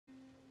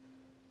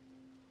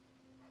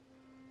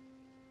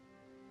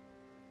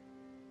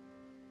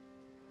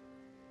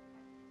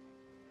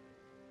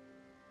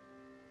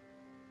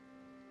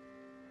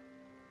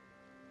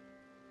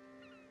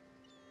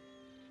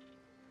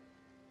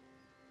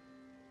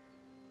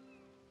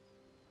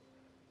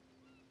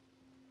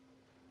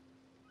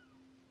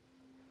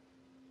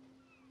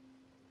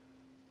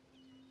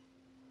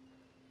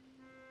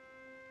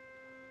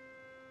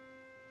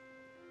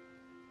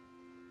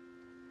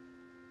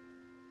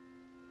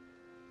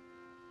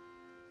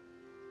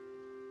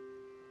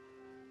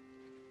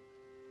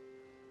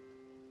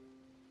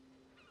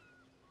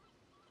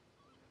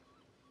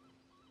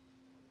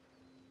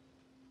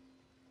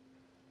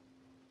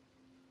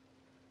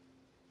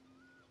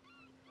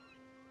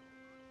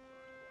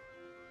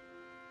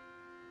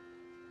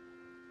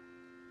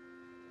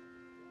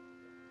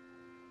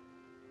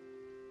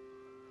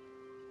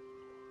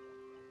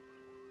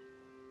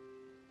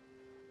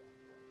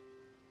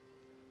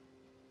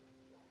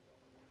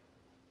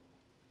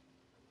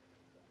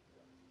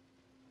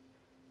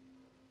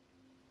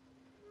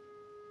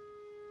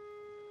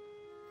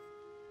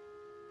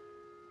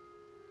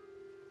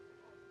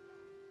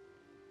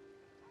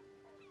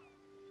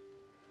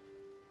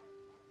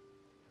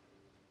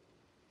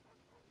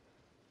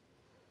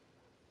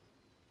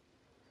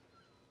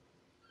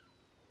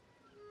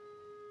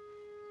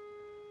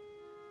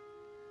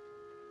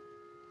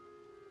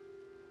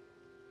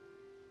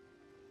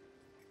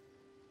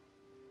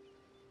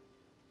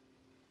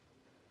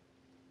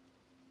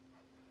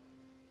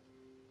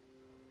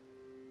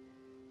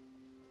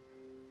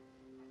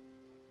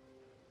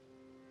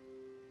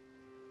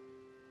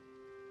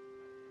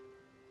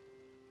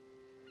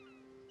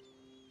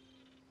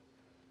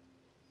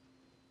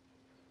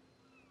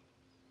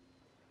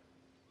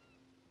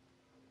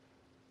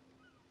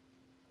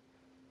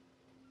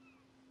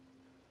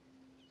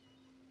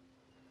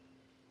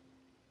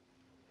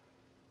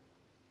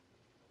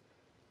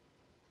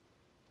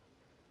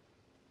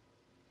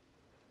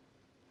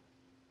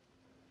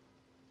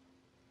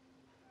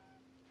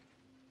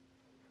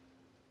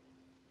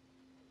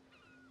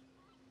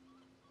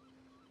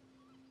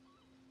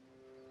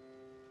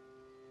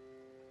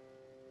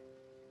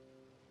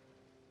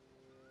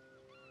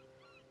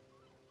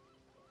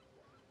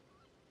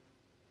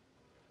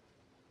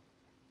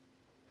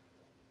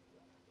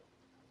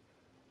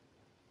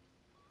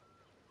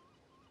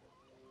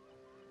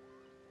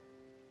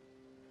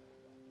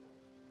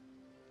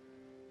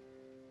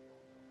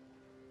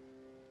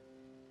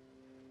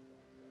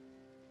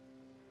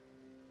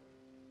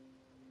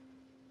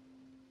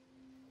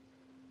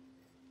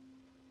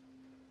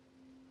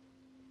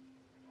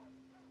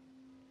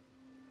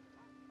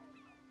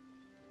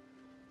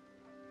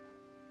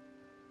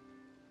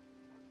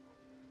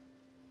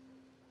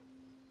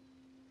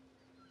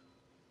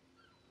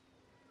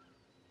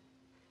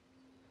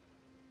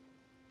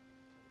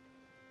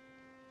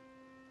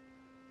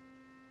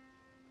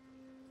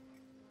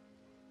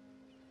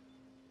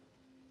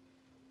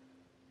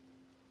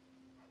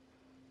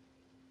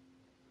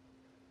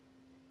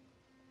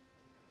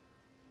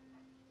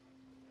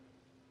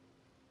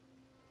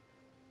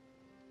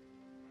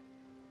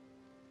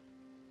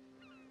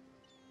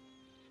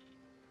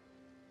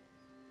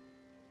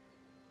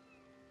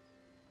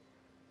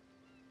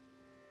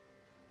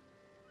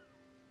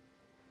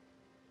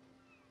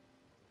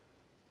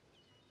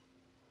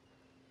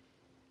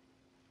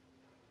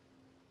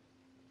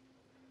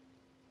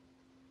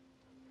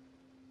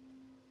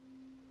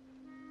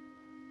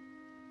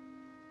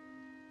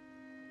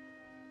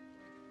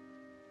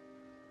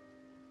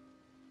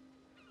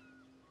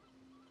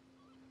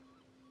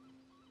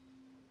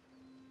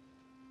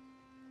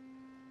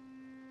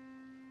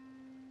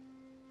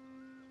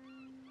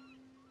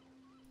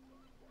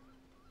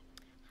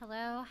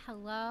Hello,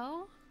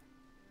 hello.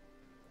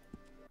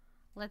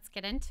 Let's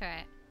get into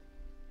it.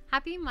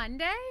 Happy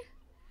Monday.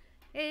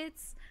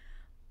 It's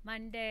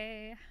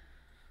Monday.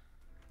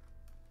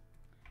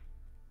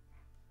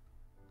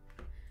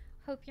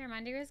 Hope your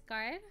Monday was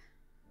good.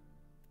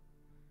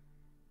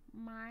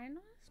 Mine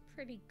was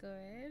pretty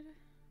good.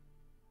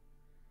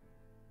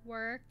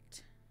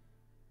 Worked.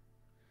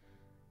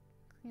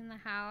 Cleaned the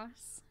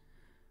house.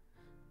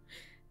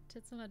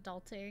 Did some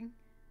adulting.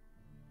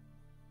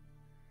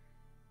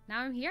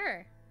 Now I'm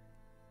here.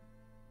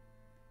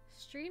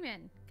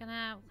 Streaming.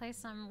 Gonna play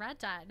some Red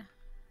Dead.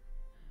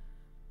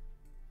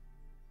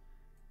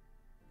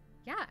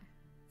 Yeah.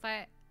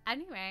 But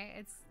anyway,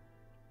 it's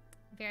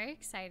very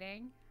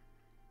exciting.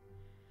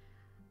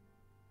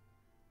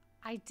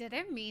 I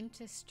didn't mean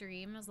to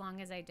stream as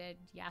long as I did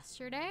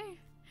yesterday.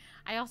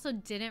 I also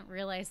didn't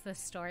realize the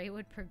story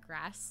would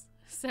progress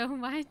so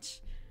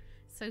much.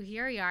 So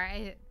here we are.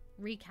 I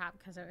recap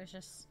because it was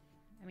just,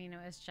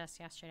 it was just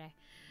yesterday.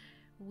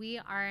 We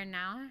are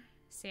now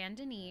Saint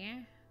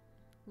Denis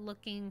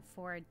looking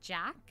for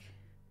Jack.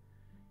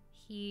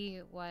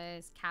 He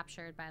was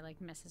captured by like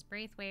Mrs.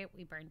 Braithwaite.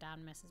 We burned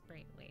down Mrs.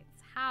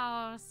 Braithwaite's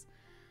house.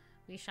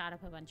 We shot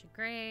up a bunch of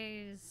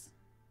graves.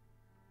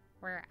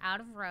 We're out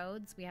of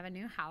roads. We have a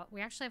new house.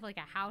 We actually have like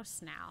a house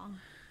now,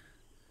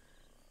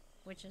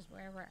 which is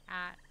where we're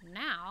at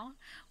now.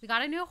 We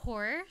got a new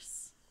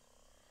horse.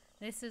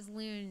 This is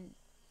Loon.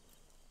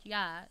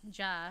 Ja.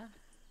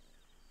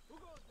 Who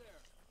goes there?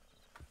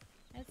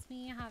 It's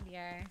me,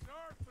 Javier.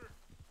 Arthur.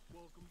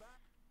 Welcome back.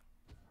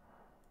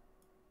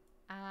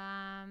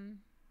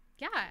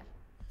 Yeah.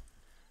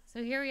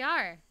 So here we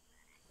are.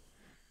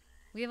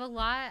 We have a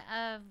lot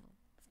of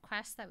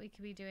quests that we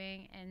could be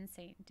doing in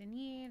Saint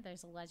Denis.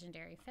 There's a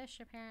legendary fish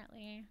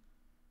apparently.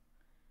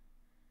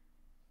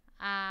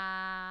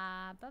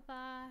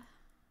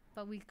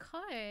 But we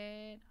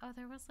could. Oh,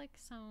 there was like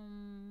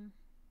some.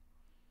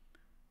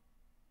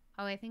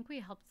 Oh, I think we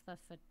helped the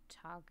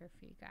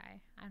photography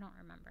guy. I don't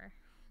remember.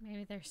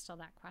 Maybe there's still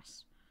that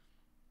quest.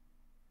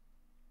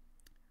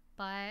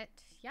 But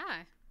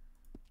yeah.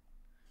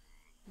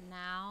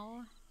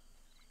 Now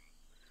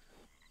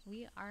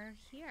we are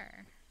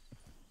here.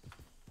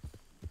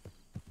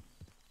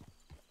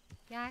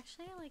 Yeah,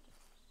 actually, like,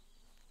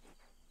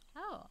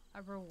 oh,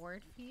 a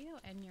reward for you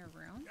in your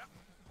room. Yep.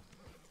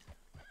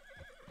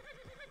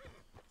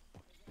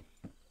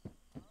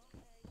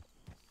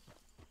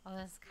 Oh,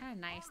 that's kind of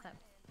nice. That.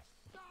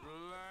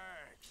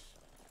 Relax.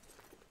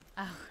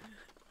 Oh,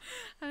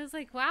 I was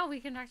like, wow, we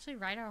can actually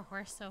ride our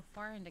horse so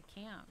far into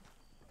camp.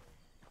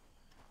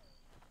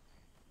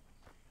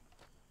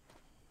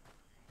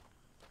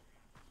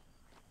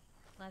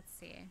 Let's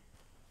see.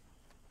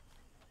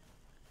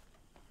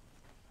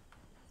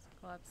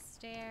 Go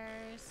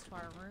upstairs to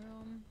our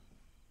room.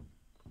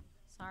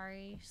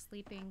 Sorry,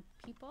 sleeping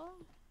people.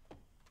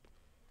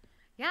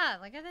 Yeah,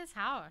 look at this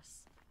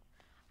house.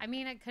 I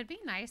mean, it could be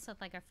nice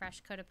with like a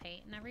fresh coat of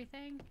paint and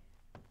everything.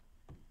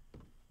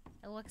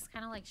 It looks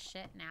kind of like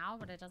shit now,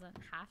 but it doesn't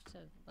have to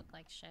look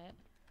like shit.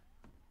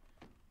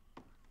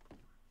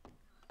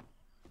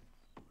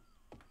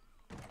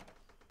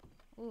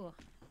 Ooh,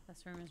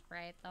 this room is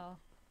bright though.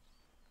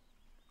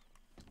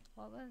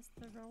 What was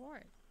the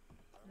reward?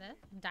 This?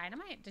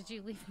 Dynamite? Did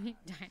you leave me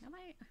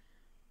dynamite?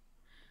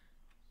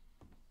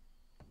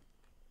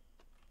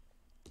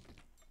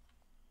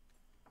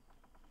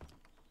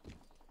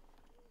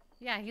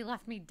 Yeah, he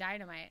left me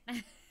dynamite.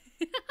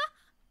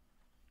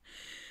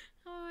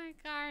 Oh my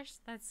gosh,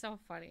 that's so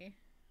funny.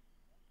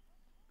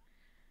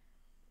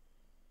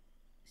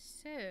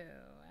 So,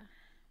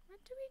 what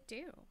do we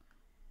do?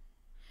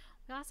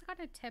 We also got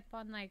a tip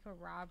on like a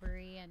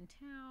robbery in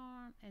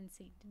town in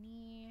Saint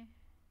Denis.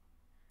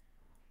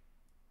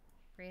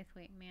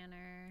 Braithwaite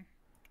Manor.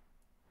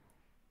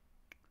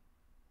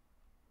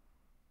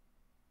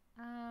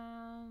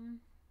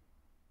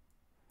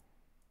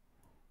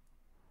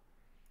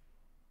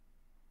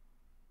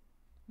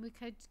 We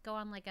could go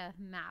on like a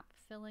map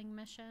filling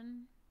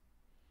mission.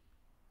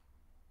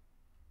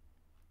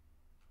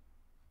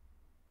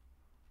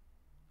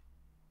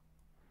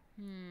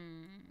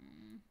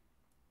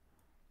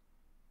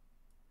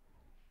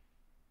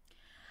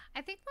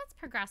 I think let's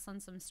progress on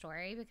some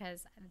story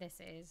because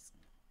this is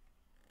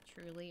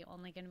truly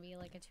only going to be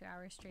like a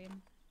 2-hour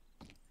stream.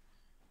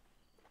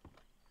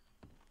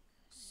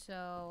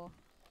 So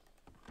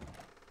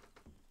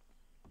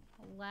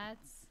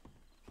let's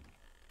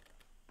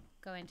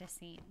go into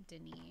Saint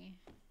Denis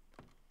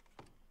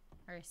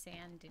or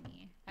Saint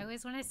Denis. I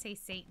always want to say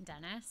Saint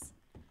Denis,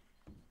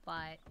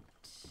 but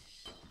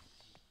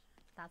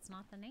that's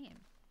not the name.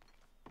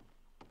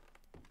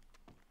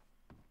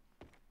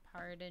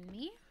 Pardon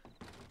me.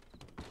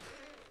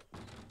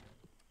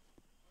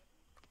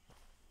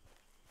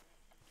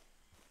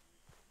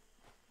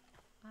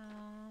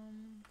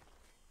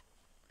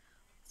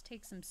 Let's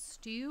take some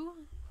stew.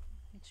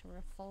 Make sure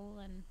we're full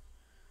and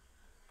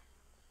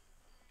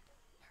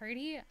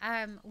party.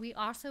 We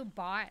also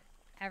bought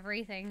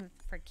everything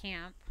for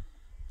camp.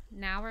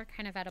 Now we're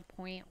kind of at a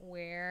point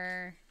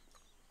where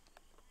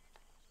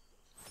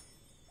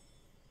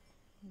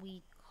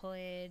we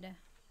could...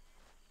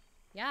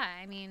 Yeah,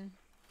 I mean...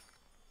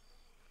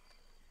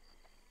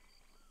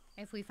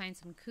 If we find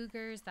some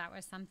cougars, that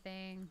was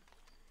something.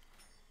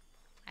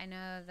 I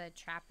know the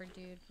trapper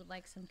dude would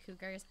like some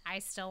cougars. I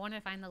still want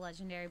to find the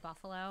legendary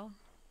buffalo.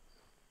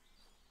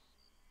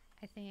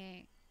 I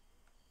think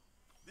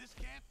This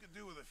camp could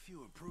do with a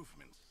few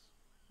improvements.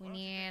 we Why don't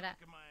you need take a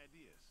look at my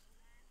ideas?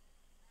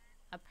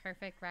 a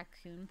perfect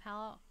raccoon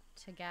pelt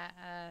to get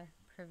a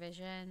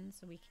provision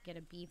so we could get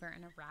a beaver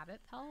and a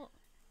rabbit pelt.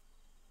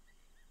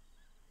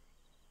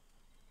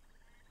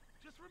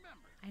 Just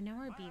remember, I know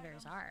where my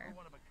beavers items are.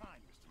 one of a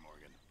kind, Mr.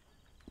 Morgan.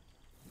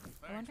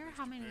 I wonder Thanks,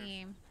 how Mr.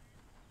 many... Pierce.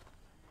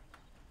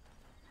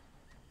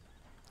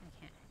 I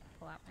can't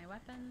pull out my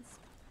weapons.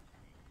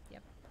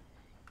 Yep.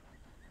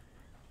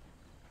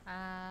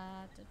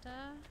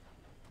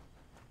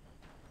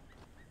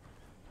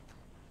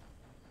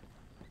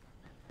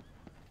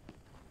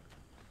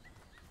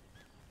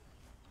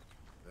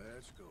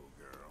 Let's go,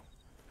 girl.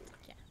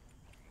 Yeah.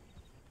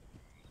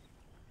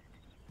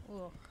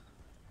 Ooh.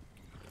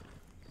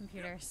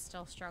 Computer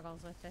still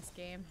struggles with this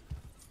game.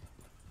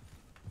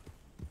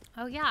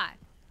 Oh yeah.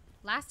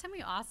 Last time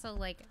we also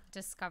like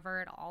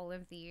discovered all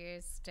of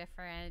these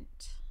different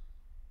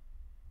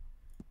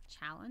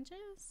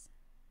challenges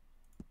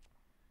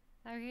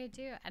that we could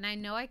do. And I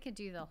know I could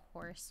do the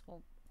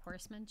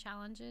horseman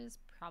challenges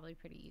probably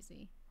pretty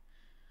easy.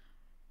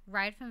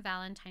 Ride from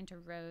Valentine to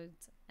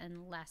Rhodes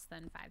in less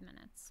than 5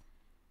 minutes.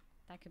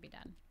 That could be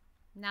done.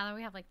 Now that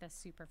we have like this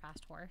super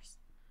fast horse.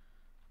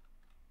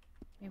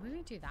 Maybe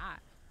we do that.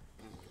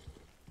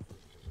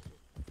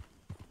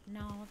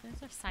 No,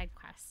 those are side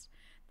quests.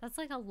 That's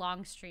like a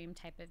long stream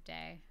type of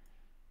day.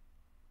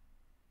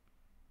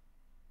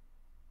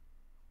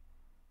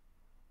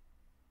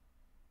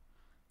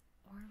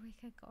 Or we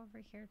could go over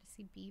here to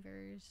see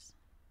beavers.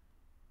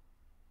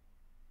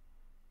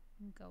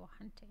 And go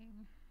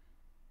hunting.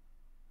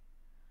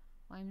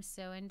 Oh, I'm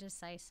so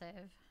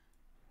indecisive.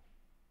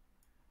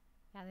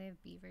 Yeah, they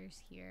have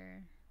beavers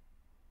here.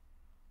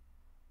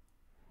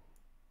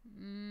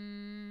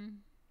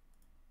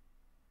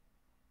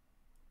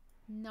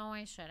 No,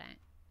 I shouldn't.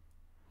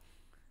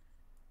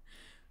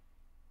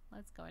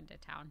 Let's go into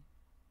town.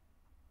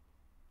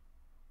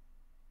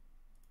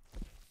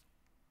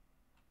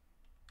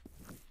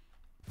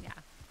 Yeah,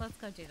 let's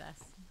go do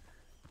this.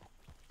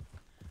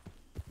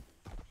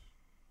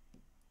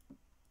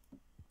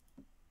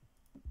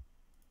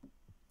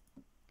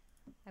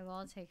 I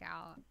will take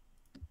out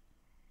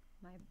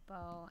my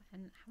bow.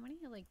 And how many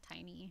like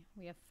tiny?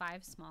 We have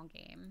 5 small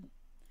game.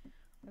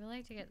 I would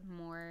like to get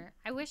more.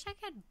 I wish I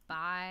could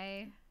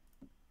buy.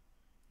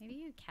 Maybe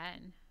you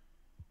can.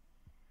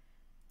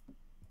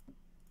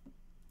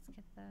 Let's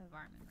get the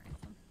varmint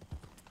rifle.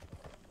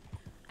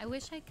 I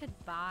wish I could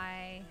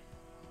buy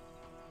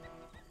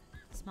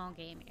small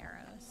game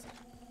arrows.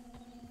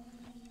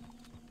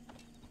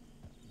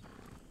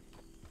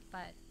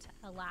 But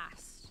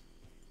alas,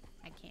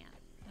 I can't,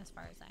 as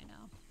far as I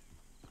know.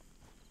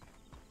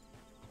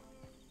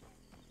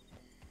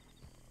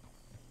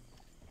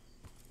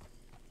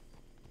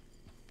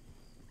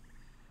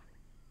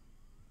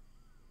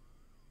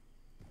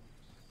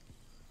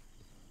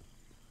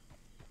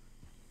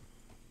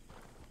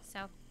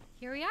 So,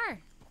 here we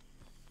are.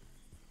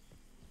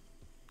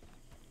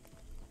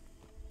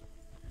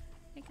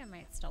 I think I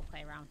might still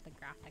play around with the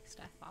graphic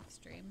stuff off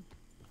stream.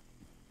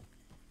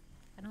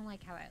 I don't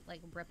like how it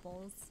like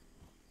ripples,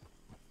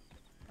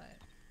 but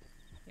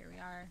here we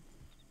are.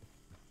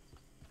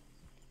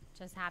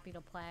 Just happy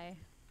to play.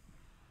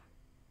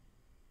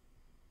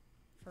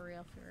 For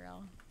real, for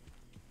real.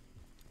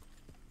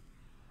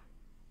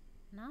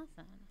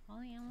 Nothing. All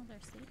the animals are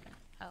sleeping.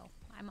 Oh,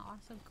 I'm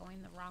also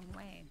going the wrong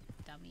way,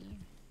 dummy.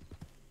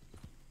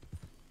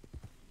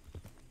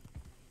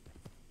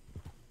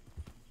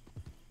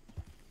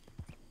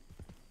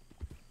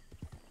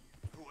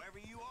 Whoever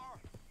you are,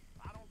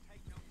 I don't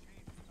take no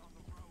chances on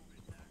the road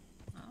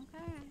at night.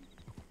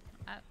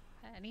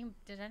 Okay.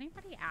 Did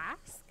anybody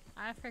ask?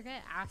 I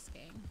forget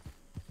asking.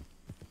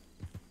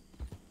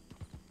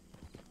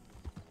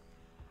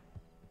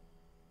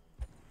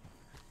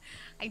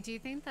 I do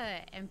think the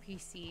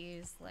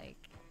NPCs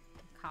like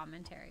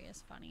commentary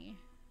is funny.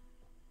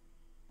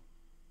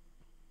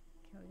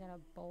 Okay, we got a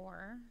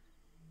boar.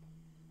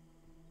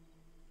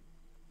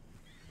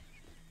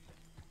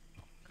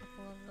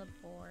 Couple of the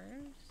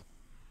boars.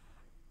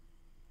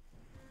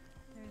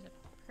 There's a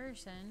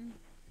person.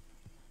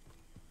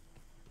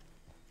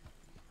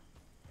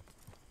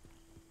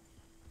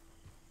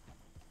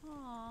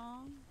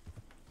 Aww.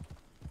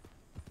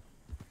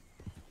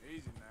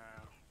 Easy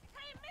now.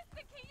 Hey,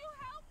 mister, can you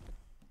help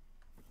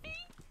me?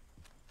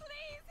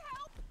 Please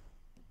help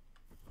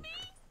me.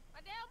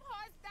 My damn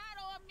horse died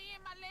on me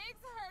and my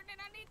legs are hurting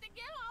and I need to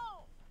get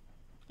home.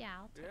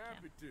 Yeah, I'll Be take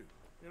happy him.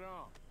 to. Get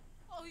on.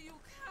 Oh, you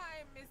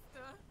kind,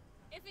 mister.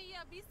 If you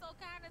be so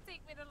kind to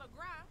take me to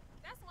LeGras,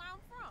 that's where I'm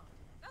from.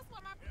 That's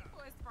where my people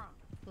is from.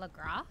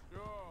 LeGras?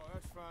 Sure,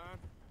 that's fine.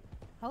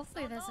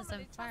 Hopefully this Don't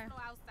normally isn't far. trust no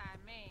outside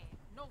man.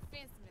 No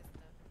offense,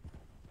 mister.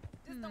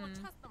 Just don't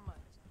trust him much.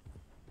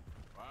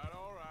 Quite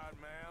all right,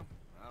 ma'am.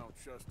 I don't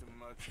trust him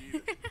much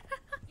either.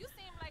 You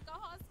seem like a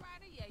horse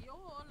rider, yeah, your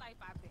whole life,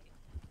 I bet.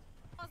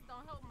 Horse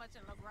don't help much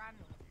in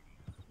Lograno.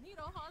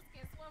 Neither horse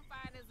can swim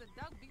fine as a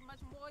duck, be much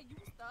more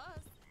used to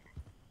us.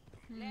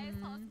 Last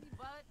horse we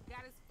butt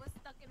got his foot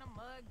stuck in the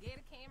mud,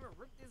 gator came and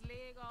ripped his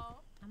leg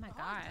off. Oh my The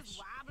horse gosh.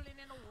 just wobbling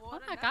in the water.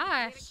 Oh my another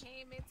gosh. Gator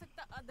came in, took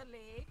the other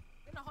leg.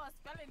 Then the horse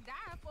fell and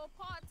died for a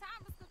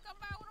part-timers to come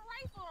by with a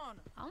rifle on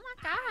him. Oh my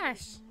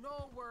gosh.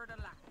 No word of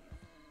lie.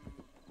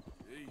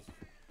 Jeez.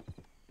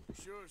 You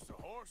sure it's the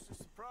horse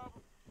that's the problem?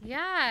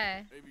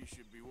 Yeah. Maybe you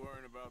should be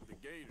worrying about the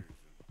gators.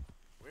 And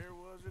where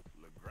was it?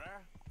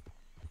 LeGras?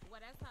 Well,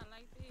 that's how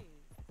life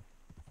is.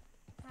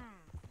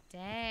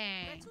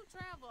 Dang. But you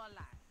travel a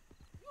lot.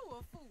 You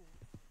a fool.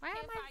 Why am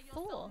Can't I find a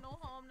fool? yourself no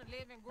home to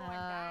live and grow and Oh.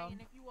 dying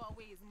if you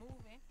always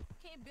moving.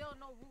 Can't build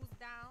no roots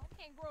down.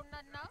 Can't grow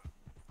nothing up.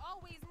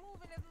 Always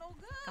moving is no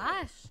good.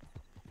 Gosh.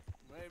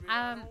 Maybe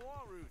I Um, don't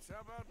want roots.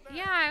 How about that?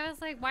 Yeah, I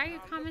was like, why are you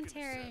I'm looking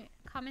to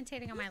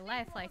commentating on You my think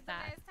life when like was the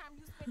that? last time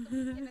you spent the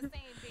week in the same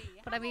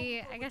bed? But How I mean,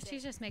 long I ago guess was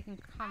she's that? just making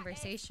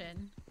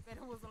conversation. But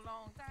it was a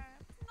long time.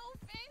 No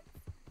offense.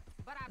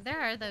 But I There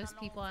bet are it's been those a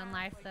long people in time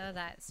life for though you.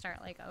 that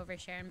start like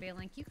oversharing, being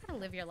like, you gotta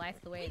live your life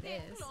the way We it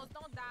getting is. close.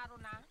 Don't dawdle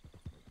now.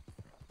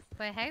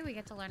 But hey, we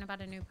get to learn about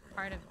a new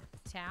part of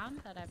town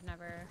that I've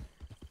never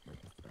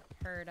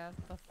heard of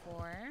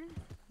before.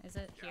 Is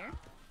it here?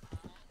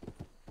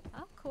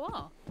 Oh,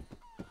 cool.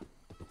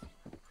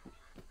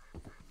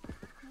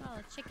 Oh,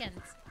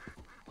 chickens.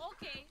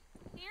 Okay,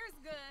 here's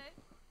good.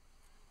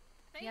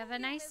 Thank You have a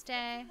nice Miss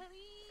day. Vicky.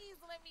 Please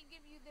let me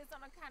give you this on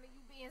account of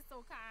you being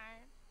so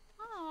kind.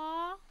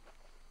 Aww.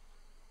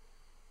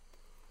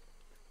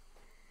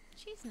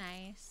 She's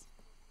nice.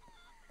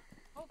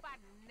 Hope I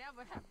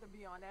never have to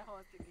be on that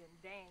horse again.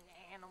 Dang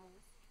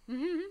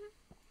animals.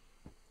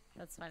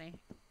 That's funny.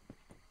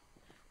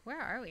 Where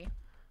are we?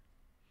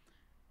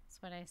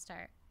 That's when I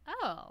start.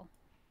 Oh.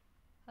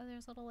 Oh,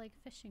 there's a little like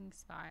fishing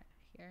spot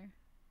here.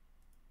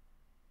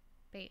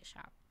 Bait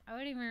shop. I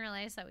wouldn't even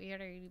realize that we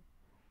had already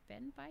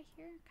been by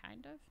here,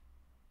 kind of.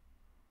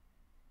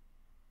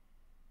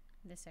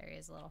 This area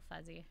is a little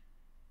fuzzy.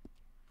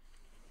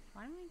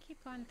 Why don't we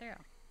keep going through?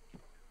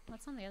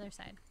 What's on the other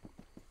side?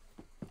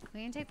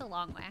 We can take the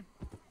long way.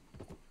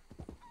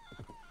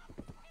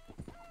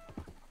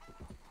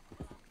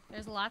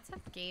 There's lots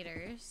of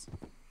gators.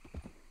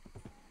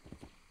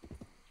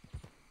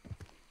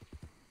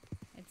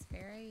 It's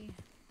very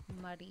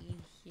muddy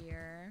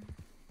here.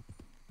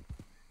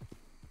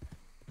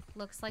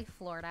 Looks like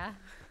Florida.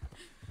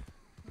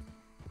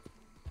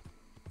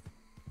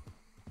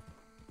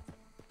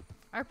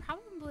 Or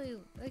probably,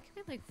 it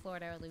could be like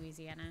Florida or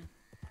Louisiana.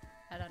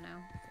 I don't know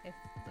if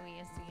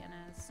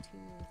Louisiana is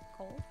too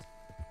cold.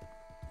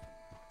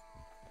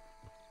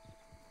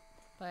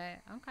 But,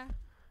 okay.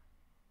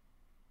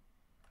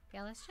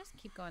 Yeah, let's just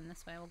keep going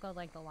this way. We'll go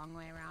like the long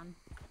way around.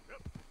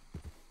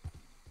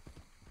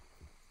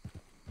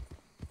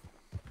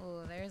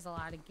 Oh, there's a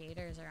lot of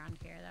gators around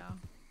here though.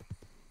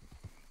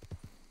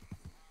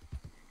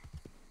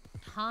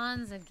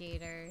 Tons of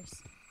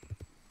gators.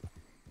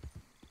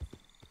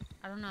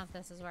 I don't know if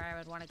this is where I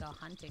would want to go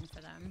hunting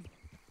for them.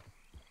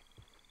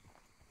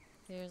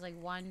 There's like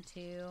 1, 2.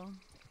 I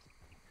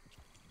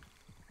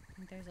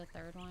think there's a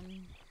third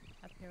one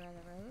up here by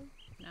the road.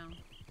 No.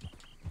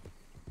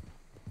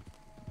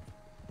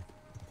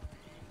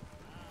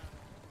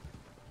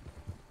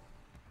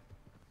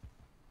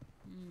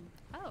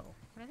 Oh,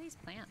 what are these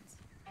plants?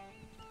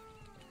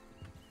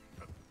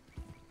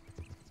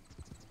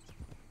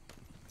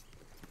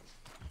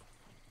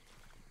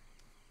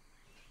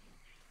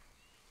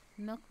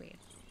 Milkweed.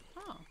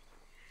 Oh.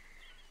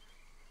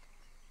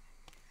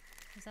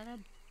 Is that a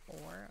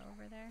boar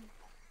over there?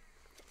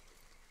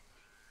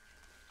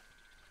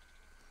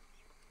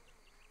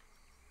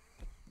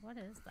 What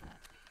is that?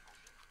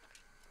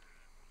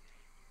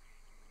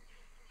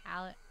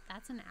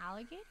 That's an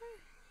alligator?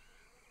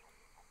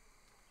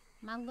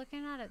 Am I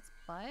looking at its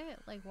butt?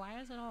 Like,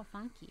 why is it all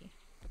funky?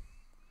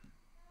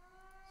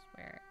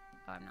 Swear.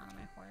 Oh, I'm not on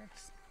my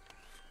horse.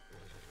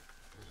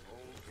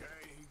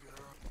 Okay,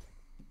 girl.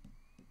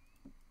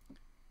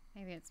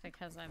 Maybe it's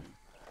because I'm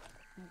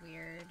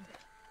weird.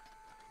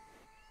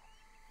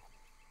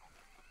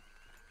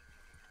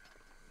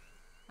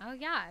 Oh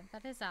yeah,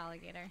 that is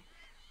alligator.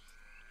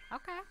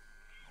 Okay.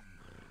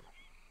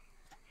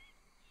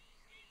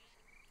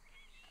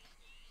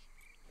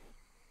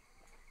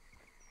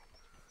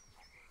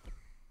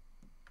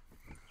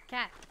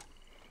 Cat.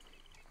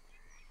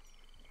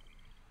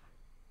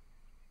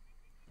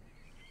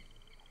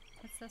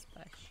 What's this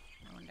bush?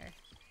 I wonder.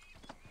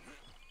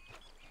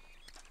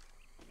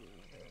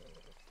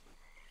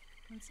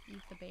 Let's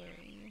eat the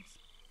berries.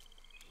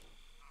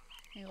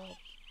 Maybe we'll...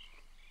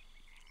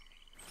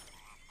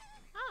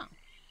 Oh.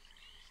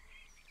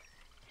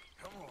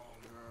 Come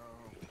on,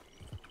 girl.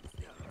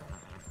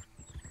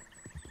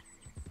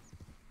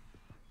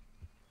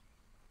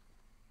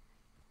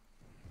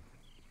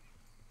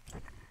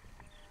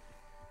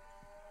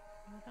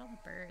 Look at all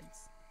the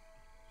birds.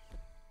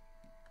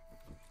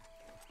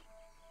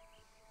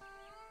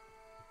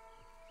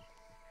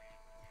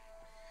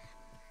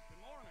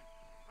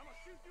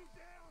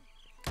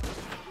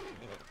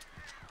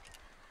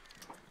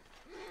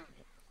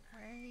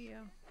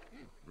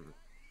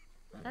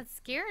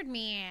 scared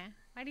me.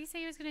 Why did he say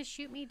he was gonna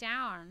shoot me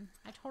down?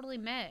 I totally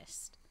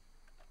missed.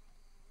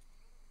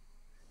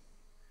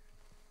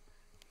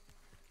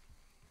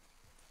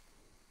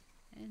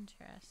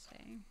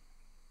 Interesting.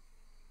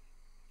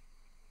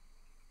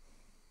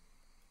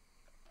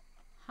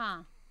 Huh.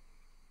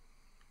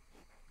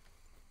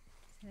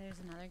 So there's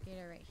another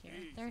gator right here.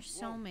 There's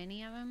so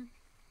many of them.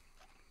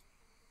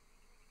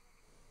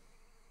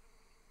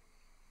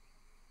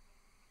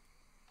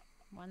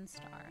 One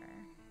star.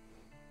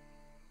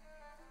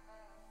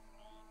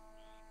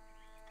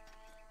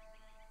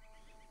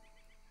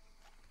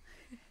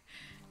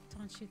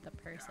 Don't shoot the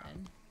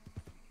person.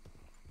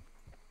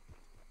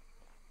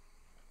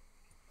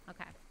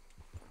 Okay.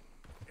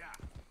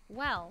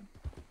 Well,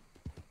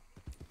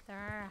 there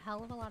are a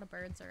hell of a lot of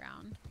birds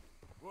around.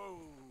 Whoa,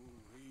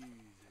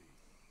 easy.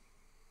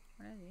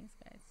 What are these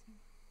guys?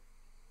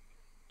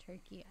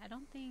 Turkey. I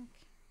don't think.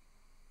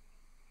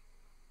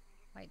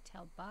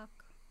 White-tailed buck.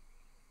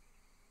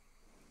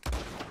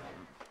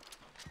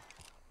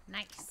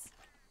 Nice.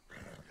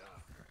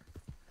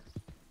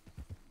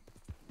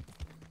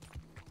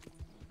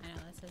 I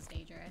know this is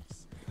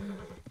dangerous.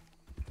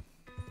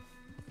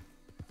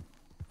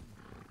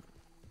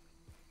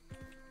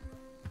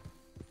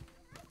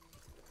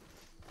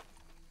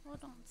 Oh,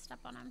 don't step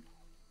on him.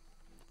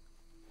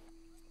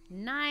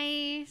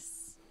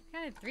 Nice.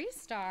 Got a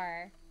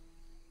 3-star.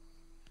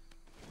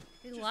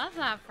 We love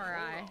that for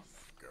us.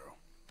 Girl.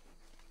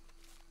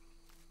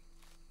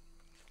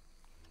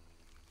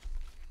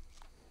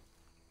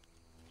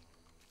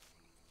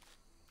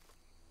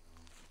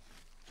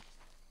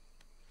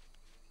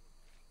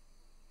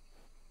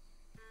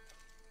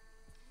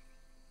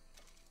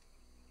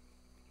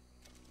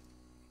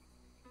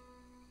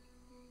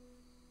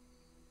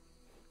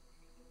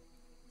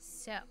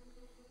 So,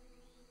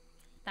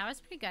 that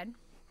was pretty good.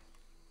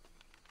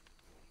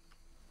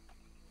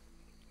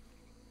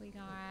 We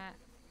got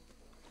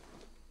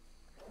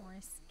more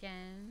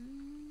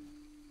skin,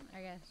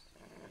 I guess.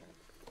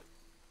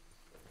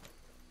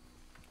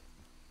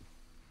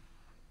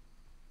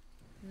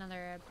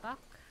 Another buck.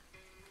 I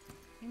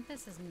think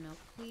this is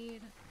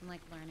milkweed. I'm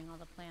like learning all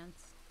the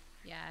plants.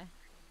 Yeah.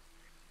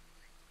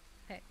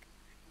 Pick.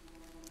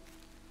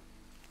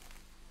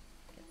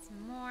 Get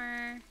some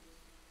more.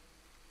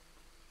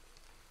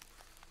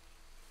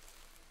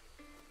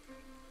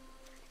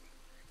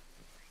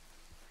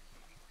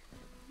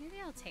 Maybe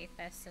I'll take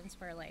this since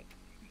we're like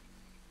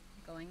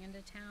going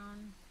into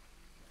town.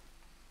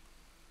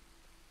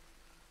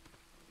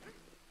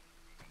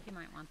 You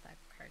might want the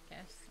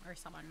carcass, or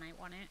someone might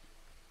want it.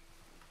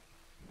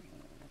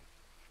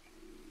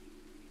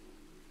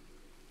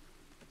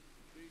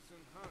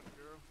 Decent hunt,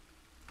 girl.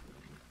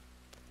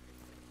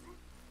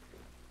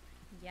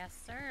 Yes,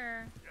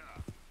 sir.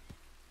 Yeah.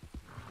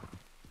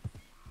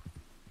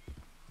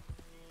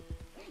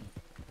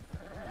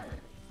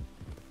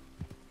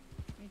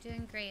 You're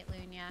doing great,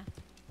 Lunya.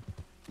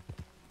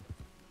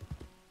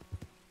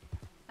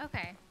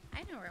 Okay,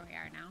 I know where we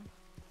are now.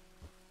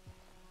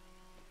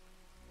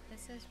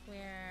 This is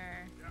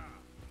where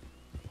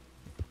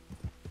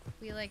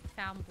we like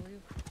found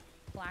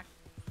black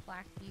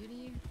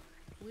beauty,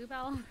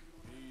 bluebell.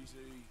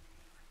 Easy.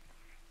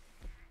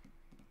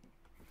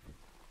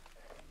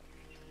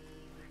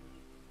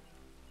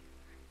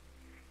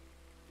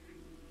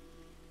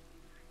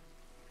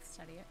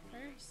 Study it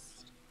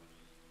first.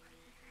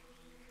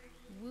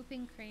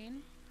 Whooping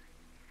crane.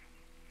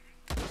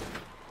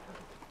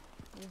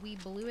 We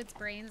blew its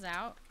brains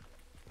out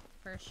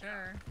for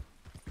sure.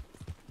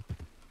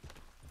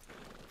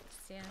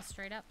 Standing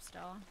straight up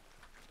still.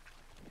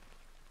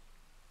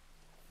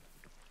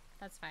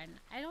 That's fine.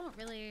 I don't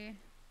really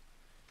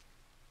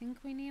think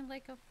we need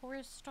like a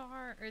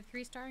 4-star or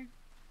 3-star.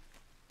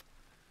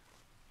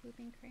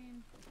 Whooping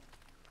crane.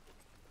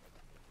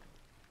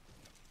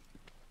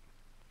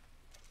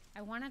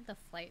 I wanted the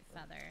flight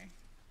feather.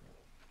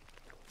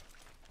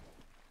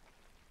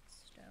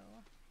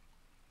 Still.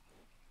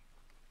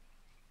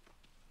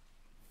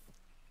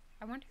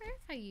 I wonder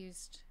if I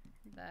used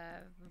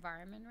the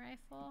Varmin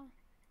rifle.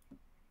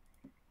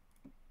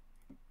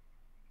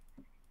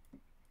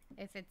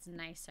 If it's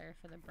nicer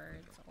for the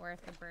birds, or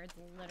if the birds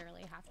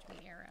literally have to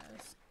be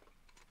arrows.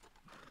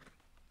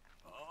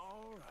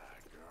 All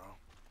right, girl.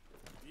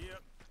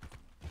 Yep.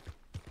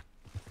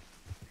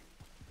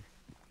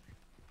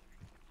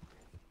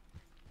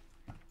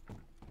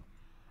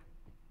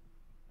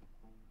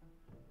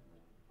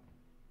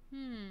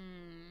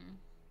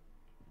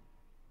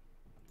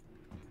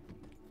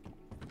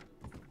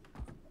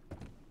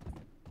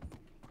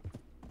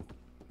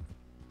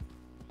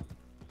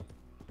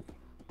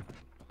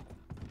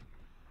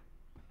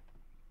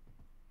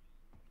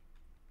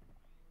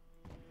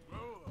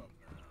 Grow up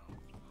now.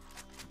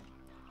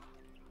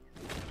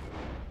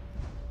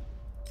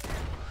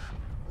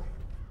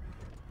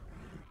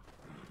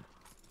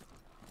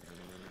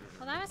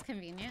 Well, that was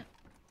convenient.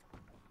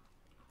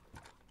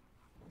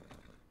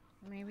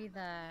 Maybe the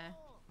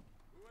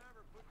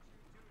Whoever put you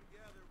two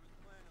together was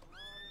planning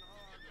long and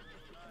hard for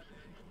this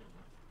idea.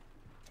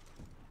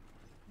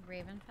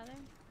 raven feather.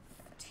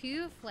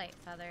 2 flight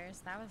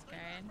feathers. That was good.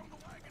 From the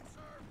wagon,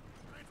 sir.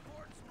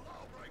 Transporting some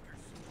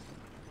lawbreakers.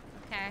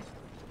 Okay.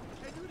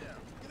 Hey, you there!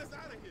 Get us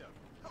out of here!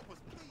 Help us,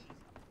 please!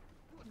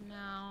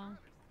 No.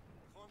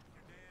 Clunk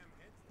your damn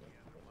heads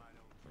together, why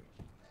don't you?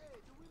 Hey,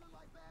 do we look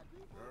like bad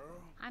people? Girl,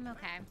 I'm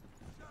okay.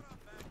 Shut up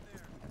back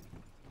there!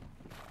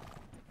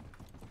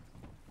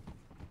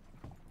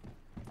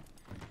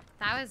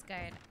 That was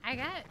good.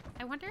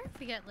 I wonder if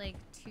we get like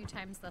 2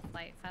 times the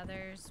flight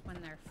feathers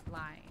when they're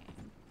flying.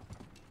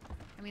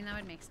 I mean, that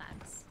would make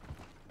sense.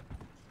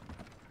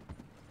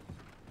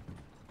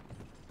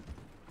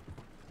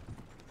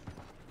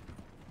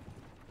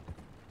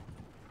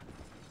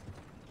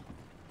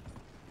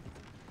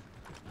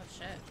 Oh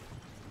shit.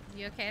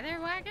 You okay there,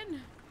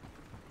 wagon?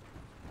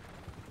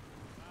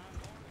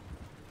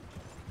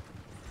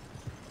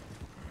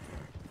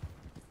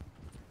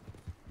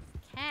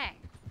 Okay.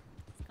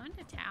 Let's go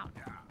into town.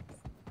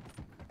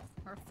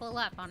 We're full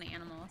up on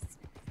animals.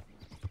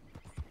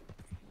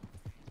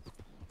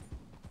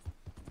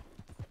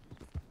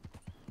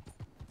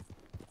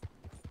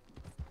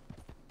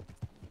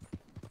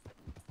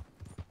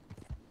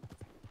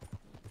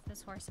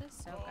 This horse is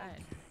so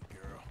good.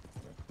 girl.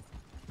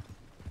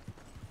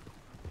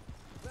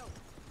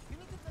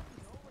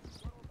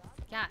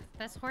 Yeah,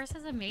 this horse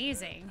is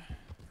amazing.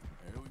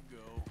 Here we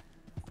go.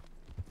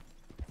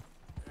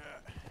 Yeah,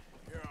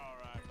 you're all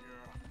right,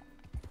 girl.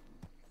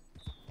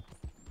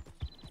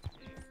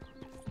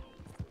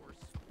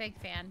 Big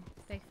fan.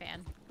 Big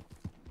fan.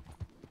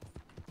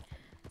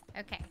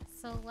 Okay,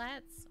 so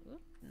let's...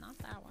 Oop, not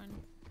that one.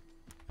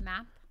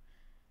 Map.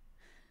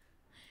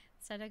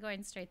 Instead of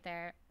going straight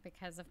there,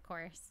 because of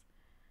course.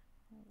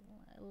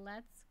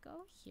 Let's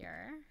go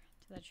here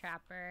to the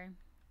trapper.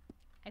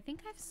 I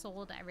think I've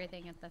sold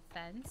everything at the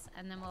fence,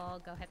 and then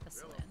we'll go hit the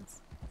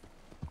saloons.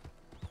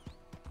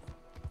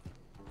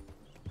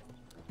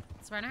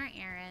 Let's run our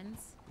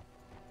errands.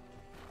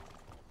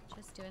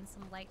 Just doing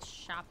some light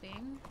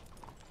shopping.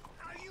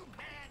 Are you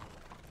mad?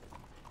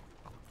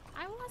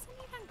 I wasn't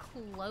even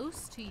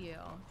close to you.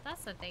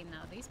 That's the thing,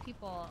 though. These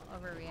people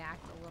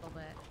overreact a little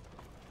bit.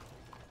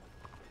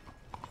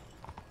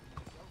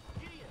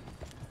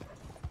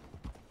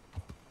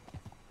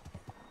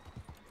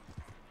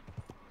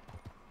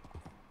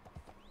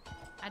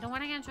 I don't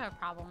want to get into a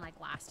problem like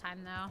last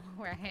time, though,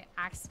 where I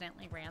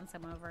accidentally ran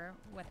some over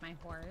with my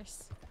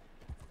horse.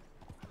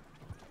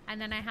 And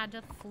then I had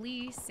to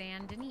flee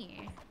Saint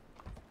Denis.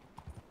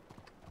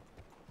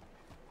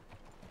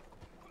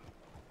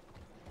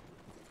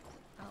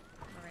 Oh,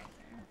 we're right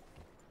here.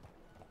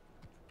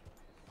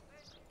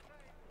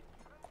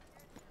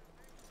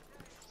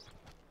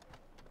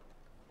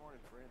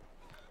 Morning, friend.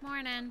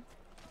 Morning.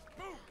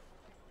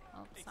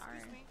 Oh, sorry.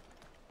 Excuse me?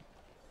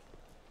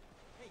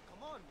 Hey,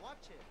 come on,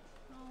 watch it.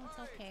 Oh, it's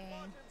okay.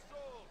 Bought and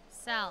sold.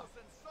 Sell.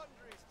 Clothes and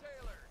sundries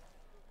tailored.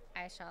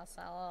 I shall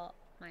sell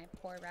my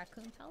poor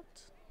raccoon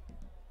pelt.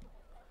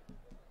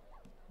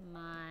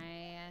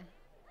 My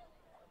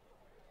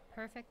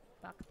perfect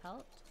buck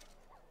pelt.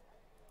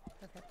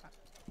 Perfect buck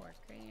pork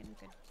grain.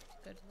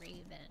 Good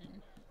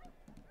raven.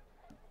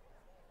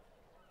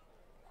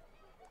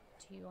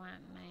 Do you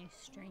want my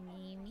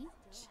stringy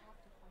meat?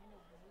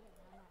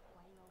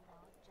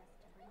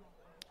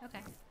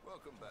 Okay.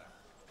 Welcome back.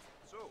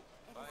 So,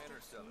 buying or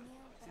selling?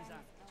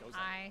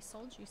 I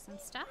sold you some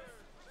stuff.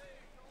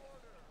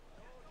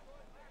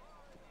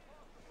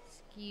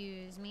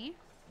 Excuse me.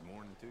 Good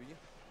morning to you.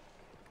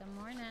 Good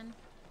morning.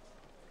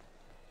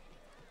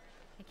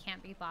 I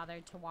can't be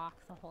bothered to walk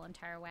the whole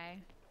entire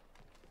way.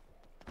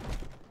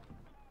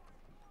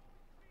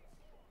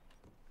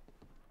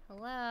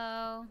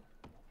 Hello.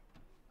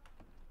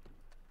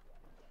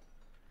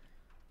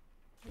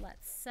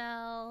 Let's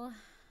sell.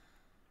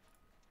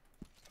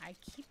 I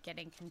keep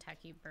getting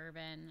Kentucky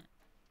bourbon.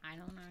 I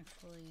don't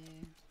actually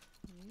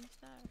use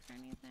that for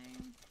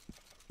anything.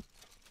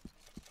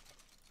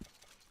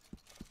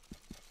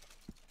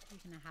 You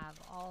can have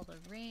all the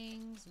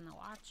rings and the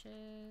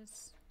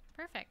watches.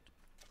 Perfect.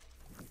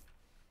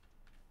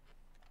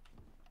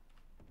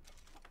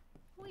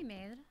 We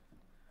made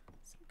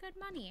some good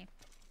money,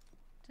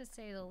 to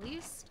say the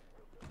least.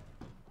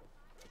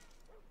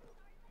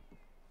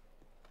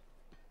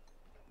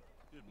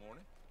 Good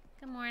morning.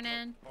 Good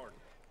morning. Pardon.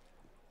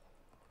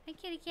 Hi,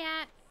 kitty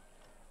cat.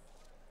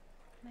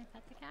 Can I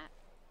pet the cat?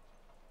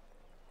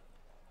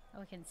 Oh,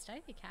 we can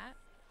study the cat.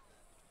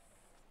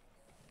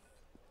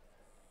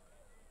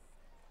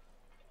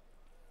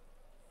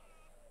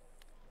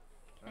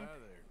 Hi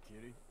there,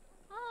 kitty.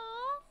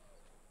 Oh,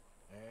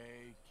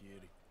 Hey,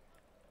 kitty.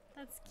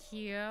 that's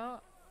cute. I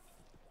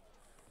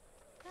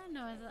didn't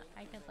know that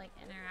I could like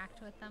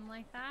interact with them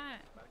like that.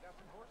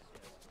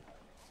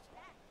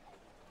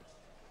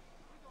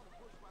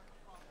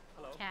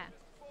 Hello. Cat.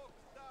 Folks,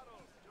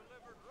 saddles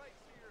delivered right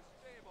to your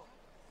stable.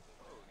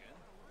 Hello again.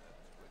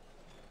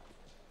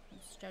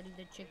 Study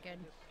the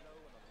chicken.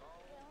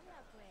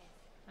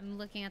 I'm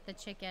looking at the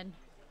chicken.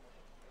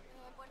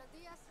 Buenos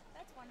dias.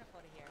 That's wonderful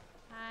to hear.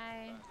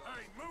 Hi.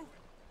 Hey, move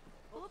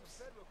it!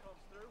 Oops.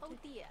 Oh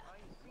dear.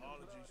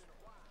 Apologies.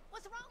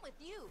 What's wrong with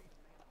you?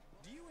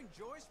 Do you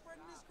enjoy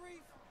spreading this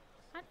grief?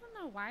 I don't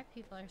know why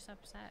people are so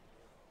upset.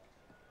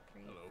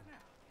 Grief. Hello.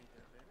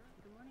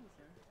 Good morning,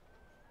 sir.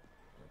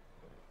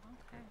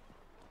 Okay.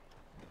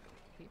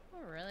 People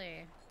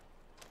really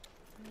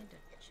need to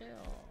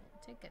chill.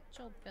 Take a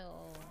chill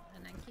pill.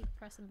 And I keep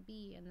pressing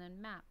B and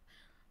then map.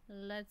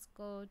 Let's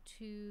go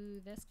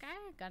to this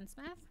guy,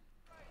 gunsmith.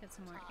 Get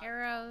some more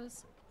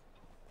arrows.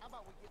 How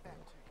about we get back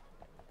to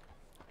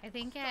it? I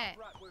think it.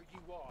 Right where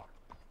you are.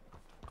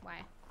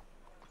 Why?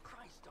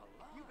 Christ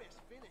alive. You best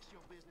finish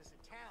your business in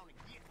town and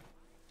get it.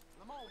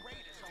 Lamont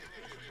Raiders on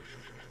business.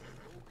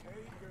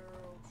 Okay,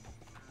 girl.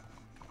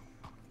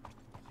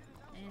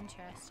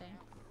 Interesting.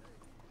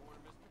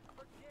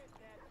 Forget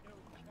that no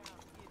town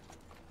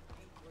kitchen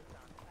ain't worth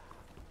our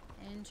time.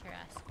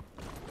 Interesting.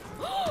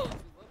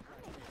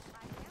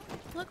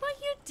 Look what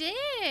you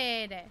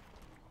did!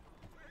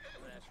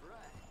 That's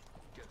right.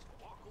 Just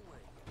walk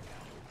away.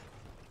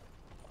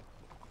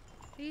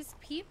 These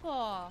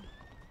people.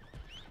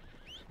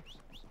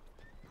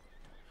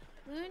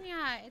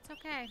 Lunya, it's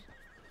okay.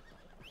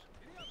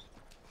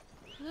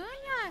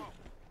 Lunya!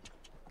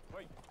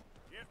 Wait.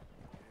 Yep.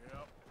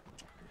 Yep.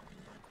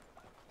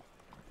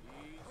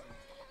 Easy.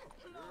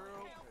 You're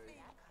okay.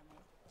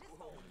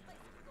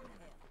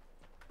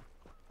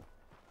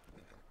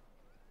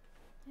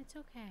 It's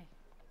okay.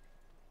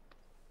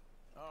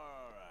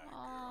 All right.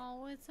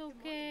 Oh, it's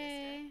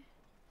okay.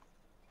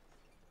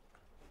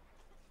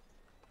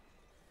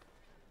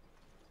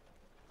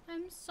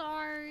 I'm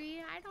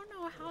sorry. I don't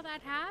know how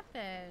that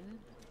happened.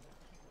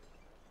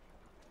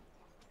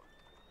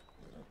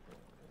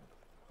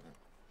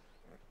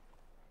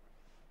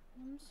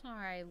 I'm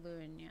sorry,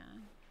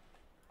 Lunya.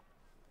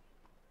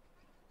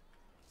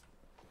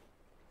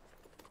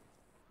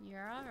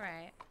 You're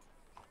alright.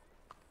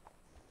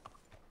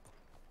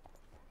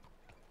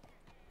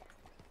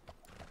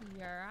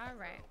 You're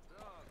alright.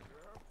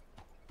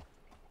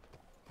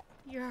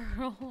 You're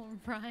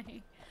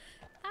alright.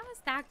 That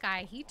was that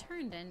guy. He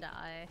turned into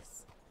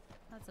us.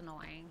 That's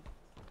annoying.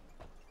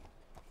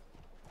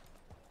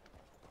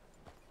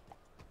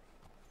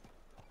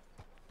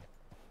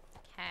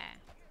 Okay.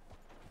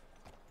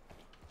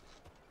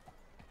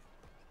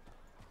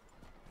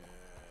 Yeah,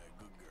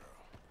 good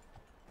girl.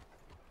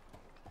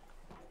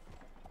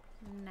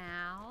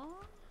 Now.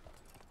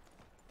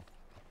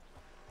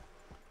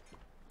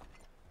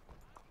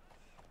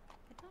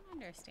 I don't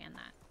understand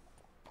that.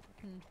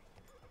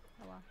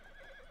 Oh well.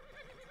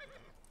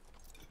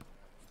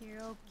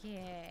 You're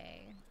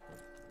okay.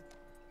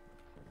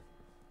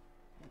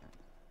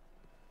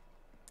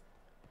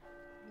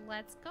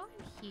 Let's go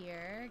in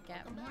here,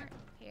 get more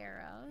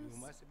arrows. You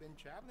must have been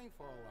traveling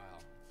for a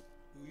while.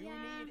 Do you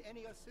Yeah. need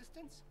any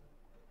assistance?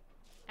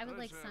 I would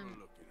like Let's have a some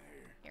look in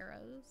here.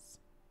 arrows.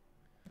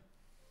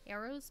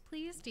 Arrows,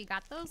 please. Do you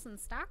got those in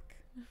stock?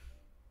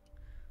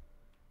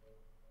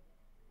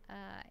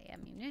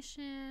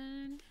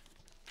 Ammunition.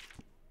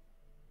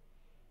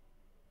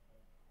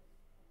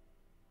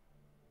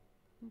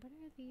 What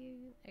are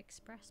the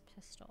express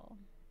pistol?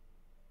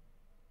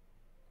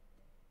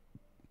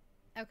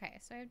 Okay,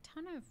 so I have a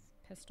ton of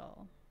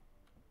pistol.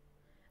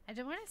 I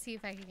did want to see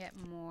if I could get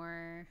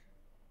more.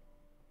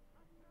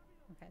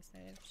 Okay, so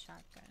I have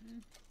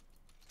shotgun.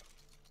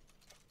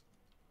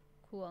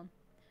 Cool.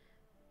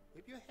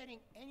 If you're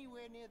heading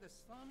anywhere near the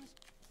slums,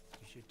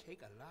 you should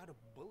take a lot of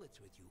bullets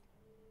with you.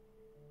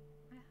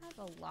 I have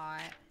a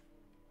lot.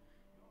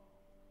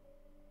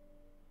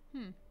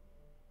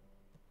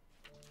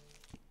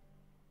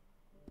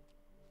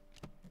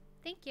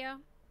 Thank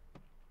you.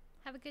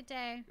 Have a good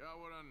day. Got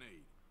what I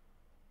need.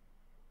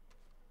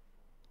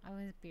 Oh,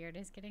 his beard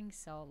is getting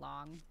so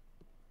long.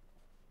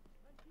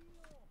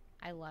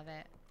 I love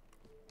it.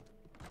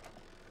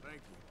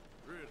 Thank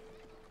you. Really.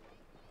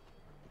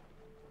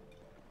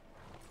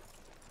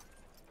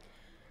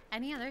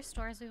 Any other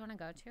stores we want to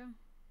go to?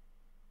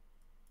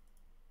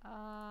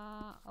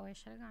 Oh, I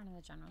should have gone to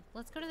the general.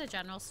 Let's go to the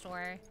general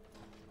store.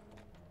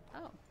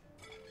 Oh.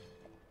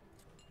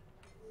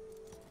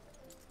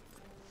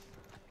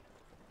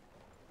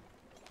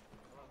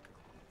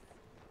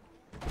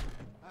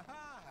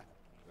 Aha!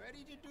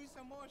 Ready to do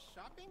some more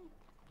shopping?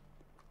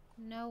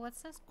 No,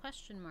 what's this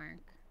question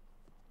mark?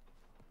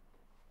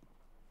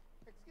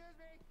 Excuse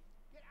me!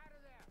 Get out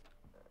of there!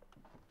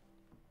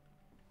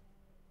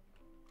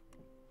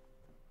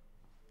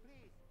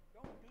 Please,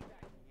 don't do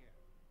that in here.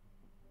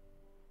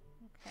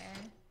 Okay.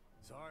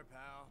 Sorry,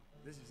 pal.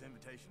 This is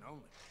invitation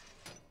only.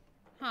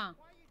 Huh.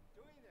 Why are you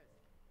doing this?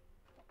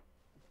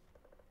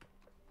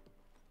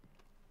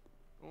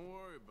 Don't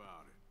worry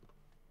about it.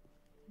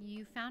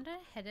 You found a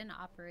hidden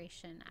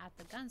operation at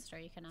the gun store.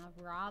 You can now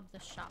rob the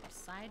shop's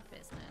side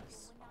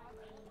business.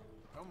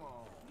 Come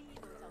on,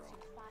 girl.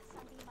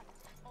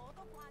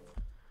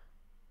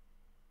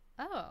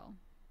 Oh.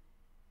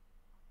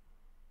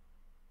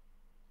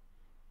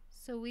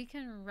 So we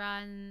can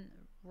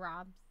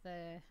rob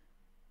the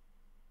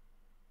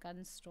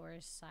gun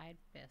store's side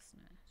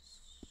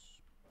business.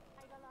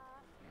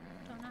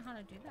 Don't know how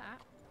to do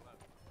that.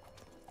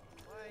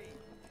 So very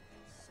interesting.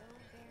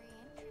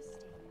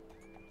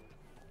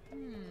 Good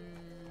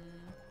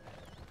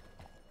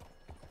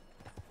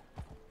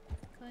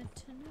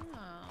to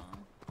know.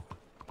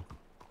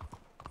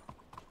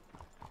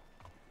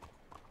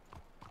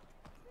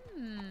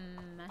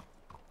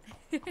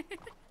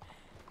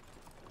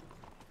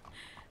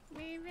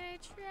 Maybe I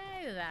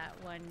try that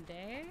one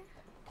day.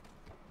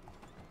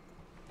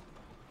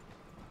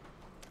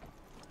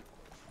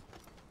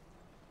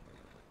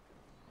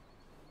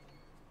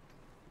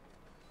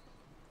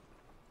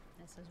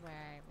 This is where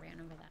I ran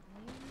over that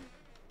lady.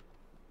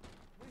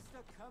 Mister,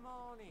 come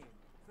on in.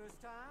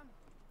 First time?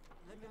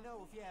 Let me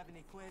know if you have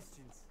any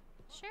questions.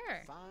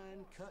 Sure.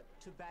 Fine cut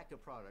tobacco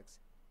products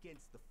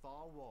against the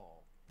far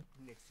wall,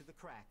 next to the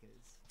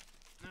crackers.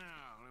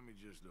 Now, let me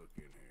just look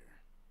in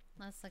here.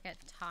 Let's look at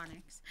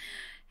tonics.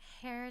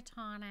 Hair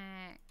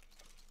tonic.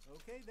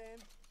 Okay then.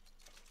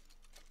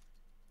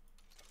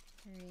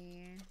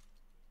 3.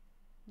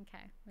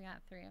 Okay, we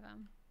got 3 of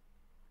them.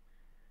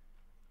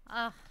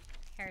 Oh,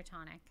 hair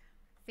tonic.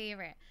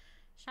 Favorite.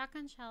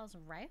 Shotgun shells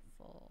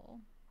rifle.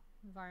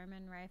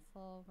 Varmin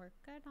rifle. We're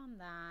good on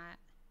that.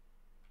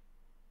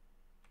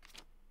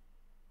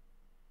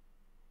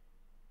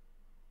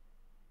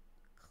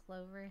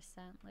 Clover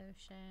scent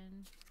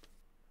lotion.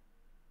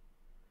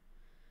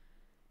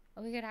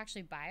 Oh, we could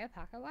actually buy a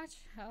pocket watch?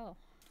 Oh,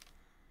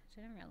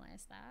 didn't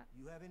realize that.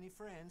 You have any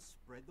friends?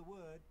 Spread the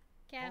word.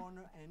 Yeah.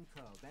 Horner and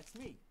Co. That's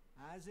me,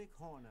 Isaac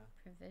Horner.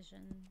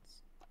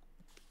 Provisions.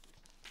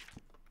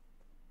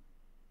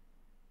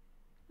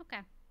 Okay.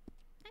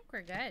 I think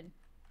we're good.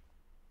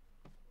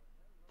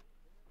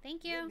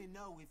 Thank you. Let me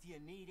know if you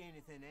need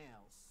anything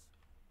else.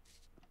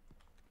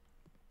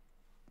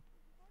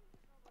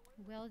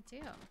 Will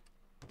do.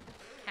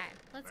 Okay,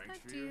 let's Thanks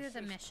go for your do the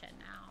assistance. mission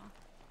now.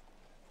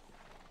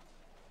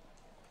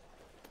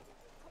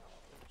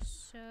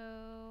 So,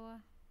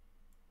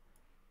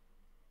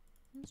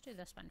 let's do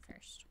this one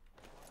first.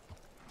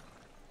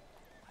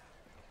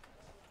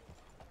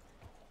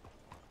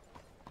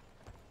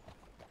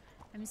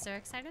 I'm so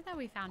excited that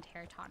we found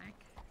hair tonic,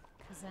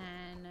 because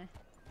then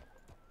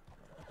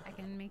I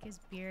can make his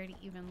beard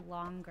even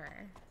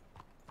longer.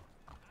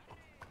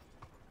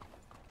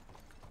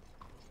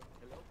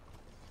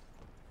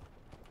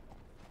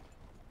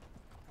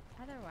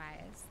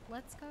 Otherwise,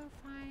 let's go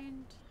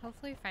find,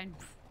 hopefully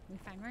we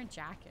find where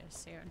Jack is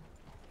soon.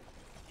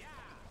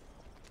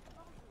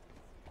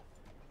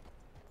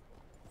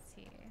 Let's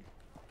see.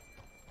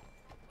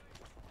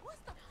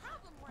 What's the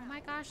problem, Oh my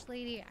gosh,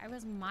 lady, I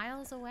was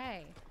miles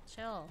away.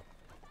 Chill.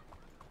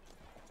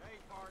 Hey,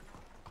 partner.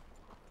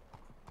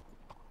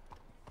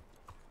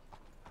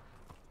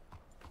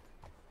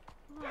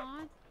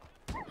 Aw.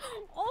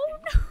 Oh no!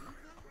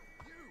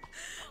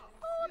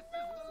 Oh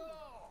no!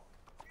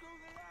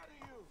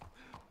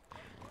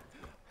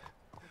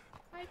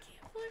 I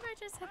can't believe I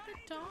just hit the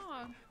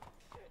dog.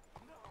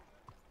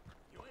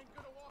 You ain't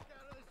gonna walk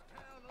out of this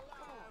town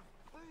alive.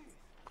 Please.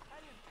 I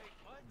didn't take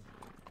much.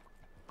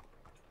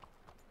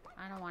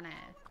 I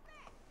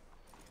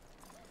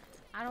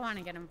don't want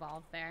to get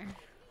involved there.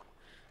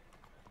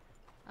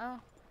 Oh,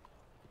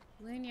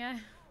 Lunia.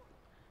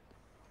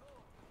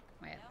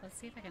 Wait, let's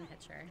see if I can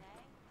hitch her.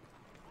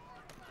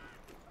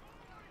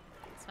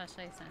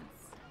 Especially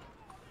since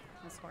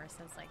this horse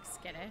is like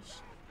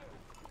skittish.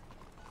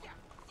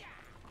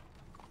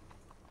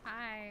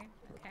 Hi.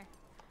 Okay.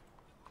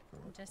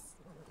 I'm just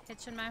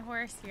hitching my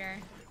horse here.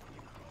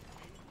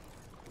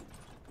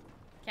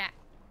 Okay.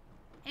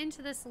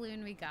 Into the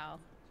saloon we go.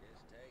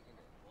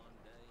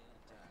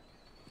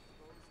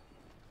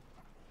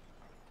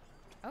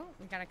 Oh,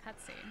 we got a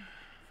cutscene.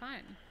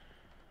 Fun.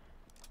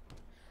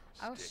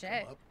 Oh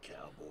shit. Up,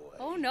 cowboy.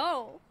 Oh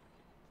no.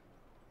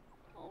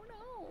 Oh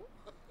no.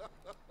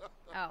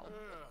 Oh.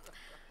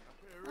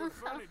 Real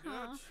funny,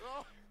 Dutch.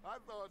 Oh, I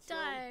thought so.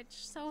 Dutch,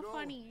 so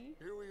funny.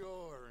 Here we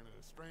are in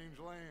a strange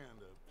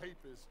land of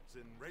papists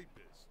and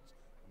rapists.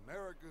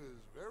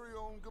 America's very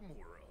own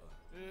Gomorrah.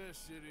 This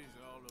city's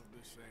all of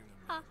the same to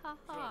me. Ha ha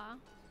ha.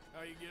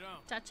 How you get on?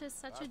 Dutch is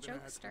such a I've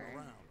been asking jokester.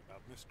 around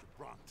about Mr.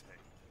 Bronte.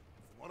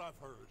 From what I've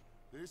heard,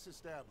 this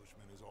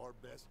establishment is our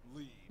best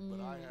lead, but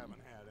I haven't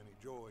had any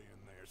joy in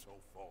there so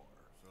far.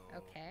 So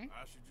Okay.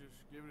 I should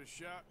just give it a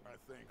shot. I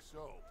think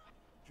so.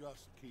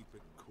 Just keep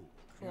it cool.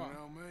 Cool. You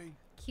know me?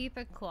 Keep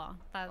it cool.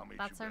 I'll meet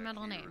That's you our back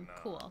middle here name. now.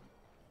 Cool.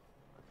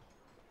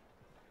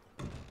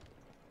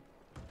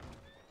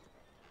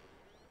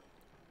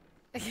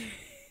 We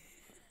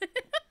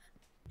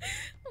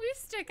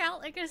stick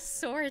out like a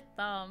sore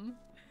thumb.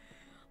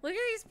 Look at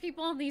these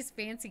people in these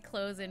fancy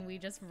clothes and we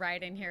just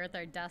ride in here with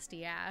our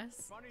dusty ass.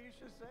 Funny you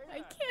should say I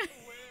that. can't.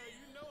 Well,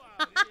 you know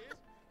how it is.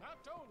 I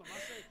told them. I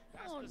said,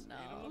 that's Oh, the state no.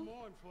 of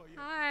Lemoyne for you.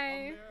 Hi.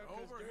 America's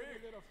Over dirty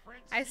here. little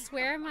French I sea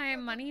swear colony.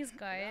 my money's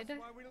good. That's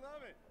why we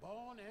love it.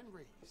 Born and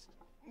raised.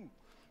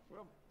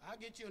 Well, I'll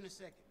get you in a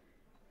second.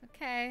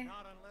 Okay.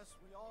 Not unless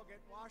we all get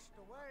washed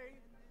away.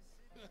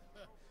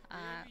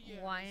 Maybe,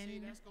 yeah, One, see,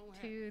 that's gonna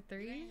two, happen.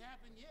 three. It ain't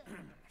happened yet.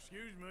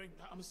 Excuse me.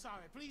 I'm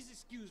sorry. Please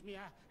excuse me.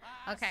 I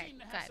Okay, seem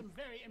to have good. some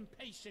very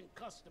impatient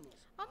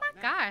customers. Oh my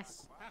Now,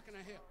 gosh. How can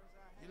I help?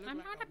 You look I'm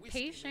like not a whiskey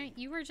patient.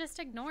 lady. You were just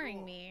ignoring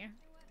Sure. me.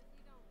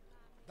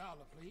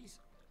 $1, please.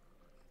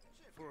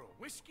 For a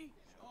whiskey?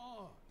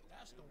 Oh,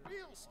 that's the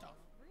real stuff.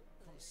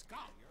 From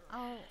Scotland.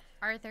 Oh,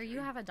 Arthur, you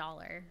have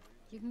 $1.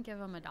 You can give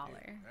him $1.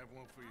 Have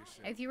one for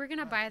yourself. If you were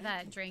gonna buy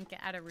that drink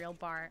at a real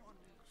bar,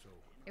 So,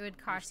 it would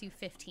cost you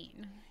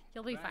 15.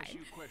 You'll be can I ask fine.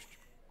 you a question?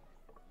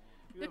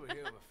 You ever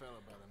hear of a fella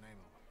by the name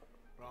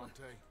of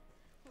Bronte?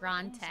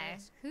 Bronte.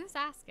 Who's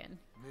asking?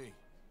 Me.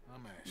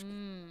 I'm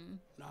asking.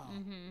 No,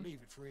 leave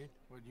it, friend.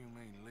 What do you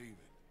mean, leave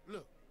it?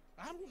 Look,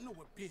 I don't know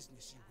what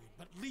business you in,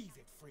 but leave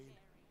it, friend.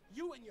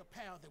 You and your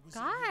pal that was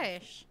in here.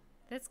 Gosh,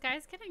 this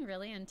guy's getting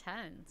really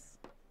intense.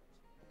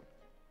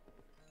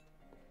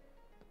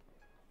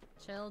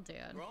 Chill,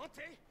 dude.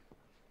 Bronte?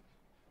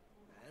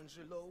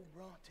 Angelo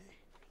Bronte.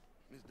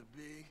 Mr.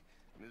 Big,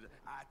 Mr.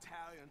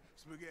 Italian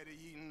spaghetti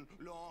eating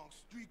long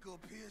streaker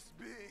piss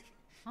big.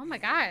 Oh my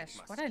gosh,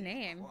 what a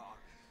name.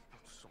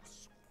 So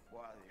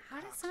squally,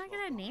 How does someone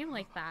get a name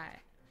like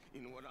that?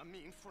 You know what I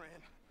mean,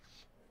 friend?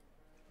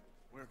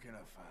 Where can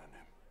I find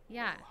him?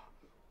 Yeah.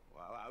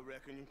 Well, I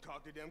reckon you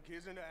talk to them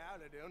kids in the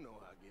alley, they'll know,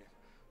 I guess.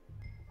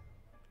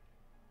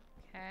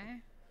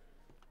 Okay.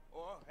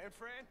 Oh, and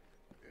friend,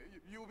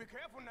 you'll be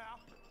careful now.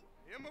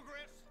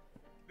 Immigrants,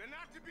 they're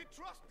not to be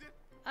trusted.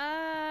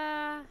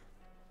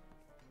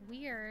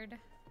 Weird.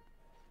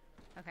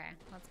 Okay,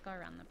 let's go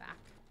around the back.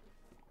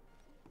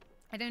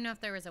 I didn't know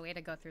if there was a way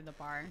to go through the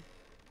bar.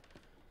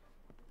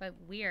 But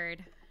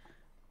weird.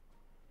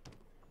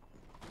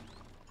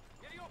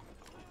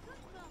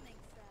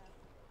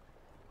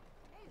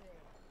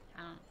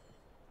 I don't...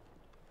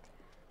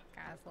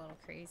 Guy's a little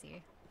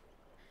crazy.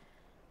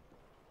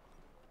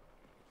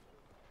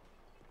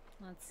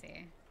 Let's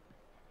see.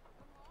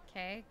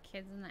 Okay,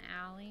 kids in the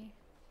alley.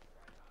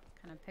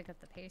 Kind of pick up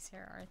the pace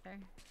here, Arthur.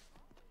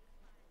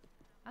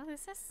 Oh,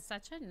 this is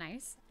such a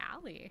nice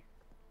alley.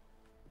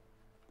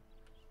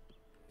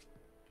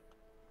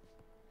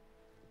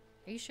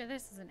 Are you sure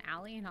this is an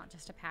alley and not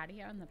just a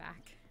patio in the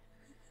back?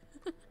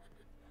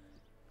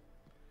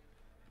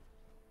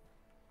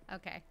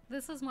 Okay,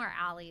 this is more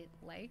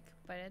alley-like,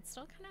 but it's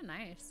still kind of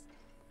nice.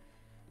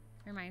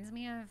 Reminds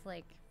me of,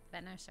 like,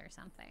 Venice or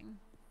something.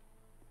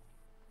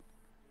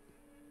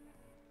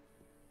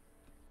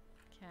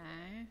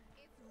 Okay.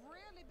 It's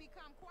really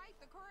become quite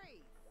the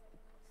craze.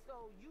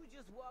 So you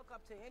just walk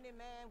up to any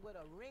man with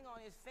a ring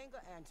on his finger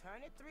and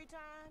turn it 3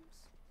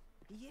 times?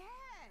 Yes.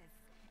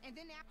 And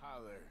then after... Hi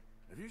there.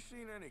 Have you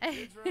seen any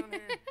kids around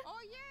here?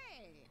 Oh,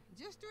 yeah.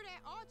 Just through that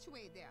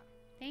archway there.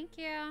 Thank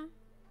you.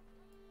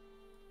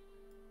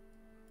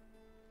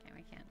 Okay,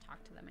 we can't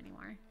talk to them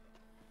anymore.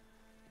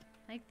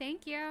 Like,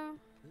 thank you.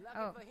 Lucky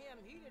Oh. for him,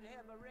 he didn't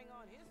have a ring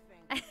on his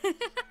finger.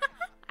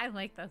 I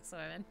like those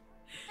women.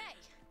 Hey,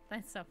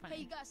 That's so funny.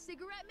 hey, you got a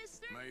cigarette,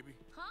 mister? Maybe.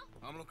 Huh?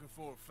 I'm looking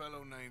for a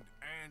fellow named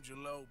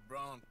Angelo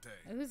Bronte.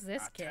 Who's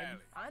this kid? Italian.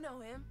 I know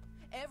him.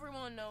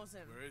 Everyone knows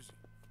him. Where is he?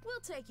 We'll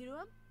take you to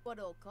him. What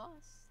it'll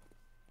cost?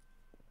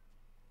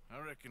 I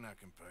reckon I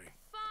can pay.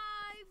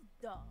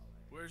 $5.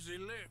 Where's he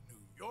live?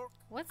 New York?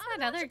 What's I'm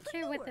that an other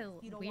kid with the entrepreneur.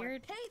 You don't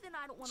weird wanna pay, then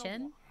I don't want to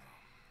chin?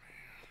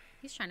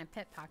 He's trying to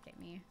pickpocket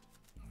me.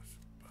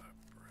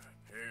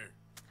 Here.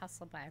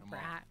 Hustle by a Come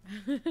brat.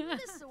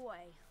 This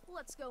away.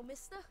 Let's go,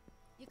 mister.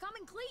 You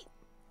coming, Cleet?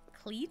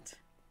 Cleet?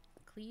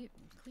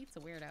 Cleet's a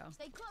weirdo.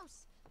 Stay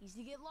close.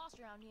 Easy to get lost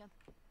around here.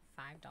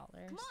 $5.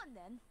 Come on,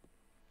 then.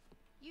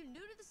 You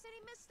new to the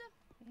city, mister?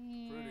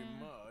 Pretty Yeah.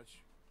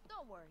 much.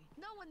 Don't worry.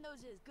 No one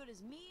knows it as good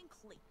as me and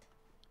Cleet.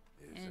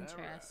 Is that right?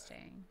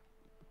 Interesting.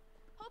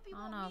 Hope you I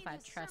don't won't know need if I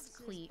his trust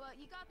services, Cleet. but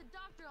you got the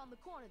doctor on the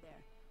corner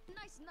there.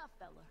 Nice enough,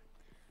 fella.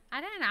 I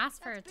didn't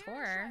ask for a That's tour.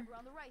 Baron Schreiber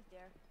on the right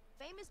there.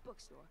 Famous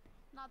bookstore.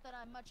 Not that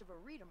I'm much of a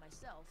reader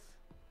myself.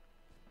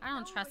 I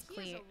don't No, trust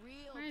but he is Cleet. a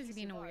real Why is he piece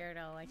being a of art.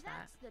 weirdo like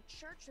that? That's the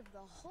Church of the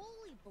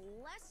Holy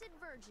Blessed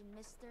Virgin,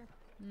 mister.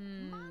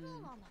 Hmm.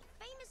 Modeled on the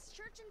famous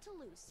church in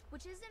Toulouse,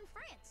 which is in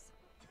France.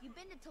 You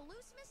been to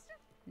Toulouse, mister?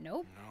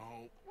 Nope.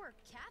 No. We're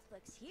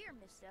Catholics here,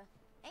 mister.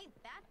 Ain't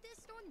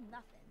Baptist or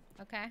nothing.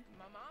 Okay.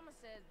 My mama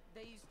said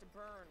they used to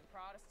burn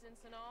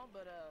Protestants and all,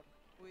 but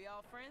we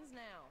all friends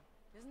now.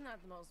 Isn't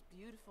that the most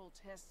beautiful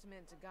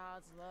testament to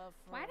God's love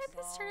for Why us did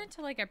this all? turn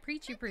into like a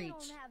preachy They preach?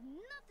 don't have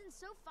nothing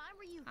so fine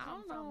where you I come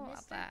don't know from, about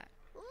mister. that.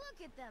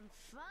 Look at them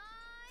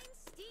fine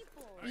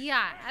steeples.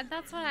 Yeah,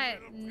 that's what I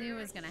knew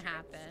was gonna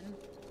happen.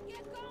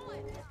 Get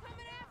going. They're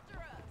coming after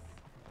us.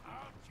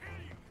 I'll kill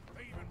you,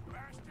 thieving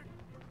bastard.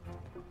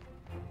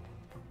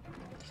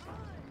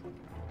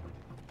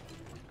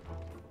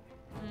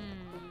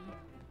 Hmm.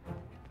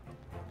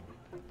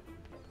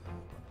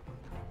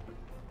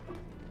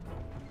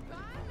 Bye,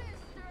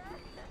 mister.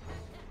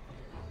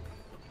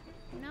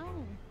 No.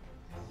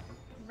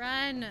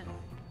 Run.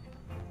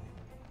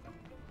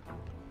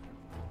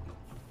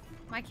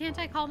 Why can't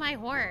I call my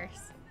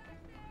horse?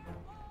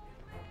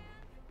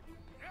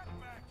 Get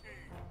back here.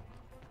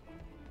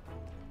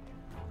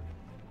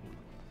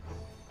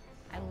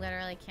 I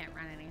literally can't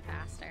run any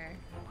faster.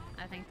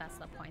 I think that's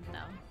the point, though.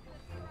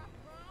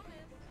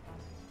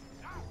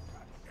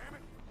 Damn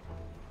it.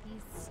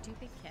 These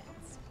stupid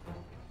kids.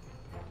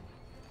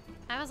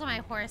 If I was on my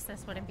horse,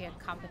 this wouldn't be a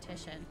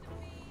competition.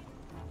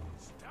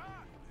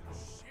 Stop,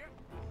 little shit.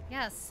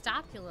 Yeah,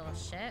 stop, you little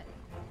shit.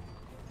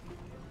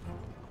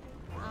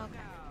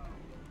 Okay.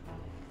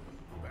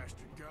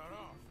 Bastard got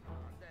off.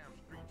 Damn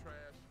street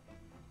trash.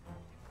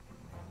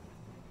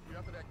 You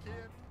after that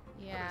kid?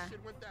 Yeah. That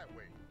shit went that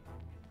way.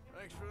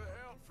 Thanks for the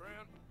help,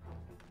 friend.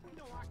 You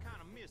know, I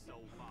kind of miss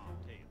old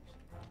bobtails.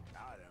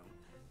 I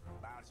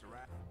don't. Bounce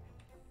around.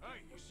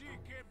 Hey, you see a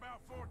kid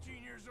about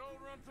 14 years old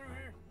run through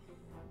here?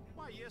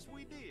 Why, yes,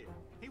 we did.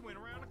 He went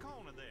around the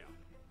corner there.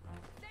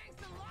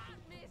 Thanks a lot,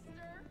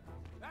 mister.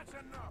 That's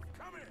enough.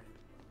 Come here.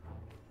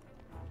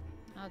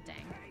 Oh,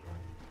 dang.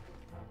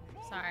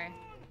 Sorry.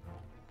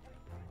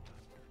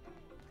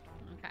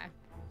 Okay.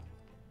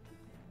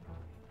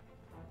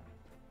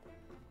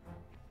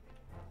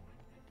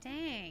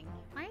 Dang.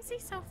 Why is he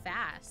so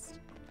fast?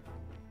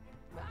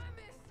 Bye,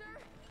 mister.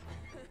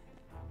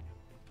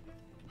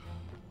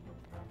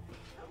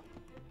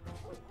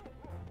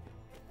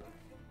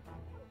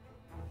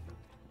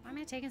 Why am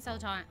I taking so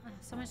time?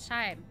 So much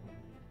time.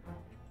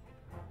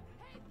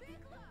 Hey,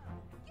 Bigelow,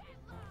 get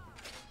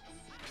lost.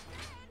 I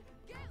said,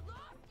 get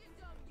lost, you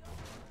dumb yo.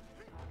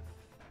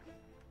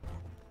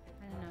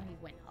 I didn't know he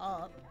went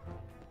up.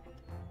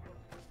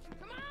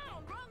 Come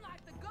on, run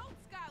like the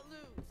goats got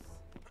loose.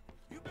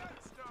 You better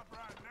stop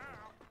right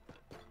now.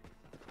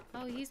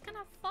 Oh, he's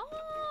gonna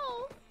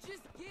fall.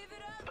 Just give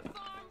it up,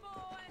 farm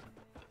boy.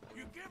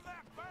 You give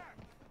that back.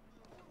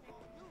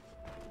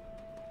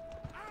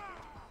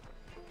 Ah!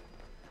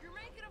 You're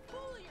making a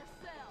fool of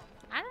yourself.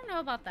 I don't know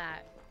about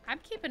that. I'm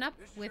keeping up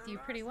This is with your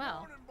you pretty last well.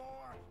 warning,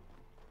 boy.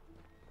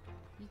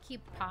 You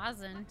keep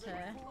pausing to...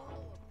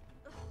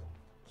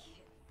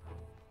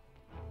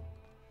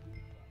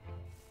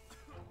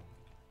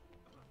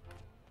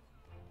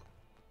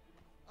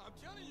 I'm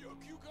telling you, a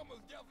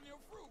cucumber's definitely a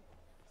fruit.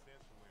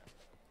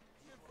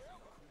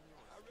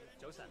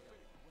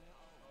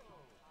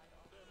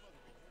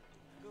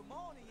 Good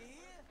morning, you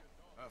hear?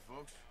 Hi,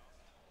 folks.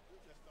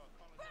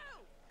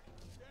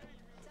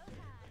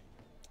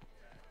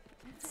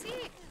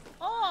 See?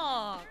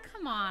 Oh,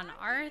 come on,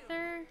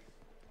 Arthur.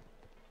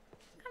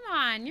 Come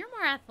on, you're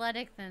more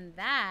athletic than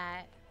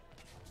that.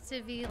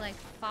 To be, like,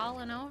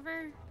 falling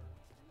over.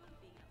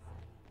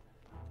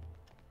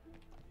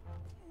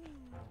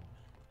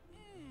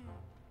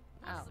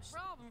 Oh. What's the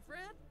problem,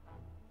 Fred?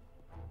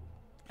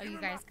 Oh, you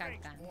guys got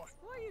guns.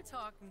 What are you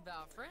talking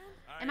about, friend?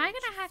 Am I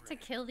gonna have to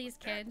kill these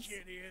kids?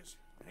 That kid is.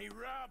 And he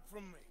robbed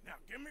from me. Now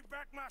give me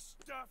back my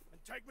stuff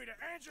and take me to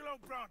Angelo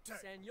Bronte.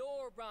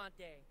 Senor Bronte.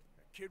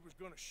 That kid was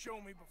gonna show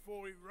me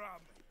before he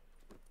robbed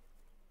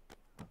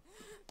me.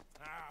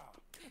 Now,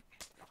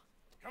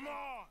 come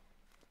on.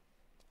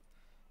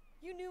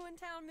 You new in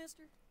town,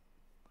 mister?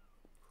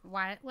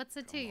 What's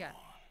it to you?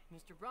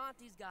 Mr.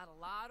 Bronte's got a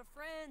lot of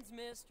friends,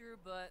 mister,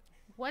 but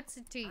What's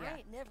it to you? I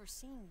ain't never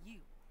seen you.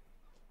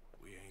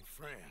 We ain't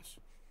friends.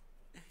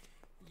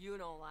 You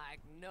don't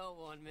like no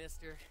one,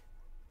 mister.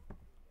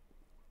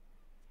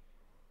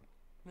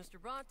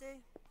 Mr.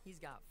 Bronte, he's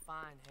got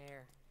fine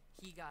hair.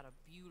 He got a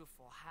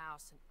beautiful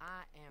house, and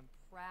I am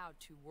proud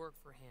to work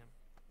for him.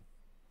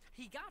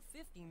 He got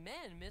 50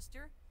 men,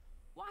 mister.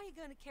 Why you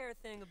gonna care a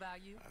thing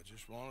about you? I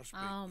just want to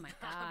speak. Oh my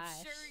I'm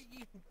gosh. sure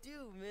you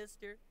do,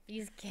 mister.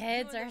 These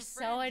kids You and are them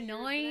so friends of yours been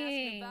annoying.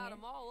 asking about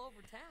 'em all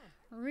over town.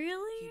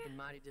 Really? Keeping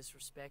mighty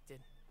disrespected.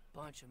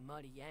 Bunch of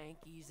muddy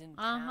Yankees in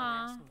town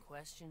asking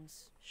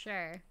questions.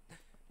 Sure.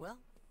 Well,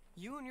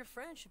 you and your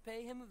friend should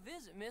pay him a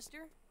visit,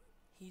 mister.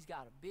 He's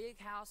got a big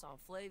house on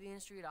Flavian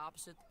Street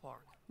opposite the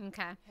park.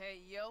 Okay. Hey,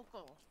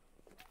 yokel.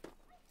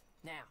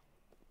 Now,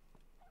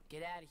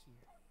 get out of here.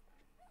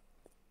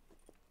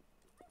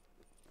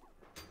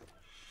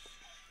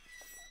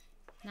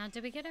 Now,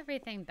 did we get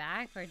everything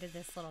back, or did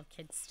this little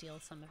kid steal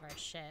some of our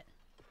shit?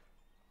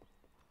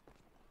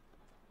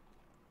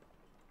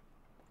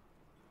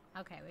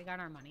 Okay, we got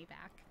our money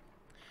back.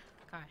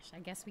 Gosh, I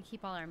guess we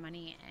keep all our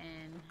money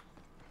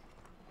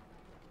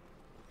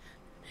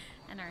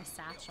in our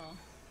satchel.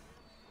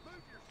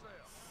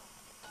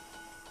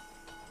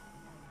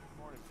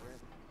 Morning, friend.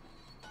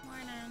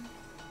 Morning.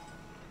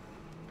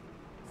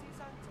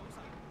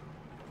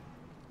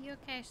 You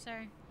okay,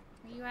 sir?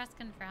 Are you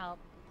asking for help?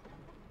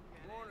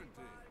 Morning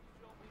to you.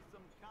 Show me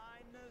some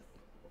kindness.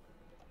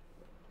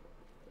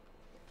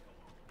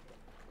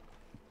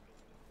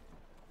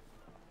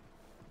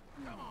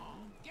 Come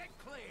on, get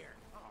clear.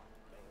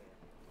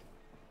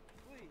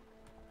 Please.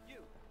 You.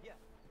 Yes.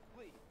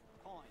 Please.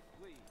 Coin.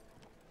 Please.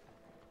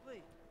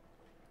 Please.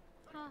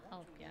 I'll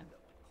help you.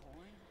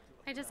 Coin.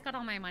 I just got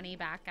all my money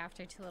back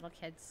after two little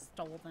kids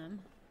stole them.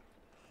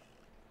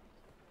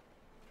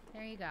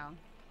 There you go.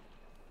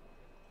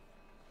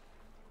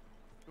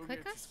 Go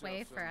Quickest get way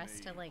yourself for some us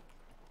meat. to, like,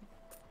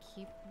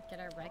 get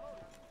our rec.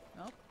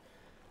 Oh.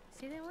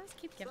 See, they always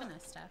keep giving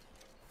us stuff.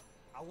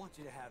 I want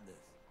you to have this.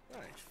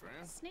 Thanks,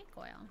 friend. Snake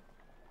oil.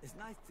 It's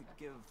nice to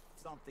give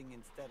something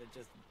instead of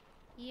just...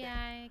 Yeah,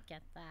 I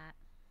get that.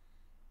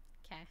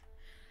 Okay.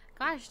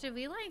 Gosh, did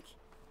we, like,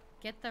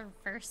 get the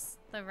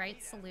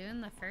right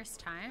saloon the first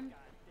time?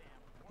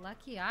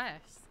 Lucky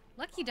us.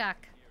 Lucky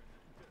duck.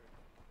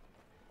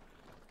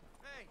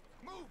 Hey,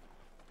 move!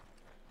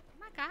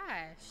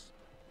 gosh.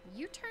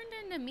 You turned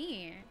into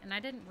me, and I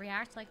didn't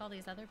react like all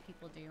these other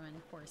people do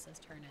when horses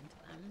turn into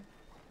them.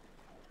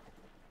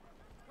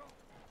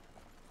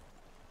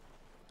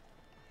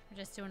 We're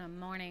just doing a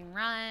morning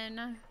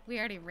run. We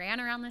already ran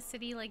around the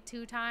city like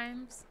 2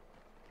 times.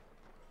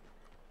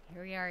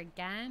 Here we are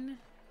again.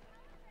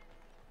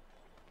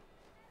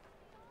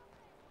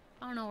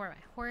 I don't know where my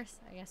horse...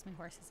 I guess my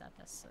horse is at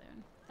this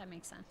saloon. That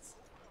makes sense.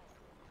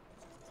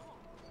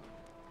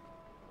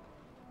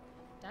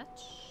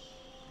 Dutch?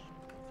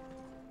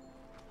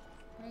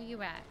 Where are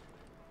you at?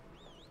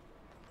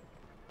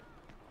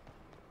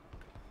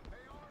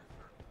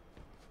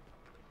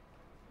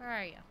 Where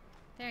are you?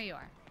 There you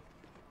are.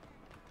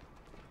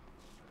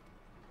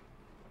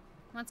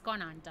 What's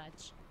going on,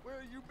 Dutch?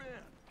 Where you been?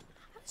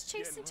 I was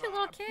chasing 2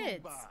 little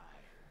kids.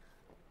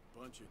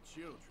 Bunch of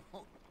children.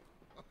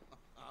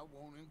 I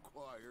won't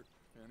inquire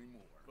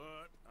anymore.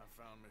 But I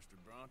found Mr.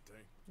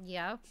 Bronte.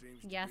 Yep.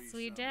 Yes,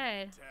 we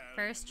did. Italian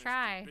First Mr.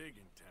 try. Big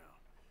in town.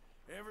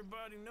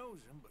 Everybody knows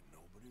him, but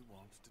nobody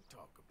wants to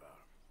talk about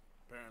him.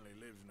 Apparently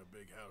lives in a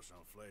big house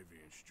on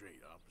Flavian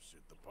Street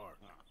opposite the park.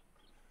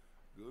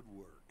 Good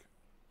work.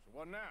 So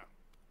what now?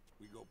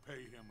 We go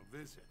pay him a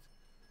visit.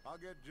 I'll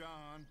get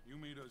John. You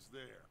meet us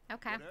there.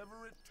 Okay.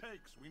 Whatever it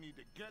takes, we need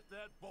to get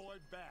that boy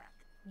back.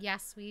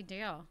 Yes, we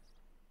do.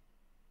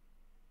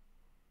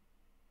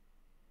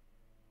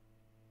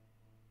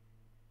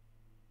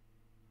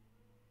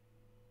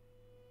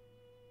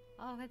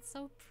 Oh, it's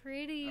so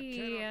pretty. I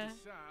cannot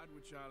decide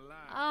which I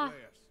like Oh.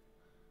 best.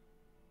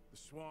 The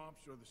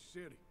swamps or the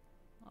city.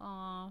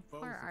 Oh,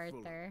 Both poor are full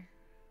of Arthur.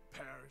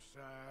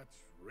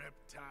 Parasites,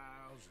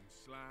 reptiles, and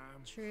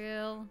slime.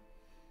 True.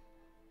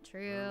 We're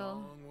a True.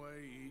 long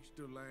way east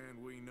of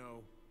land we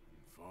know,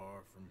 and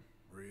far from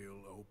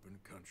real open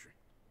country.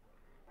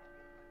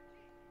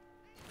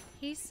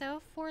 He's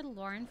so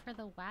forlorn for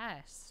the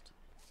West.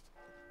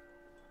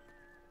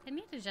 They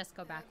need to just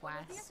go back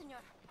west.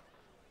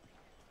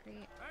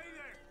 Great.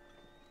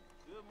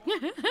 Hey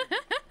there!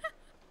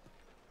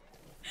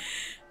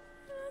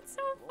 That's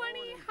so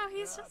funny how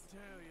he's I just...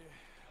 tell you,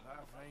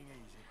 life ain't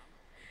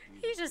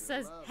easy. He just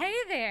says, hey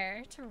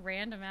there, to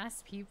random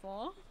ass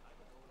people.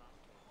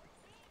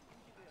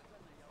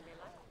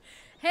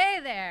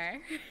 Hey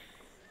there.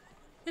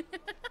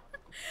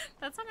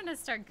 That's how I'm gonna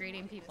start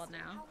greeting people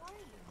now.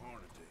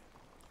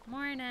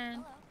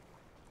 Morning.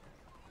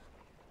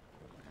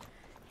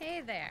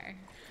 Hey there.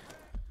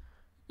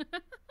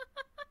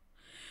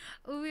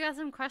 Ooh, we got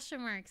some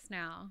question marks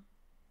now.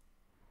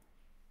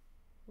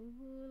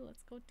 Ooh,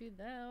 let's go do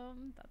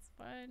them. That's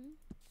fun.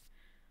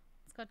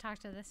 Let's go talk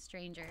to this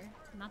stranger.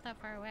 Not that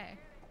far away.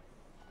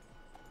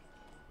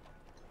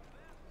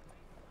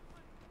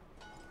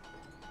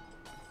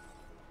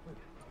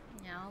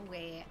 Yeah, I'll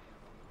wait.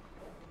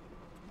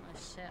 Oh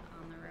shit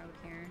on the road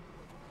here.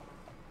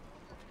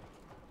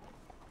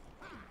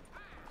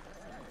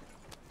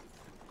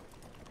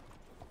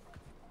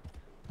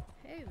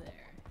 Hey there.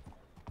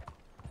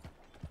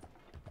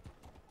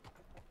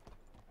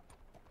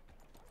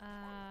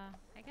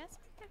 I guess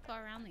we could go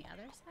around the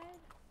other side.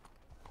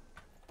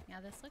 Yeah,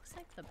 this looks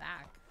like the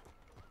back.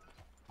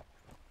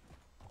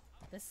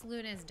 This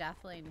saloon is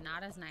definitely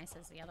not as nice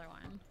as the other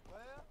one.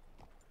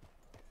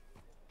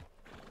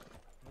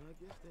 Well, I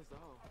guess that's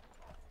all.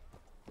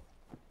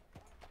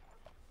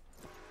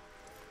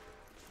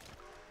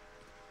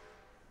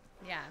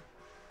 Yeah.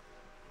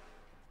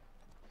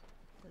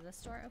 Does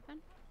this door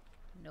open?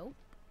 Nope.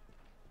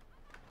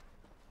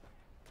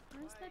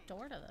 Where's the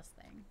door to this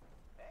thing?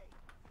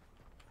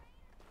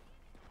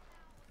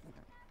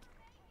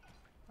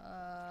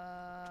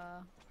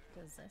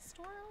 Does this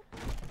door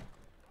open?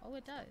 Oh,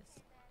 it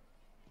does.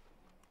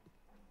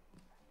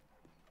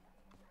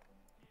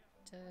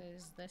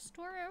 Does this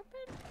door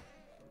open?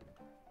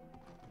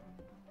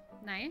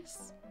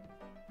 Nice.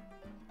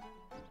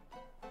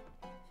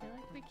 I feel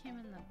like we came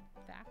in the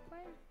back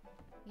way.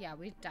 Yeah,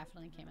 we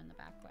definitely came in the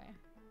back way.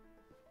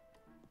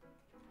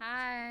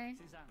 Hi.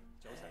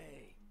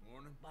 Hey,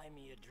 Morning. buy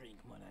me a drink,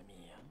 mon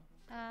ami.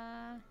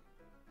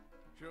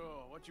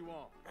 Sure, what you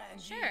want?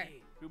 Brandy. Sure.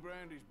 2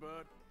 brandies,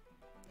 bud.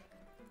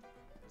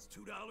 It's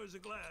 $2 a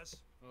glass.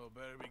 Oh,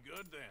 better be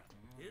good then.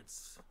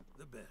 It's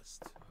the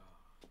best.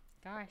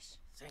 Gosh.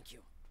 Thank you.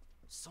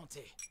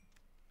 Santé.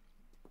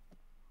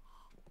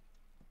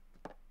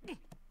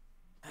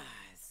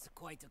 It's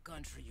quite a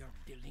country you're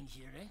building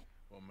here, eh?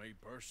 Well, me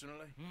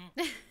personally?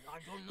 I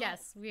don't know.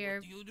 Yes, we are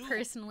What do you do?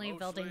 personally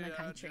building the Mostly,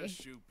 country. I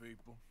just shoot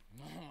people.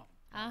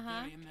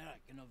 Uh-huh. Very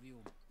American of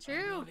you.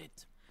 True. I love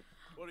it.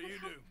 What do you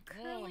do?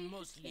 Oh, Curly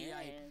mostly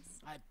hairs.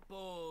 I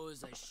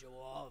pose, I show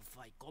off,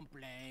 I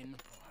complain.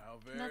 How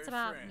very That's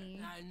about frank. me.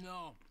 I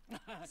know.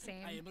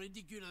 Same. I am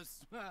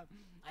ridiculous.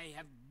 I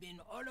have been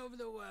all over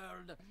the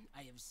world.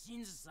 I have seen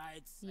the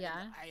sights.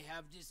 Yeah. And I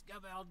have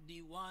discovered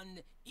the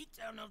one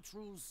eternal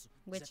truth.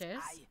 Which that is?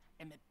 I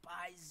am a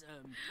pies,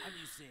 how do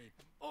you say,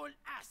 all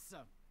ass.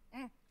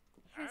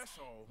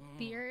 Asshole.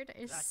 Beard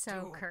is That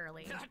so too.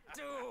 curly. That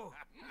too.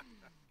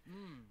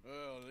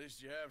 Well, at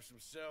least you have some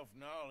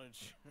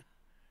self-knowledge.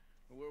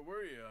 Where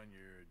were you on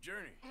your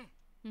journey?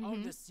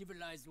 On the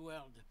civilized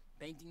world.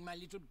 Painting my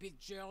little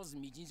pictures,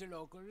 meeting the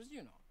locals,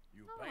 you know.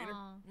 You a painter?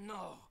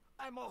 No,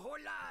 I'm a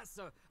holass.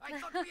 I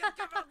thought we had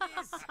covered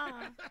this.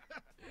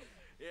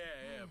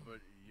 Yeah, but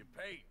you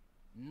paint.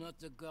 Not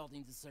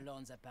according to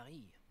salons at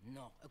Paris.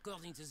 No,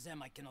 according to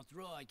them, I cannot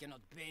draw, I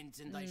cannot paint,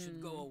 and I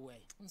should go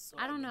away. So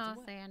I don't know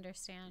if they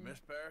understand Miss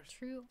Paris?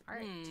 true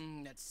art.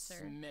 That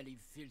smelly,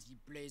 filthy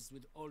place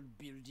with old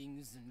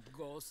buildings and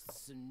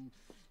ghosts and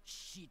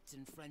shit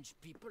and French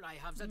people. I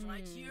have that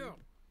right here.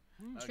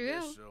 True. I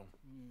guess so.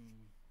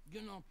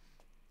 You know,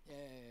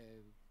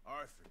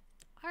 Arthur.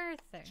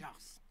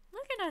 Charles.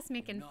 Look at us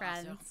making No,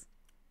 friends. Arthur,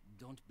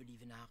 don't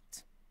believe in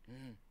art.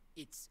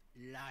 It's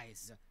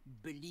lies.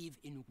 Believe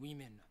in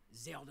women.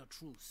 They are the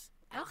truth.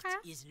 Art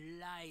is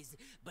lies,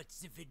 but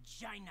the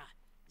vagina,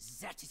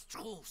 that is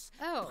truth.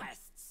 Oh.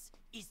 Breasts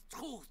is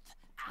truth.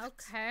 Art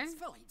is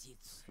for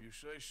idiots. If you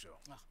say so.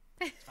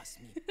 Trust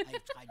me,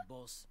 I've tried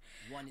both.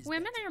 One is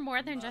Women better, are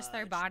more than just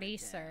their much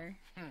bodies, better.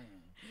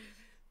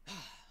 sir.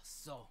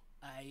 So,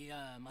 I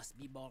must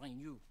be boring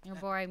you. You're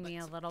boring me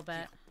a little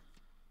bit.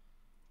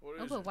 What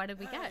Oh, is but it? what did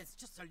we get? It's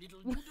just a little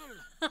noodle.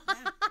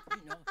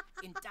 You know,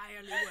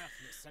 entirely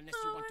worthless unless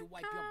you want to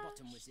wipe your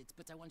bottom with it.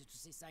 But I wanted to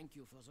say thank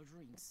you for the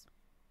drinks.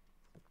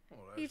 Well,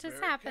 He that's just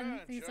very happened.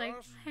 kind, He's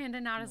Charles. like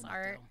handing out his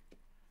art.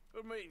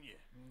 Good meeting you.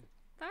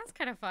 That was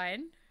kind of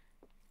fun.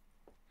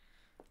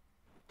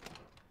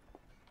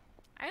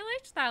 I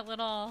liked that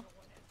little.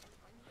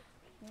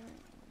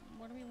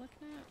 What are we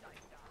looking at?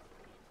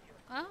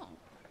 Oh.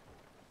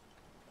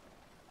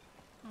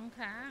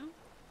 Okay.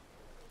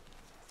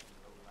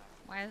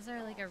 Why is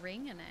there like a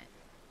ring in it?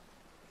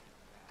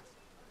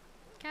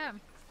 Okay.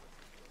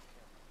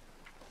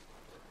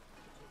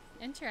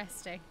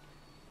 Interesting.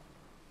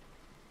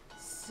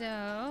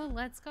 So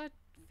let's go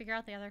figure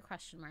out the other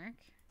question mark.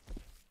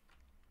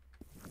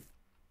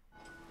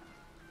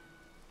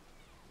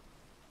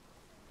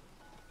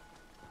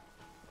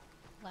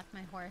 Left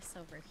my horse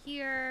over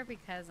here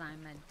because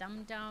I'm a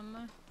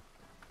dum-dum.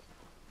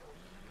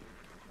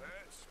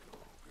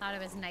 Thought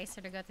it was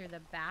nicer to go through the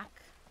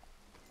back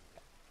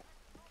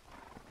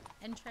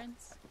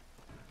entrance.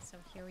 So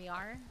here we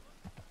are.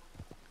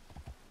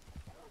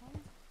 Oh,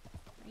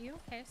 are you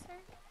okay, sir?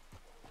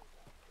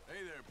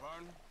 Hey there,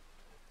 partner.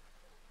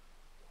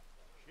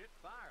 Shit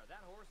fire, that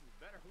horse is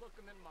better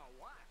looking than my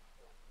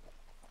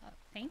wife.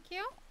 Thank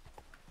you.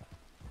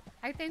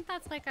 I think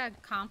that's like a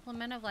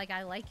compliment of like,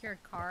 I like your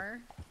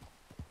car.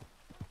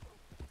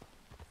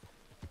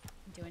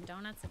 I'm doing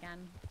donuts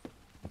again.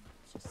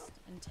 Just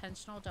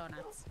intentional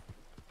donuts.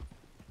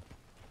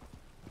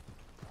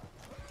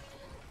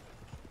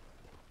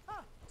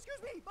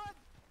 Excuse me, bud.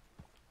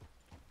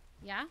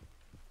 Yeah?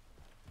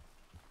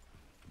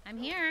 I'm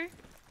here.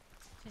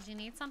 Did you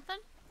need something?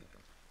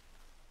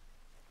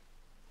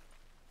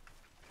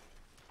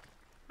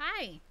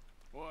 Hi.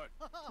 What?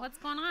 What's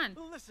going on?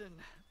 Listen,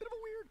 bit of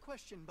a weird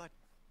question, but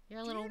You're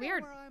a do little you know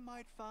weird. where I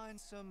might find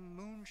some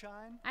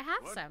moonshine? I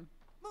have What? some.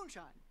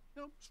 Moonshine.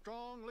 You know,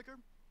 strong liquor,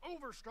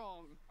 over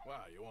strong.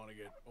 Wow, you want to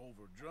get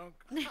over drunk?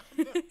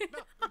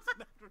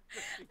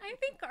 I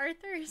think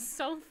Arthur is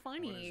so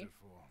funny. What is it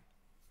for?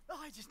 Oh,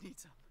 I just need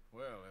some.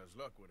 Well, as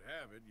luck would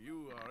have it,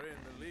 you are in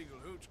the legal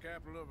hooch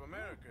capital of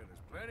America.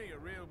 There's plenty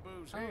of real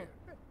booze here.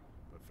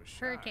 But for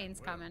Hurricane's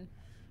shine, well, coming.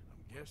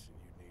 I'm guessing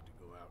you'd need to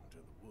go out into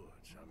the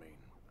woods. I mean,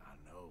 I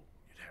know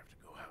you'd have to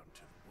go out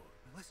into the woods.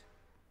 Listen,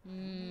 I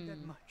don't need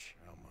that much.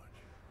 How much?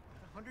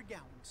 100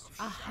 gallons.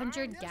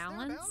 100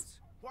 gallons? Thereabouts.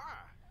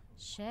 Why?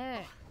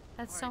 Shit.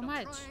 That's so All right,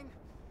 I'm much. trying.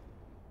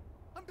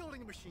 I'm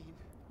building a machine.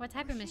 What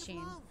type of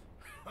machine? Love.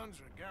 100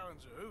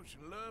 gallons of hooch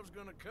and love's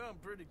gonna come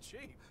pretty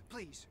cheap.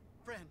 Please,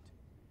 friend.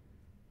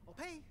 I'll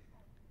pay.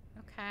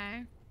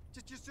 Okay.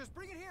 Just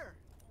bring it here.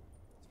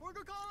 It's for a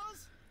good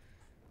cause.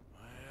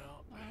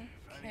 Well,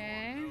 if Okay.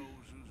 anyone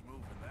knows who's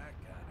moving that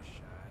kind of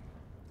shine,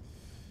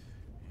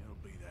 it'll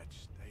be that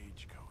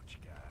stagecoach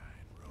guy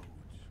in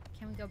Rhodes.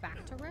 Can we go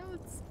back to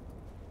Rhodes?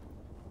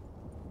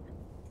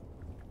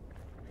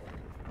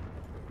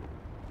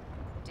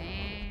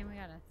 Dang, we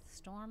got a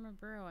storm of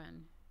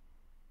brewing.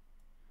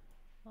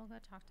 We'll go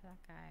talk to that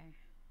guy.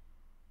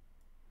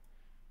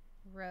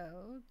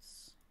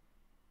 Rhodes.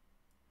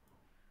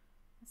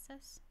 What's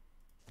this?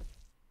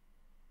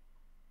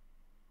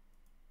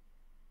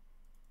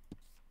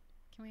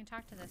 Can we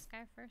talk to this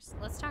guy first?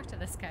 Let's talk to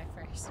this guy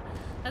first.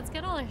 Let's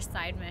get all our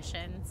side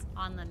missions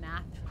on the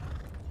map.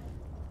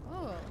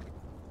 Oh.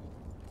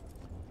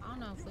 I don't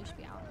know if we should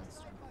be out in the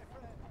storm.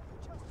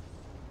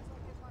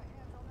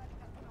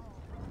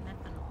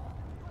 Methanol.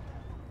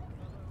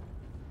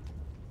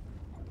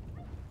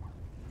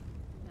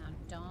 Now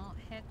don't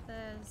hit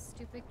the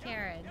stupid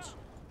carriage.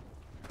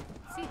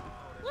 See,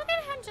 look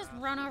at him just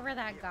run over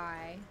that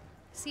guy.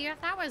 See, if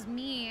that was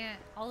me,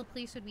 all the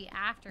police would be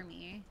after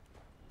me.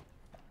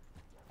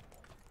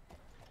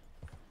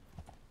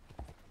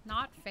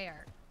 Not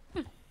fair.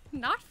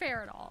 Not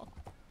fair at all.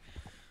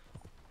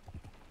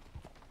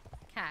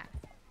 Cat.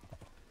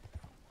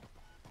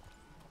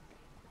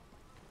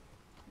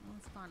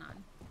 What's going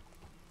on?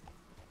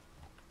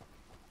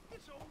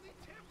 It's only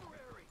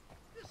temporary.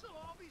 This'll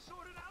all be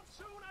sorted out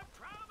soon, I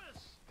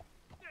promise.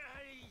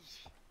 Hey,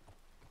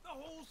 the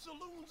whole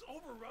saloon's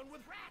overrun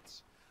with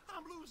rats.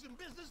 I'm losing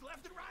business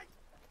left and right.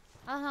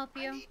 I'll help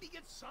you. I need to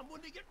get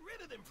someone to get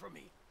rid of them from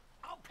me.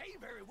 I'll pay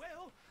very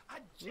well. I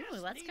just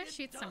Ooh, let's go need it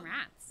shoot some done.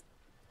 rats.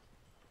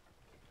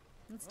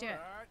 Let's do it. All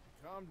right,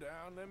 calm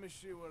down. Let me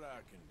see what I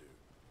can do.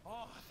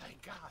 Oh,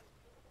 thank God.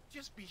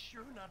 Just be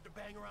sure not to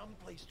bang around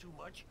the place too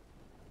much.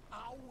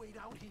 I'll wait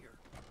out here.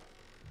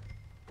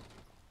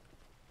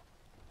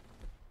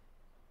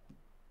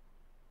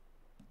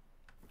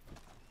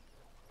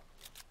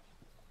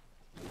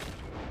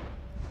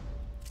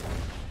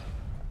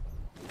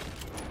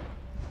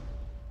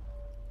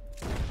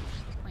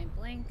 Point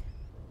blank.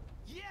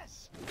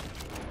 Yes!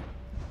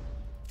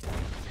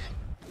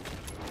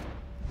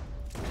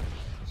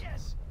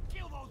 Yes!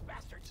 Kill those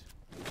bastards!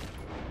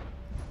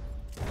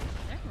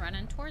 They're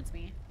running towards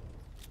me.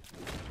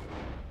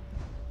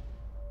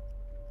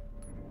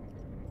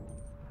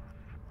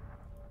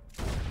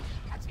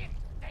 That's it!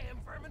 Damn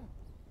vermin!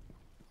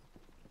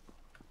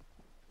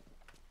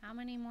 How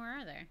many more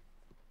are there?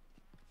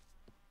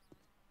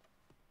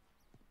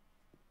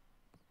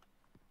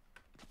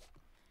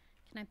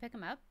 Can I pick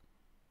them up?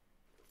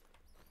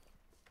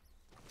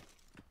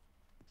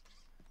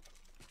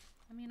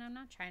 I mean, I'm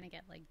not trying to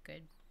get like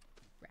good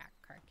rat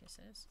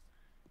carcasses.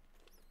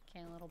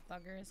 Okay, little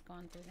buggers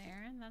going through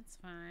there. That's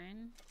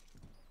fine.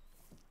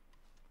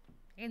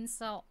 I can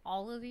sell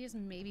all of these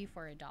maybe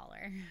for $1.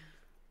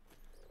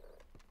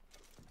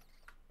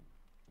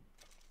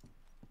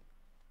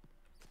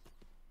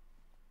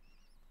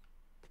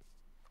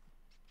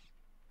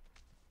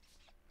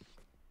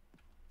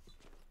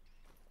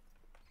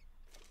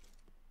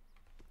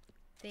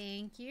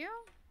 Thank you.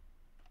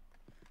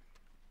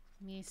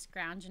 Me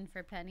scrounging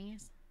for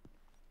pennies.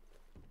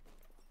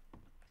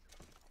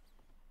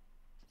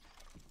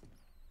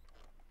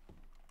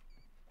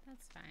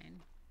 That's fine.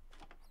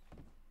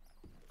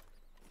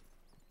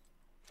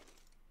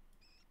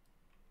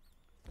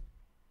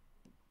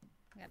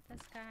 We got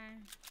this guy.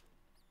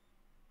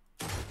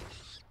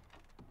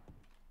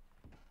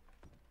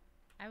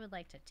 I would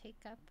like to take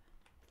up.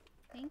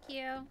 Thank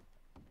you.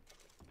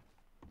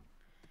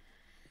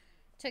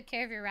 Took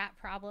care of your rat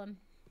problem.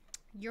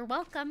 You're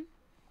welcome.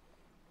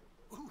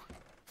 Ooh,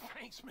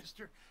 thanks,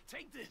 mister.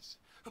 Take this.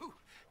 Ooh,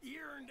 you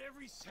earned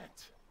every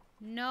cent.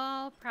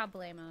 No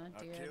problemo,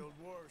 dude. I killed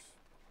worse.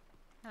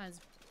 That was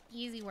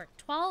easy work.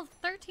 12,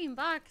 13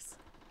 bucks.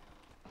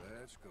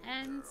 Let's go,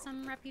 And girl.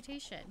 some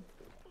reputation.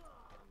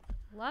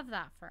 Love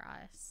that for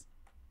us.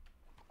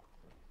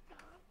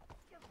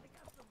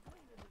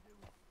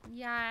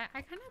 Yeah,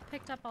 I kind of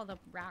picked up all the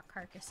rat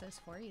carcasses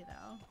for you,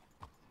 though.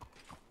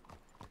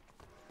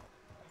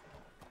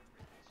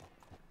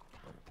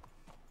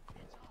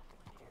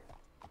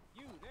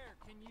 You there,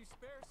 can you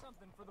spare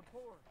something for the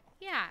poor?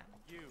 Yeah.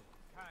 You,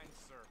 kind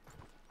sir,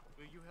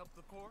 will you help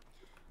the poor?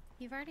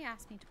 You've already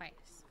asked me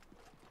twice.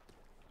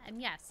 And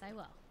yes, I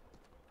will.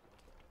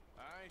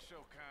 I ain't so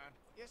kind.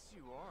 Yes,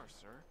 you are,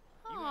 sir.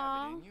 Aw. You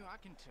have it in you, I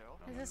can tell.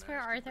 Is this where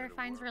Arthur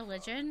finds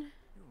religion?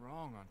 You're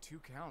wrong on 2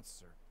 counts,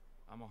 sir.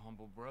 I'm a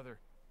humble brother,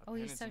 a Oh,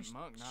 he's so penitent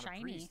monk, not shiny.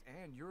 a priest,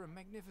 and you're a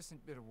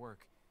magnificent bit of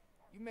work.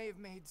 You may have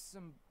made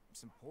some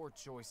poor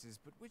choices,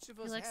 but which of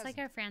us He looks hasn't?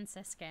 like a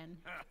Franciscan.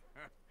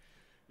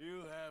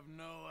 You have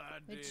no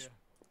idea. Which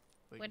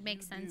But would make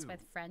you sense do,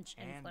 with French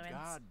and influence.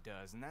 God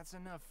does, and that's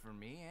enough for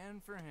me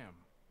and for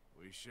him.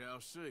 We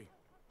shall see.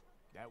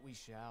 That we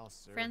shall,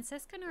 sir.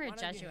 Franciscan or Why a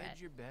don't you Jesuit?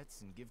 hedge your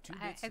bets and give 2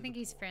 I bits to think the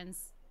he's poor?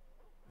 Franz.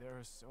 There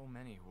are so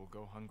many who will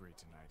go hungry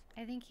tonight.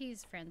 I think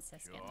he's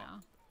Franciscan, Sure. though.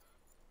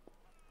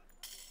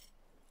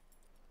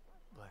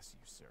 Bless you,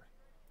 sir.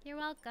 You're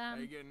How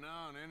welcome. you getting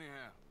on,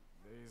 anyhow?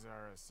 These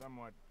are a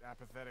somewhat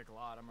apathetic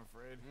lot, I'm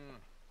afraid.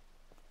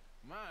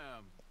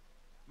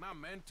 My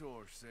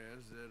mentor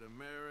says that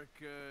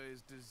America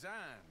is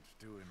designed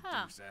to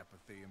Huh. induce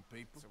apathy in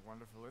people. It's a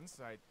wonderful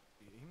insight.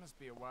 He must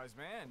be a wise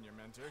man, your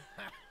mentor.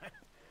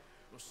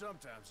 Well,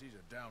 sometimes he's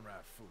a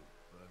downright fool,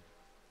 but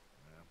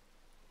well,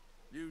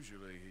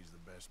 usually he's the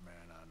best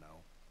man I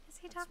know. Is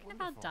he That's talking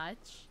about wonderful.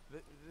 Dutch?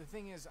 The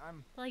thing is,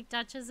 Like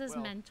Dutch is his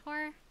well,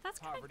 mentor? That's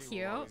kind of poverty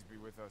cute. will always be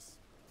with us.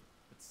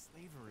 But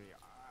slavery,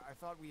 I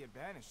thought we had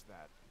banished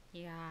that.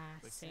 Yeah,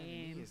 But same.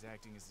 Saint-Denis is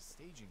acting as a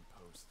staging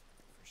post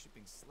for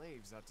shipping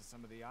slaves out to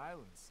some of the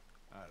islands.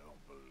 I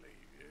don't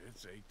believe you.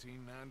 It's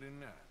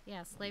 1899. Yeah,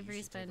 You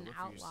slavery's should take a been look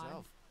for outlawed.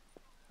 yourself.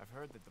 I've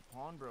heard that the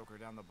pawnbroker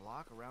down the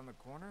block around the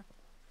corner,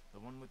 the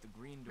one with the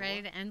green door,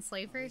 Ready to end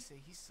slavery? They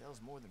say he sells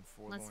more than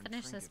forlorn Let's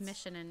finish this trinkets.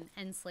 mission and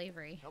end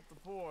slavery. Help the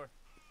poor.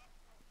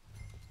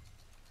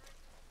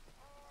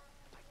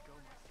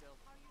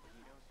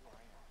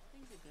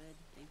 Things are good,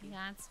 thank you.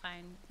 Yeah, it's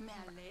fine. Me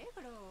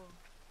alegro.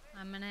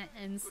 I'm gonna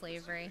end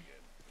slavery.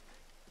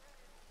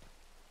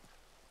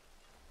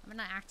 I'm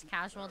gonna act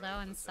casual though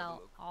and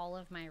sell all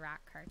of my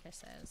rat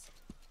carcasses.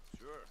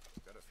 Sure,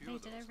 got a few Wait,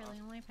 of did those, I really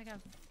huh? only pick up?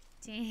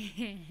 Dang,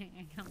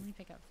 I can only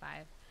pick up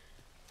 5.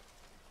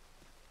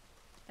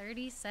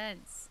 30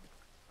 cents.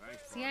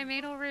 Thanks, See, I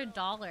made over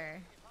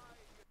 $1.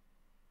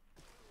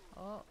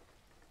 Oh.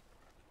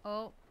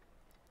 Oh,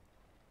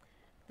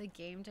 the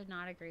game did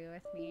not agree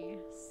with me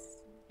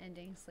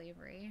ending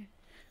slavery.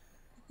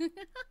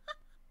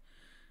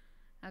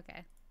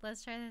 Okay,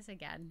 let's try this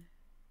again.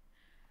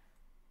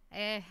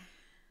 It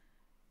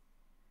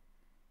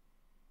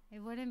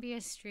wouldn't be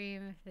a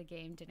stream if the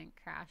game didn't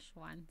crash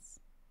once.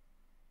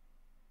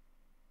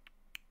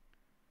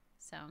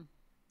 So,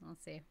 we'll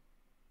see.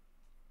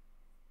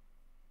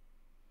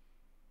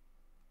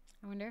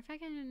 I wonder if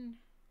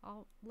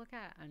I'll look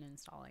at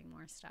uninstalling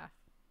more stuff.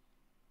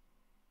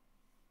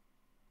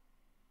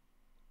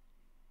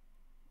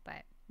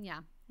 But,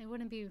 yeah, it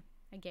wouldn't be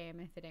a game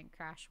if it didn't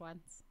crash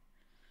once.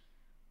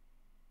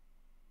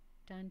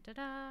 Dun da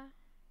da.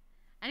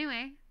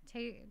 Anyway,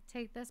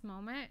 take this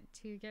moment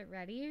to get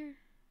ready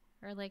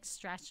or like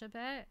stretch a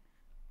bit.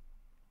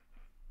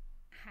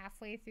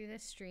 Halfway through the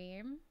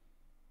stream.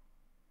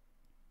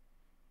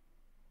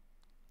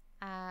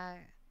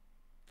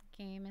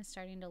 Game is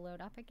starting to load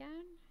up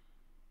again.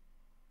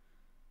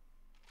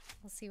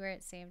 We'll see where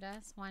it saved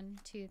us. 1,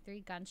 2, 3,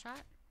 gunshot.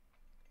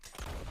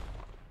 There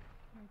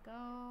we go.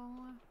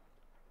 I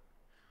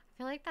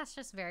feel like that's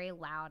just very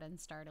loud and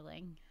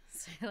startling.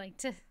 So I like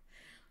to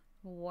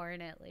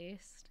warn at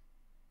least.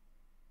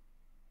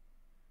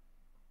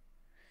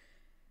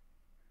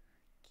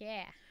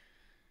 Yeah.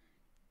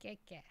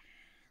 Yeah.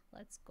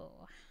 Let's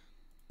go.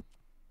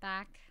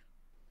 Back.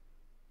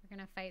 We're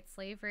gonna fight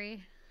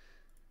slavery.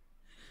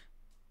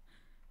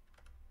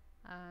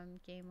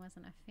 Game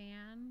wasn't a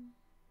fan.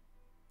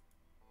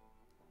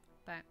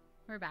 But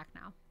we're back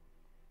now.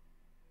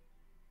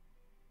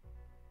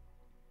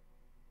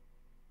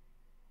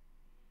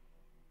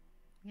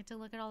 We get to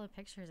look at all the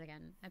pictures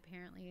again.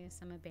 Apparently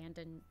some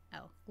abandoned,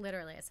 oh,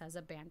 literally it says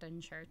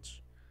abandoned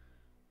church.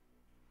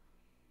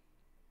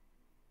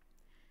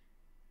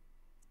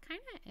 It's kind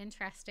of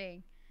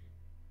interesting.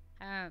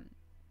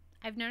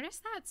 I've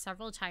noticed that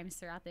several times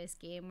throughout this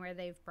game where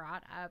they've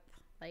brought up,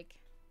 like,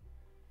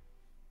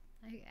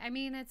 I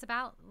mean, it's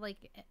about,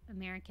 like,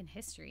 American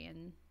history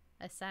in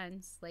a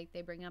sense. Like,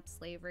 they bring up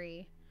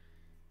slavery,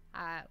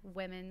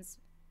 women's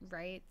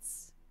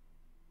rights,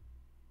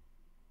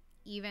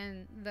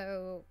 even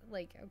though,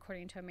 like,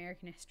 according to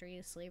American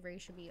history, slavery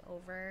should be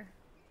over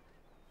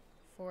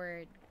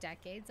for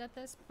decades at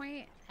this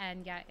point,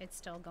 and yet it's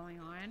still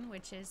going on,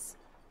 which is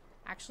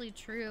actually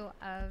true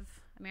of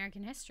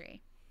American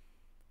history.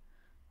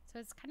 So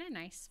it's kind of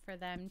nice for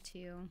them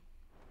to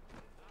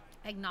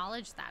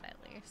acknowledge that, at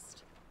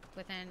least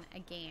within a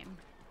game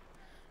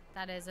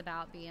that is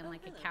about being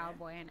like a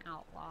cowboy, an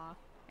outlaw,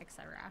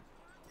 etc.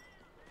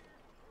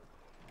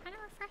 Kind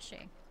of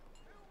refreshing.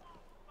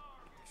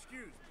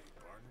 Excuse me,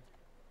 partner.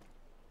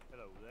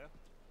 Hello there.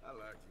 I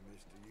like you,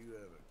 mister. You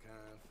have a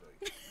kind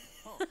face.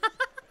 Oh.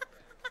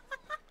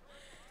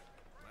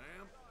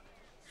 Ma'am?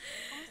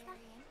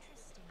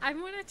 I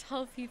want to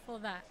tell people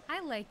that.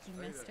 I like you,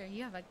 mister.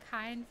 You have a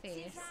kind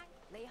face.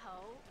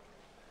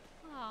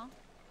 Aw.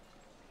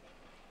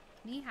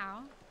 Ni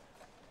hao.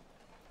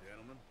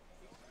 Gentlemen.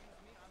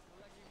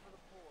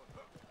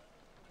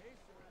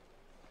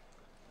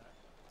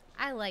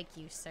 I like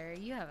you, sir.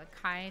 You have a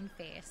kind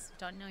face.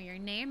 Don't know your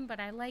name,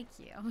 but I like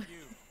you. You,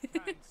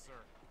 kind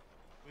sir.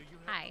 Will you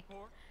help Hi. the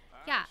poor?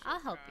 Yeah, I'll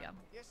help you.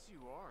 Yes,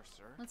 you are,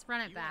 sir. Let's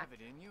run it you back. have it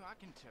in you, I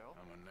can tell.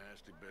 I'm a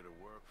nasty bit of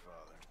work,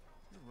 Father.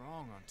 You're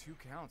wrong on 2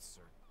 counts,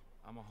 sir.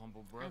 I'm a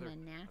humble brother, I'm a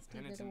nasty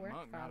bit of penitent work,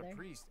 monk, Father. not a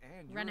priest,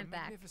 and Run you're it a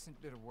back.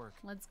 magnificent bit of work.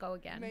 Let's go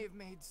again. You may have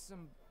made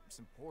some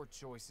poor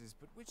choices,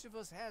 but which of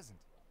us hasn't?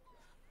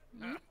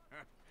 You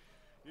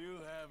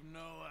have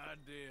no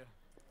idea.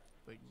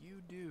 But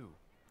you do,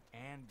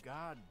 and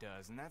God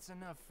does, and that's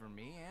enough for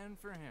me and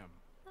for him.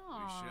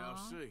 Aww. We shall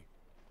see.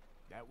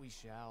 That we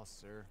shall,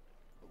 sir.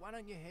 But why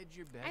don't you hedge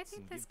your bets I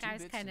think and this give 2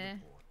 guy's bits to the kinda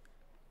poor?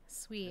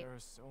 sweet. There are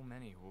so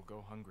many who will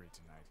go hungry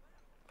tonight.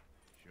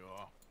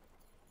 Sure.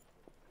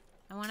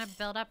 I want to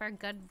build up our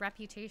good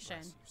reputation.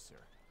 Bless you,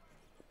 sir.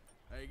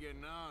 How you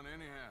getting on,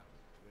 anyhow?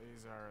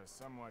 These are a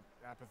somewhat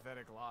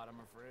apathetic lot, I'm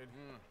afraid.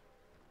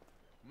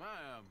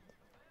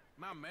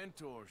 My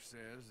mentor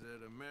says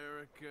that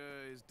America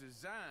is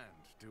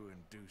designed to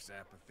induce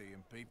apathy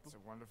in people. It's a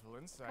wonderful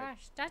insight.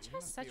 Gosh, Dutch You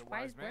has must such be a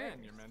wise man,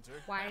 words. your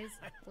mentor. Wise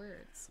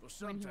words. Well,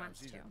 when he sometimes wants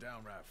he's to. a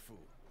downright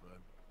fool, but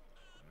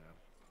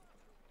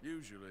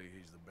usually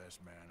he's the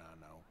best man I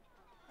know.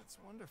 That's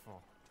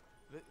wonderful.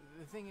 The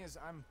thing is,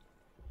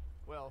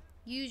 well,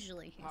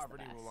 Usually he's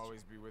poverty the best. will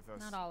always be with us.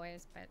 Not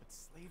always, but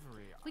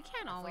slavery. we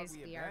can't I thought always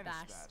we be our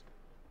banished best.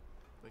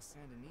 that. Like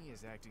Saint Denis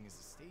is acting as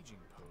a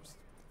staging post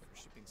for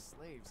shipping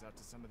slaves out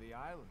to some of the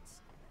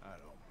islands. I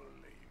don't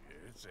believe it.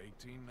 It's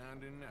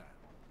 1899.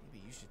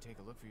 Maybe you should take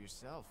a look for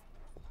yourself.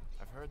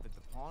 I've heard that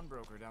the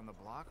pawnbroker down the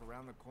block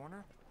around the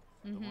corner,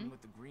 the one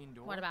with the green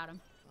door. What about him?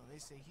 Well, they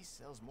say he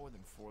sells more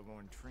than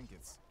forlorn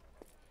trinkets.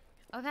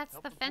 Oh, that's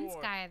Help the the fence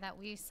poor. guy that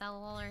we sell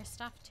all our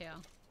stuff to.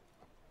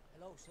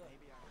 Hello, sir.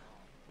 Maybe I'm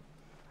wrong.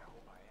 I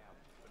hope I am,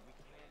 but we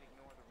can't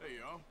ignore the. There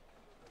you are.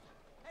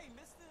 Hey,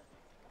 mister.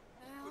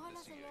 Good to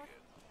see you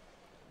again.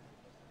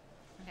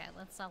 Okay,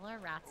 let's sell our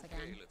rats Okay,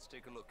 again. let's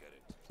take a look at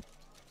it.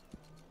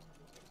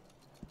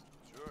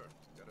 Sure,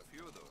 got a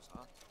few of those,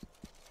 huh?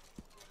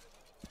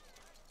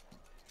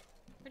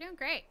 We're doing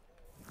great.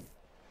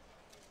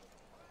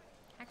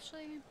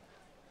 Actually,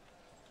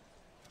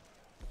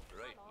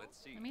 Right, let's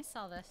see. let me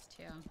sell this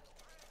too.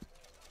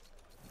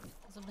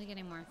 Because we'll be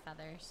getting more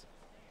feathers.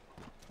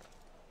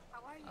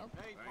 How are you? Oh.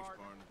 Hey, Thanks,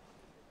 partner. partner.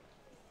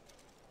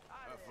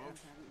 Hi, folks.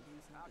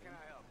 How can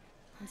I help?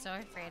 I'm so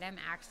afraid I'm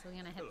actually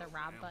gonna hit the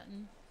rob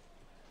button.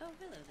 Oh,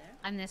 hello there.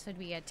 And this would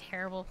be a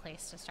terrible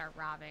place to start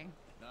robbing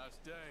Nice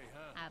day,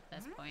 huh? at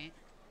this point.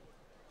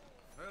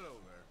 Hello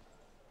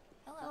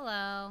there.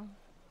 Hello.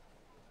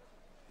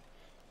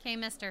 Okay,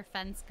 Mr.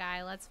 Fence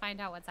Guy, let's find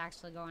out what's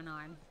actually going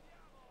on.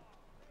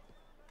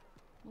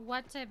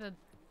 What type of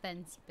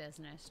fence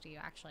business do you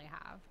actually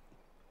have?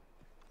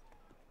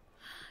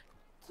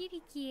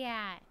 Kitty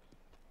cat.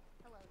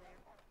 Hello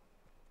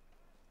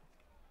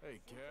there. Hey,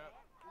 cat.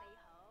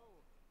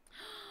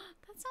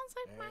 That sounds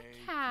like my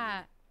Hey,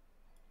 cat.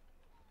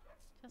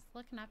 Just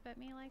looking up at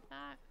me like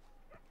that.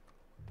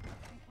 My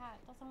cat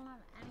doesn't have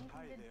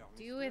anything to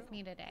do with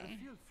me today.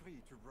 Feel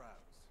free to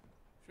browse.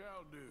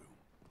 Shall do.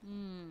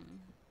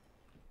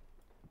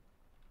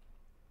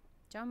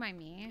 Don't mind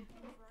me.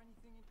 For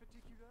anything in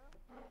particular?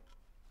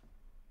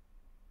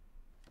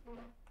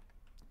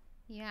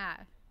 Yeah.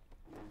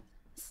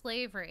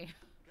 Slavery.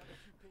 Got a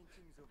few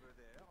paintings over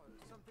there.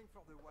 Something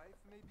for the wife,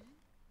 maybe?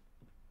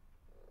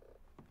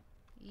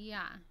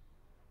 Yeah.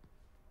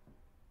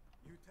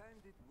 You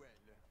timed it well.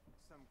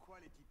 Some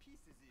quality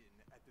pieces in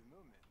at the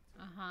moment.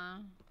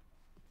 Uh-huh.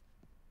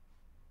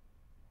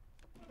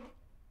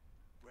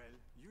 Well,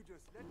 you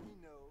just let me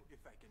know if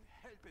I can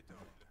help at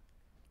all.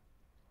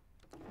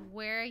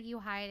 Where are you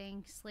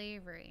hiding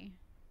slavery?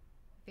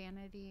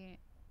 Vanity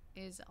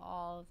is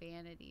all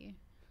vanity.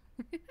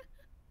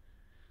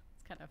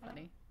 It's kind of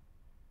funny.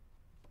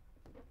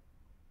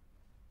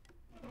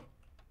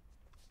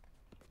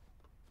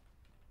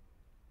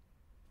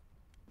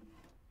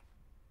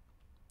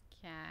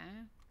 Okay.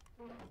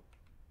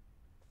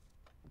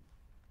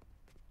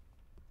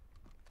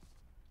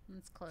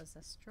 Let's close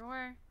this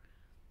drawer.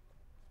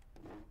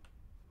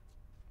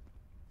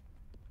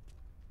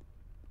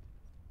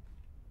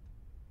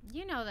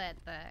 You know that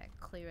the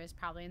clue is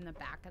probably in the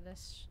back of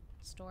this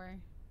store.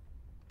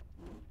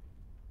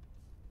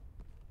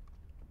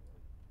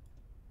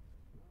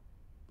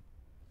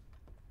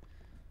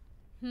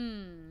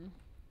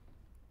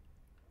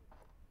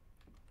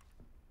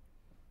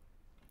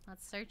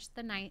 Let's search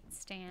the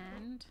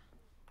nightstand.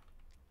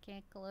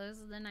 Can't close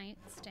the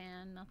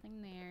nightstand.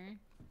 Nothing there.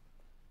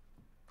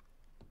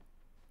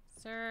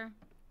 Sir,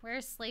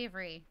 where's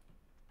slavery?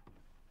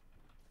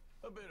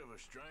 A bit of a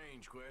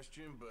strange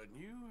question, but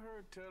you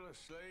heard tell of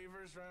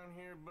slavers around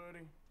here,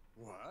 buddy?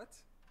 What?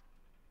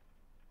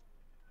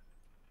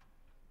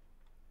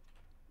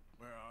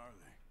 Where are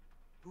they?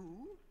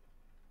 Who?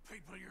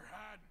 People you're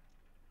hiding.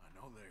 I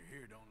know they're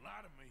here, don't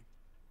lie to me.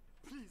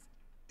 Please,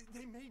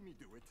 they made me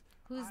do it.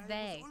 Who's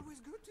they? I was always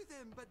good to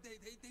them, but they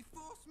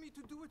forced me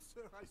to do it,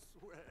 sir, I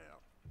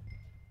swear.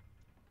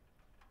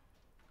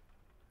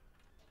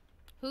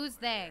 Who's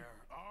they?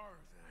 Where are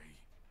they?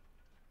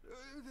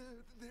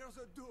 There's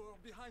a door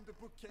behind the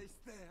bookcase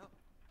there.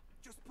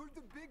 Just pull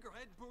the big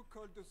red book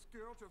called The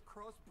Scourge of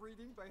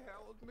Crossbreeding by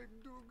Harold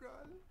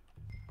McDougall.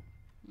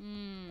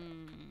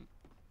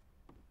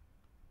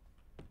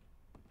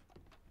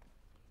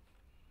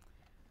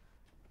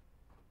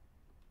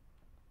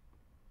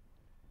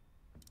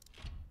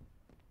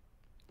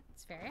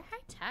 It's very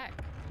high tech.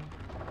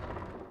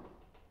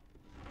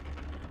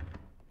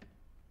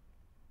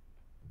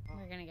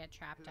 We're gonna get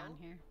trapped down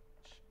here.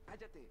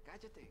 Cállate,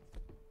 cállate.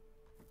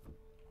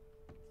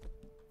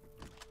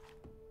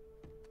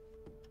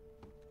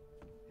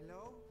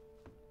 Hello?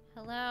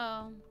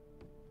 Hello.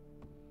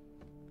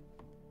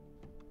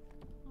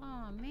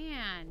 Oh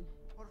man.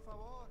 Por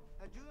favor,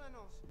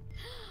 ayúdanos.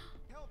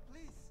 Help,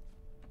 please.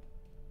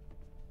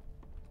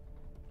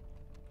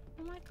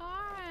 Oh my Por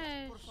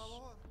gosh.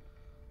 favor.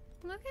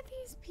 Look at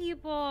these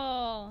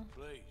people.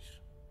 Please,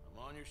 I'm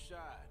on your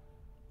side.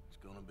 It's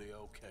gonna be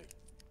okay.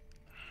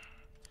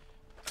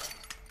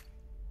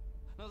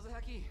 Nos deja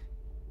aquí.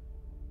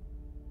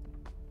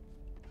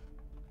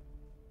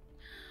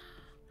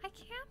 I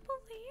can't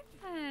believe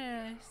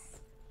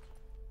this.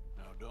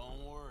 Now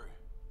don't worry.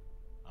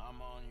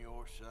 I'm on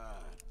your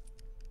side.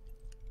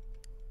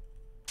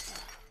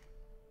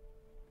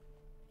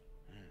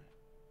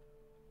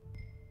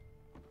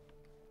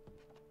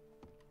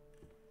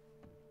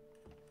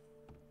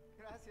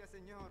 Gracias,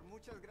 señor.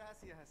 Muchas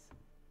gracias.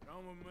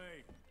 Come with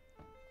me.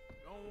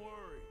 Don't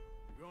worry.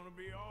 You're gonna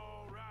be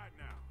all right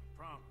now. I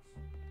promise.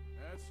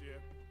 That's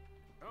it.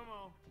 Come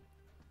on.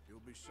 You'll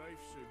be safe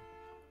soon.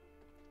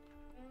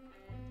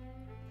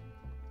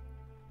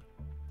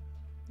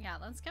 Yeah,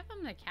 let's give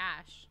them the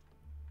cash.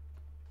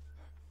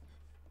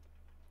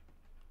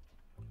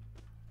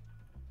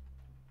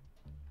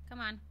 Come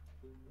on.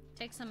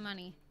 Take some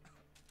money.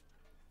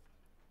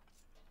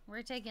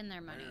 We're taking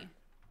their money. Here.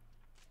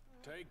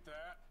 Take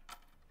that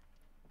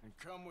and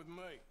come with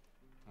me.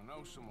 I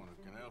know someone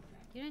who can help you.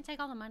 You didn't take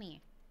all the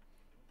money.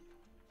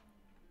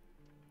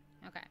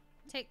 Okay.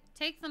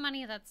 Take the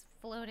money that's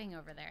floating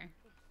over there.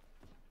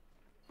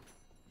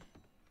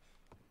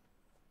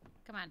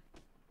 Come on.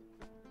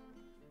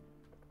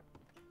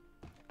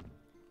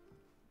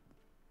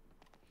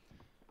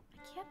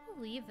 I can't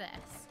believe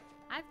this.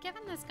 I've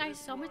given this guy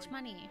so much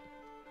money.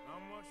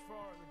 Not much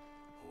farther.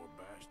 Poor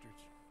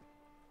bastards.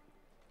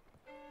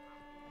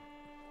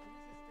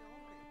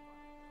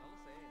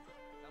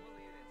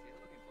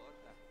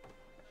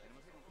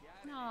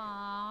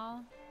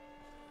 Aww.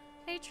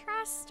 They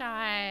trust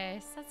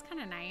us. That's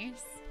kind of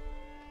nice.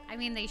 I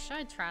mean, they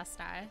should trust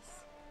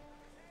us.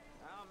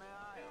 How may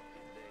I help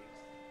you,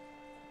 Diggs?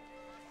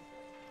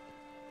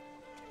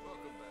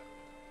 Welcome back.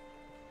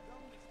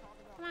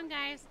 Come on,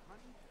 guys.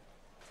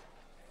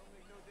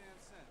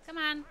 Come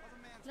on.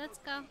 Let's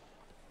go.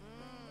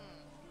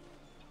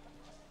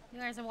 You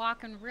guys are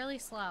walking really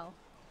slow.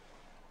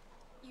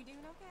 You doing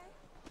okay?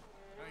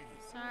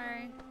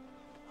 Sorry.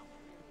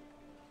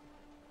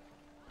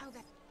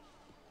 Okay.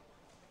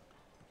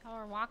 Y'all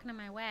are walking in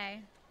my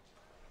way.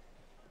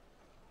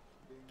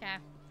 Okay.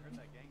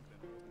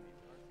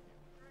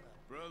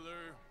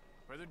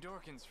 Brother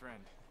Dorkin's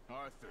friend.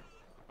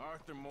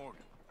 Arthur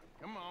Morgan.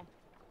 Come on.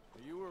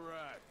 You were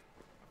right.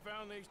 I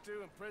found these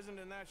two imprisoned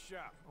in that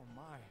shop. Oh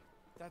my.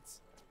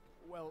 That's...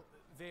 Well,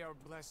 they are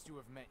blessed to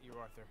have met you,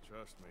 Arthur.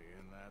 Trust me,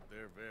 in that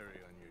they're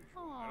very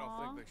unusual. I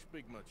don't think they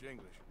speak much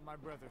English. My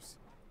brothers,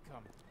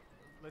 come.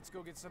 Let's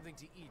go get something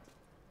to eat.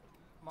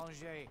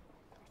 Manger.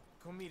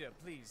 Comida,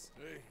 please.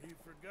 Hey, you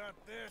forgot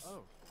this?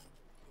 Oh.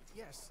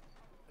 Yes.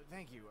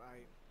 Thank you.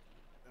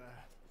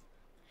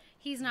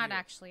 He's not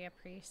actually a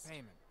priest.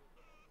 Payment.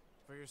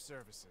 For your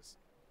services.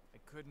 I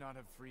could not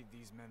have freed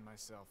these men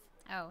myself.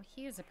 Oh,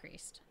 he is a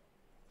priest.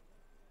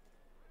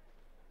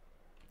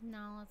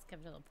 No, let's give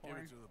it to the poor.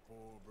 Give it to the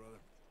poor, brother.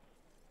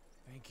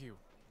 Thank you.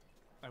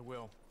 I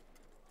will.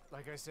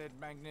 Like I said,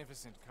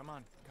 magnificent. Come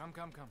on. Come.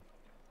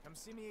 Come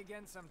see me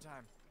again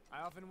sometime.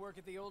 I often work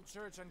at the old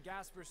church on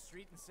Gasper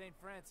Street in St.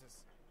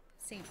 Francis.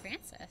 St.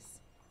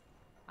 Francis?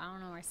 I don't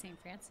know where St.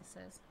 Francis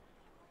is.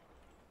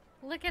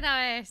 Look at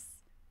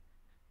us.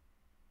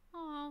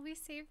 Oh, we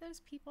saved those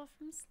people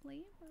from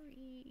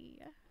slavery.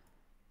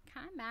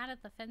 Kind of mad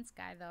at the fence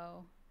guy,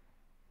 though.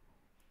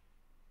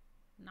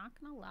 Not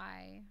gonna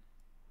lie.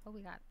 Oh,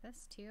 we got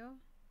this, too.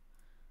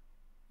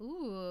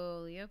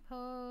 Ooh,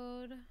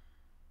 Leopold.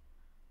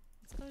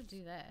 Let's go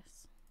do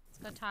this. Let's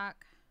go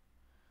talk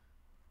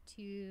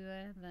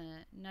to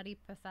the nutty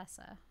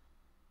professor.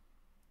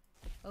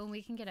 Oh,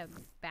 we can get a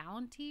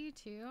bounty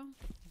too?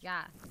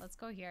 Yeah, let's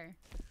go here.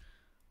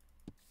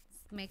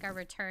 Let's make our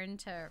return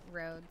to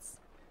Rhodes.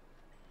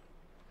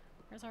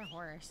 Where's our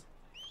horse?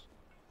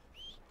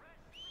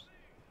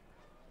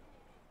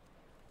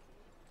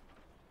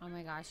 Oh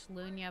my gosh,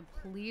 Lunia,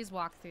 please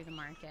walk through the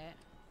market.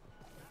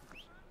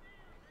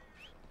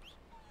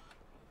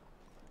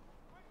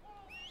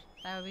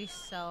 That would be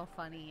so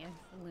funny if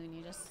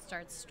Lunia just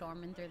starts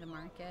storming through the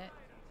market.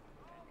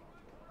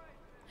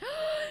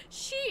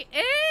 She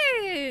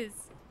is!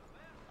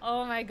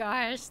 Oh my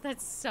gosh,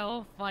 that's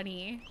so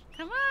funny.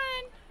 Come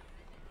on!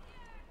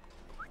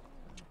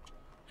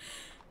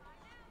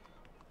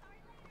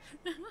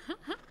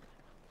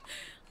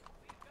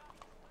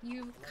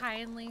 You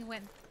kindly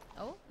went...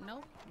 Oh,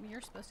 no,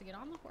 you're supposed to get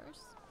on the horse.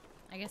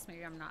 I guess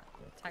maybe I'm not,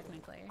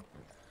 technically.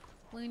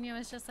 Lunia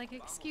was just like,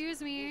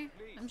 excuse me,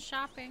 I'm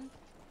shopping.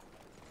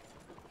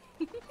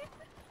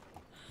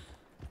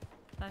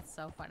 That's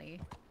so funny.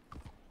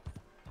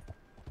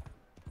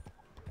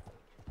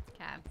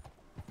 Okay.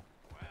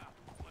 Wow,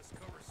 let's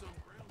cover some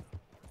ground.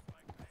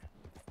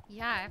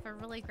 Yeah, I have a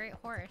really great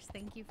horse.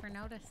 Thank you for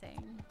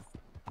noticing.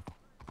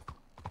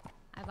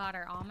 I bought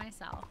her all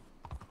myself.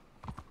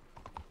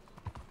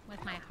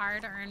 With my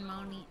hard-earned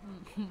money.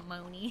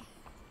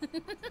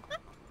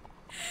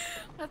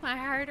 With my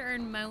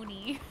hard-earned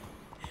money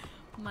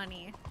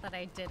that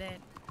I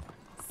didn't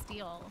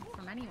steal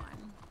from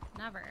anyone.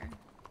 Never.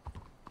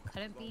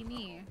 Couldn't be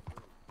me.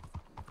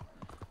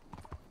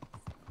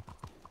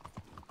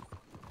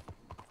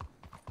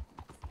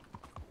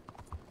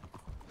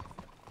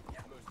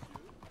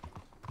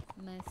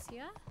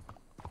 Monsieur?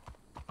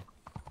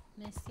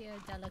 Monsieur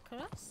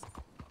Delacroix?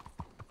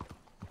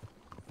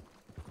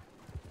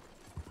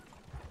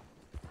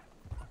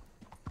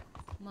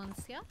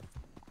 Monsieur?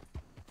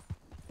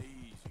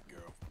 Easy,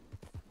 girl.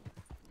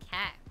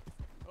 Cat.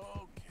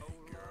 Okay,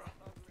 girl.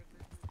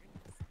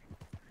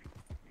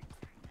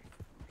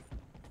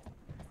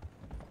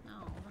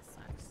 Oh, that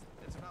sucks.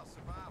 It's about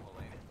survival,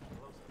 ain't it?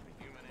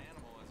 The human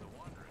animal is a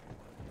wandering.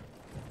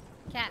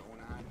 Cat.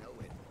 Don't I know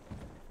it?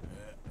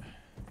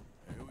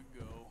 Here we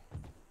go.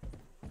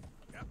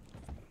 Yep.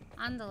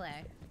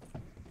 Andale.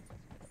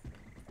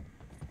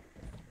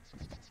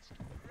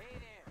 Hey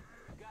there,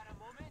 you got a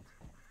moment?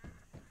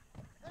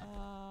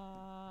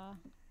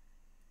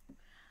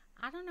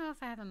 I don't know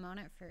if I have a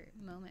moment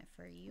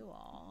for you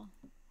all.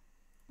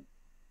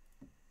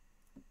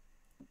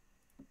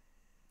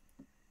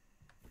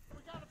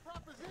 We got a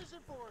proposition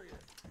for you.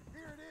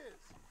 Here it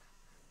is.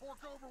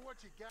 Fork over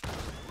what you got.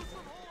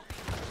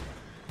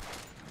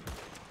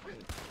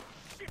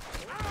 Shit.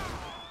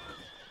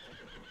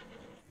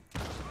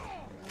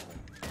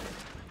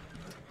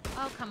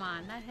 Oh, come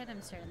on. That hit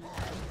him straight in the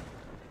head.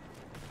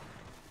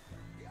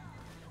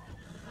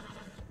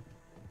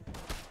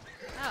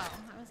 Oh,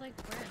 I was like,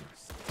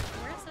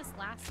 where's this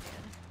last dude?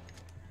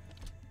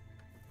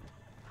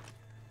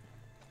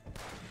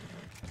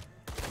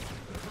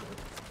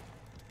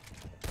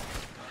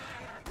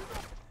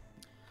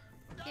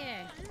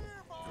 Yeah.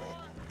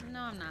 No,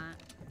 I'm not.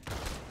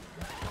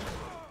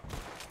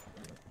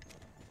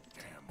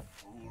 Damn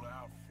fool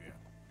outfit.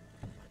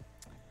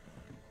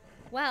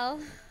 Well,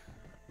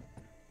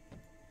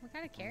 we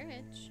got a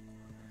carriage.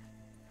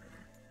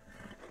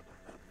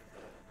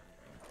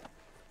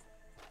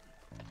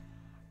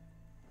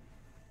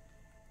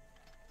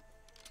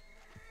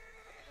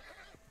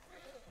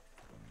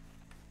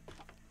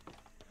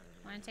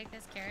 Want to take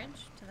this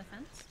carriage to the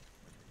fence?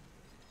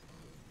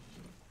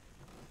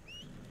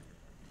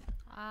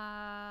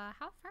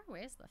 How far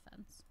away is the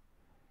fence?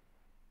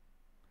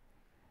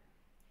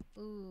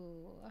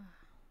 Ooh.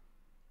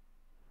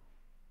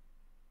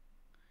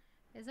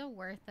 Is it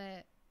worth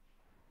it?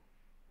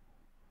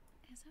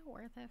 Is it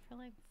worth it for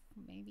like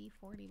maybe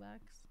 40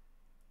 bucks?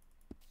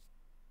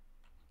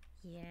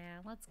 Yeah,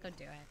 let's go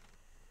do it.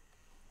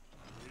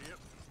 Yep.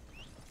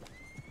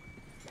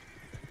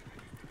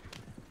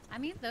 I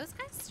mean, those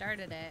guys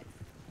started it.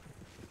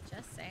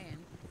 Just saying.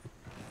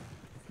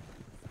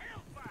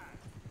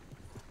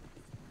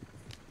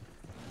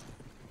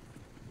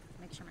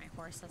 Make sure my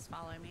horse is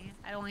following me.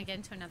 I don't want to get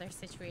into another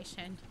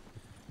situation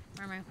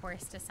where my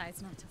horse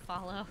decides not to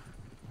follow.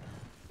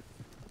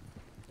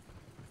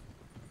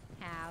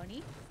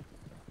 Howdy.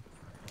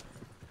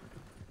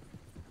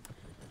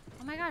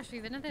 Oh my gosh,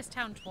 we've been to this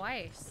town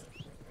twice.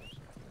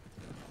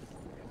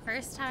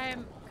 First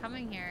time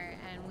coming here,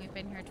 and we've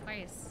been here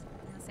twice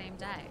on the same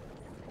day.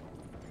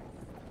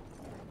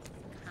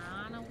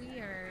 Kinda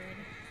weird.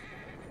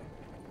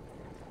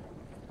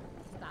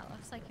 That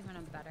looks like even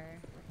a better...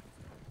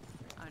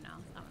 Oh no,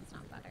 that one's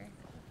not better.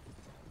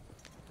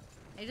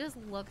 It just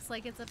looks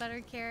like it's a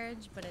better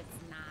carriage, but it's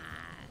not.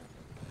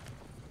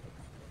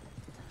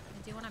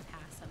 I do want to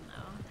pass him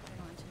though. They're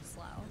going too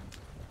slow.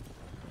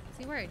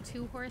 See, we're a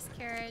 2-horse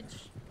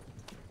carriage.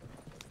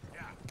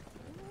 Yeah.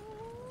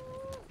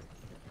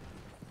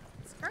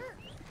 Skirt.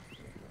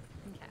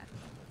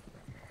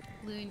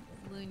 Okay.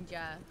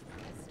 Lunja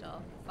is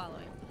still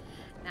following.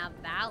 Now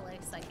that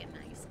looks like a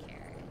nice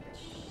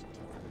carriage,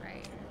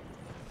 right?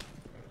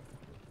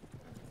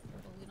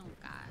 But we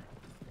don't got.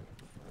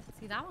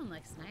 See, that one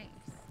looks nice.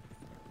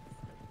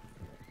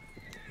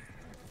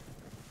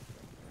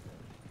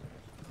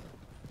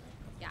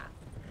 Yeah.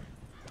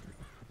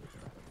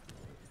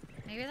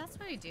 Maybe that's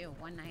what we do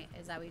one night,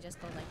 is that we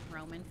just go like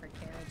roaming for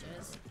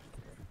carriages.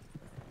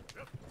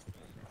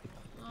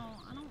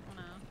 Oh, I don't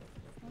wanna.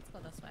 Let's go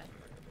this way.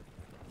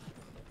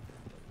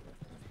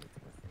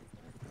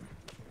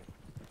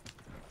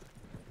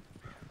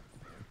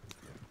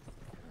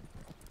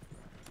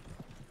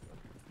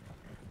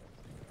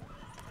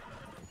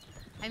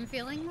 I'm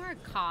feeling more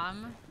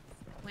calm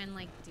when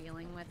like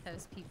dealing with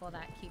those people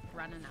that keep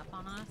running up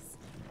on us.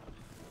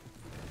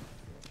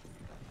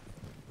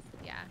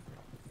 Yeah.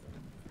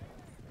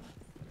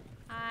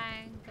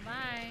 Hi,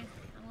 goodbye.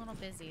 I'm a little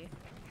busy.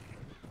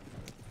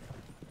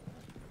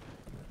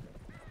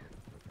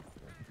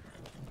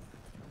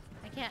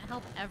 I can't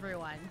help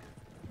everyone.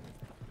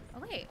 Oh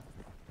wait.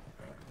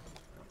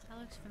 That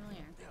looks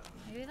familiar.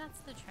 Maybe that's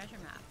the treasure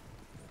map.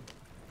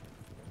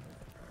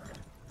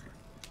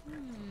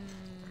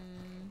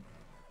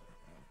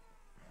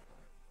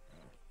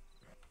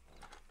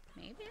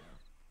 Maybe?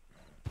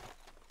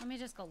 Let me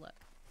just go look.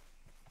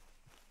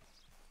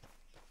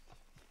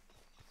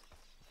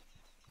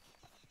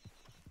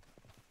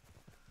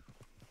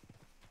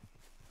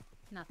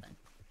 Nothing.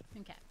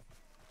 Okay.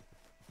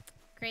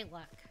 Great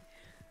luck.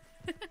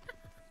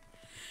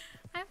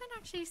 I haven't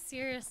actually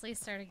seriously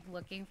started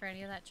looking for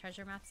any of that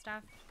treasure map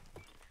stuff.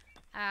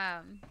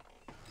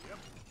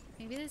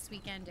 Maybe this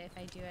weekend, if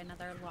I do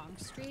another long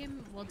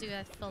stream, we'll do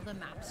a fill the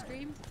map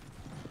stream.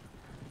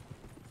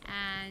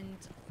 And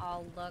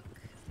I'll look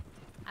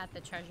at the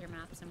treasure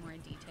maps in more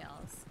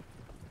details.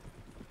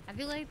 I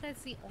feel like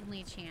that's the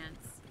only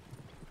chance.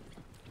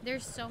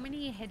 There's so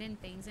many hidden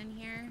things in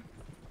here,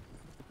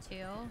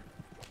 too,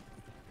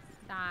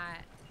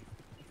 that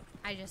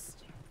I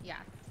just,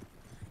 yeah.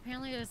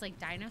 Apparently there's like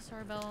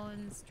dinosaur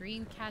bones,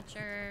 dream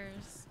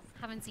catchers.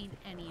 Haven't seen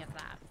any of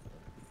that.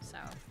 So,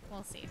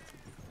 we'll see.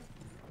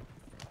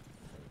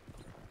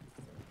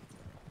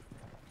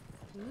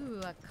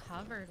 Ooh, a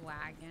covered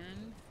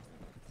wagon.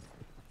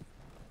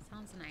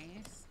 Sounds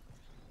nice.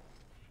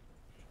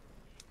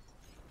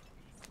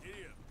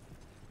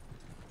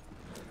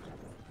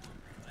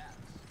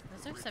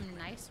 Those are some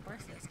nice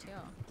horses,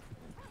 too.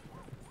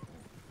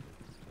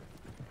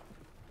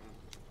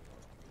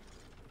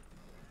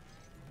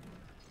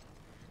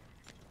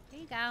 There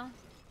you go.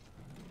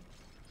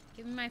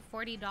 Give me my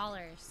 $40.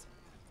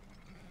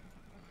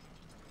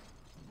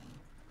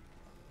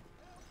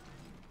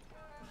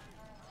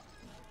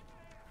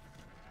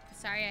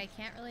 Sorry, I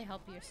can't really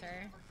help you,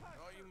 sir.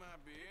 Oh, you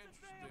might be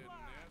interested in this.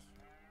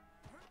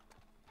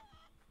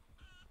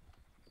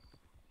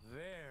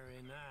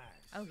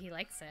 Oh, he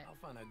likes it. I'll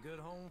find a good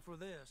home for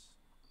this.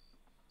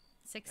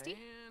 60?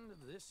 And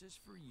this is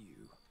for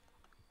you.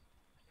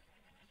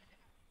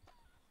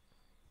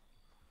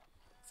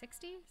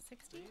 60?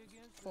 60?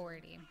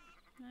 40.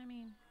 I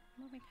mean,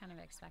 what we kind of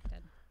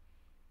expected.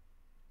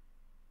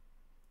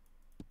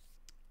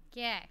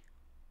 Yeah.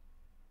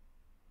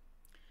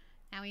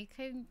 Now we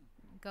could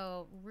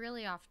go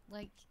really off,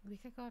 like, we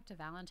could go up to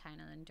Valentine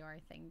and then do our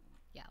thing.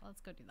 Yeah,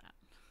 let's go do that.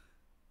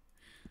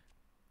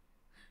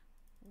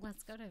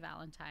 Let's go to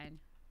Valentine.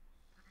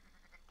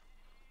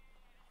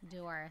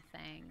 Do our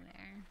thing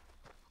there.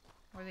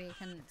 Or we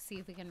can see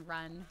if we can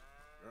run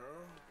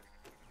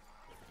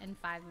in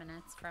 5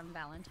 minutes from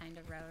Valentine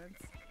to Rhodes.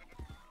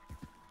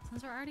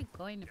 Since we're already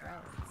going to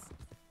Rhodes.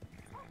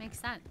 Makes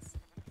sense.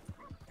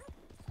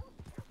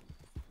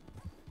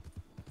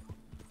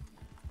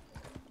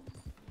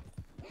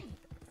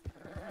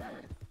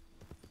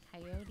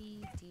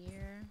 Coyote,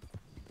 deer.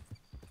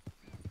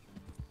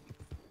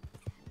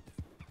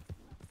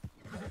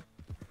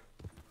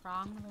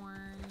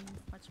 Pronghorn,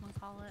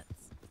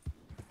 whatchamacallits.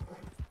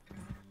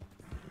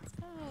 Let's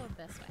go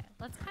this way.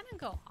 Let's kind of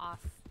go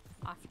off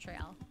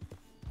trail.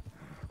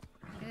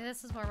 Maybe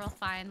this is where we'll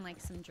find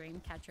like some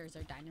dream catchers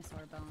or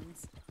dinosaur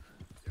bones.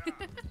 Oh,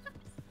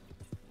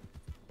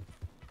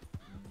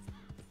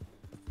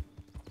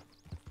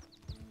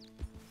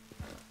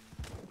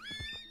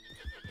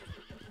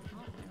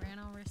 I ran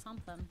over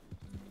something.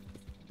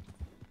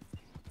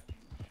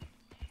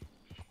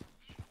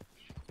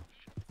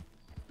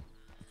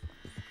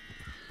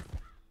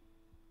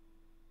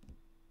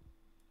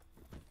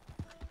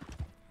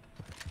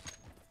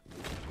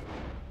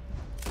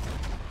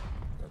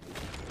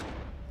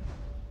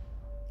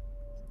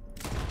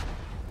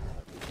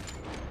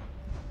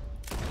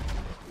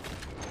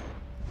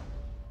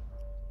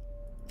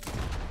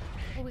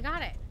 Oh, we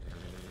got it.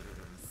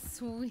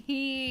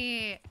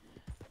 Sweet.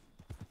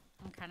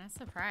 I'm kind of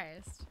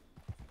surprised.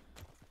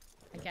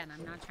 Again,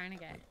 I'm not trying to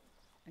get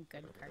a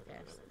good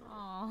carcass.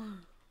 Oh,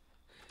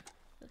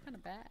 that's kind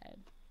of bad.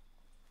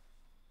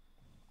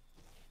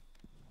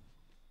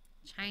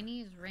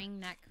 Chinese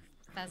ringneck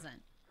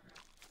pheasant.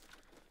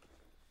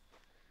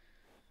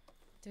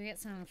 Do we get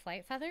some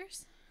flight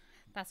feathers?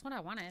 That's what I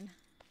wanted.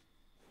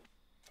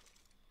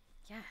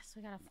 Yes,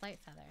 we got a flight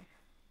feather.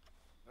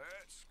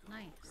 Let's go,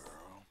 Nice.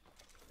 girl.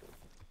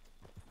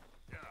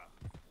 Yeah.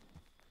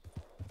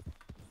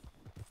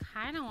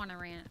 Kind of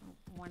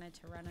wanted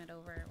to run it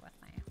over with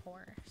my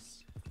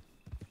horse,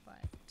 but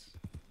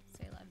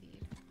c'est la vie.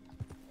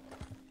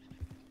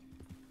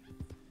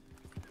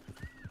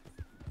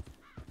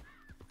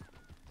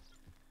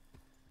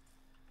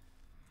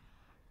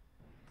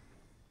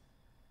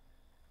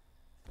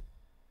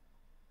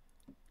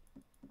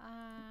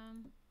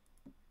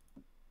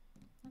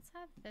 Let's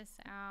have this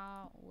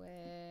out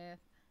with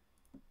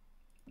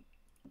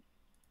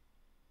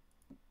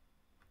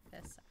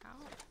this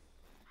out.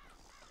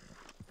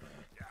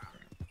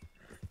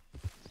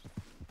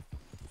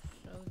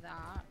 So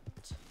that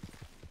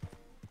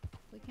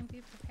we can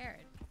be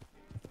prepared.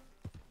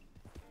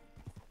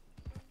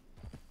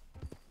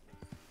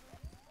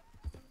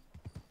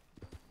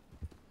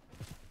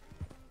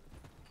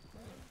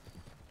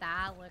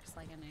 That looks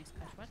like a nice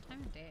cush. What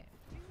time of day?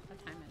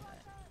 What time is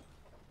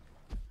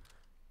it?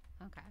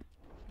 Okay.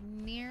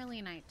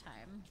 Nearly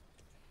nighttime.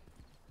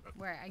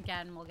 Where,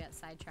 again, we'll get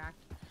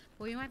sidetracked.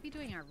 But we might be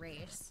doing a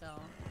race, so...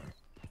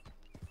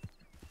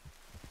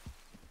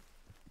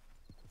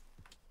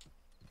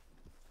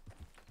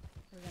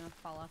 We're gonna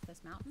fall off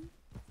this mountain?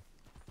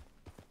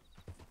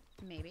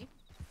 Maybe.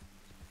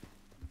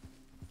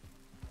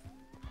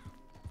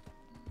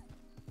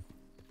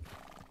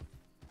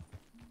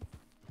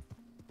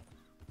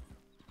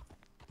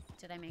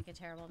 Did I make a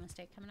terrible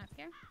mistake coming up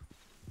here?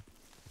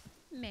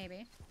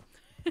 Maybe.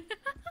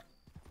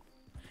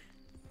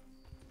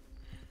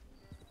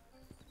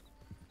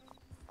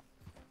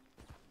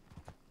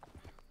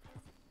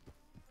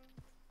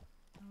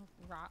 Oh,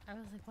 rock. I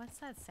was like, what's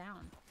that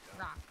sound?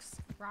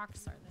 Rocks.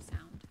 Rocks are the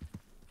sound.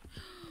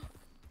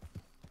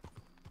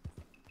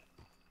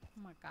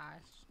 Oh my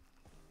gosh.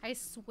 I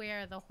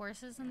swear the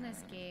horses in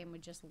this game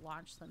would just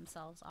launch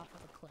themselves off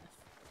of a cliff.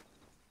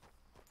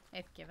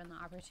 If given the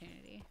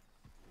opportunity.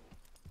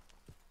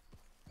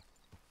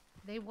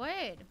 They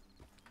would.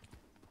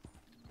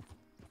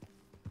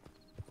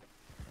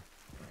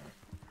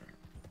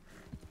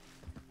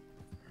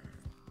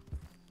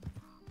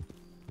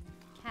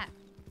 Cat.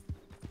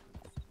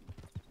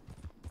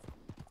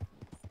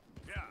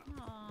 Yeah.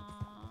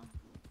 Aww.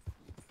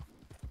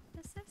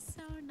 This is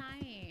so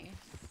nice.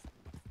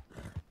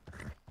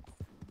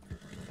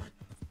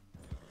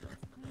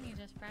 You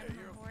just ride on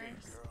a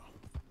horse.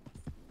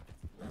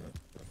 Girl.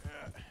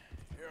 Yeah,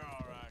 you're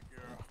all right,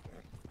 girl.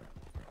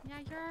 Yeah,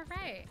 you're all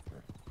right.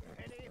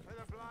 Ready for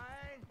the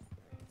blind?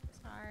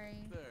 Sorry.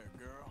 There,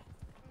 girl.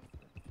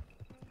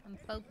 I'm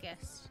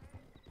focused.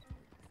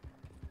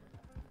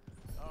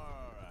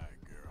 All right,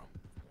 girl.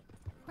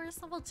 Horse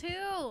level 2.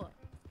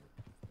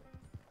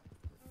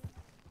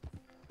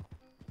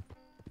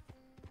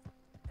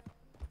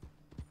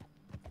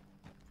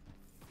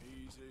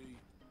 Easy Easy.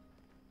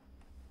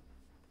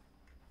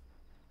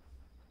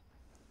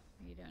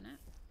 Are you doing it?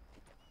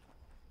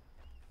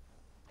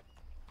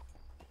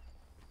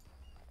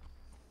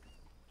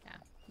 Yeah.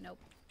 Nope.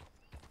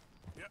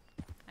 Yep.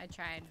 I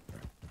tried.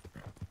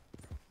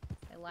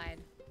 I lied.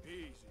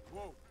 Easy.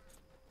 Whoa.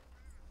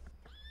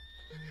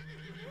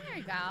 There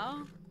you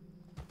go.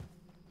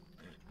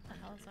 What the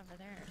hell is over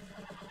there?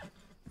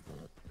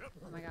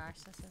 Oh my gosh,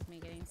 this is me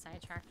getting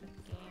sidetracked with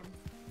the game.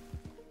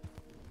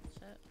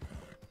 Shit.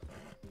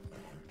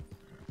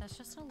 That's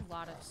just a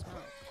lot of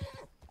smoke.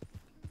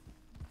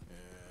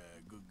 Yeah,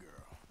 good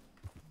girl.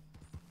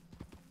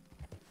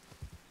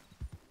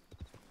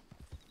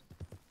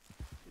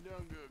 You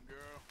done good,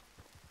 girl.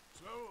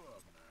 Slow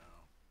up now.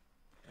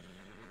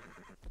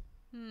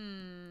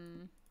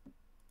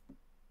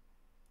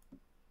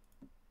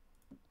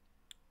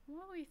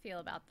 What do we feel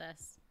about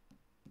this?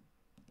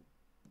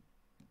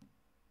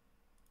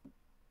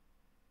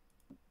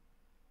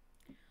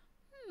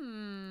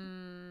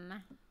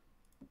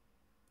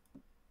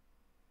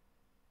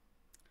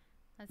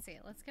 Let's see.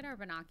 Let's get our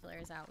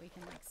binoculars out. We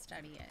can like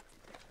study it.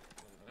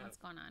 What's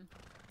going on?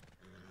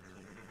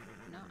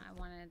 No, I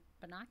wanted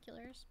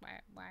binoculars. Why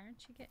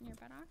aren't you getting your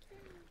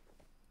binoculars?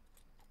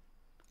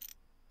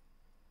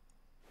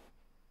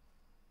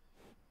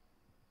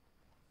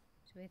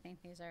 Do we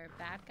think these are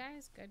bad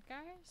guys? Good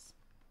guys?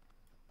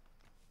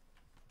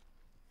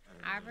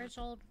 Average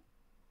old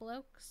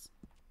blokes?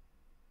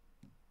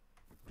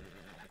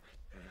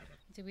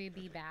 Do we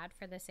be bad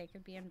for the sake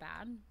of being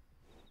bad?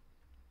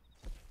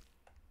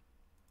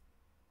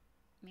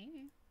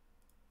 Maybe.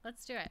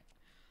 Let's do it.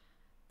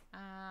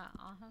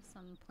 I'll have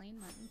some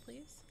plain mutton,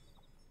 please.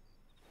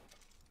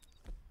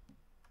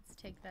 Let's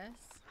take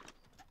this.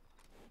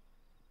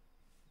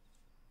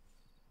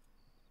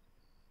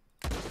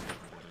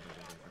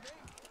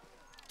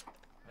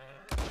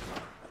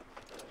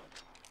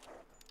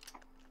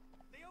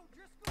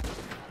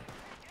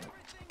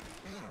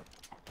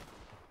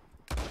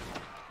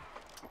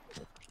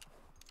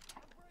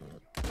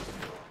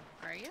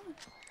 Are you?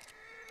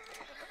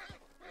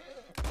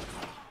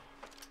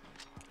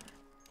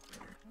 I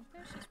think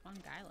there's just one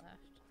guy left.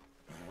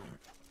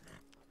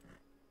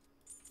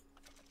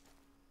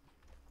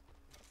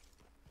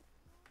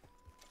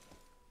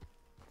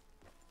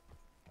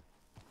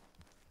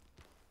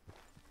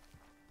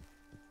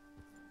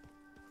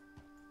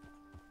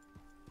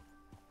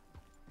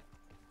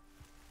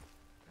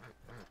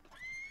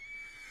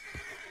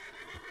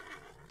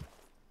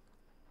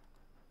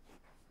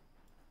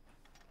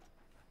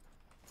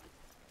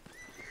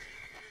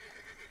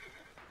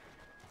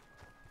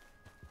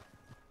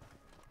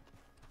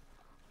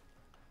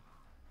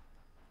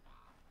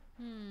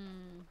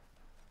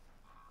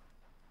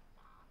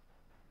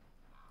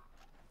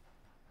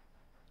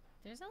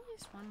 There's at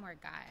least one more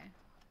guy.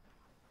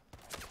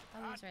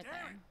 Oh, he's right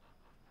there.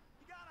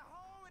 You got a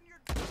hole in your...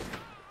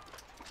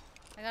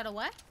 I got a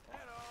what?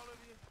 That all of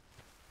you?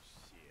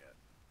 Shit.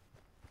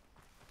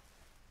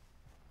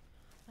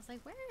 I was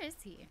like, where is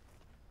he?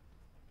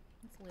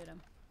 Let's loot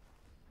him.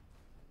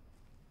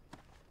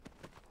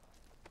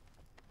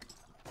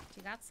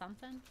 You got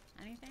something?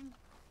 Anything?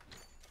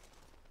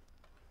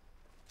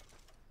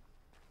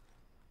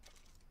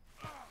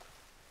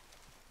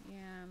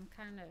 Yeah, I'm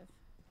kind of...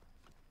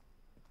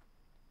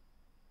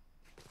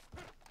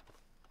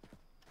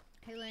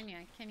 Hey,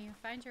 Lunia, can you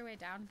find your way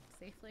down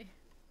safely?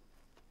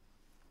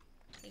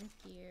 Thank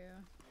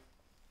you.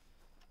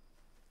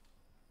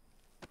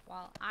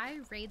 While I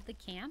raid the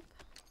camp,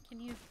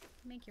 can you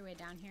make your way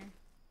down here?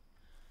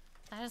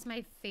 That is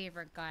my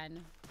favorite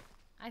gun.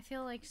 I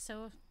feel like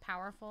so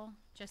powerful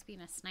just being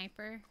a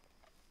sniper.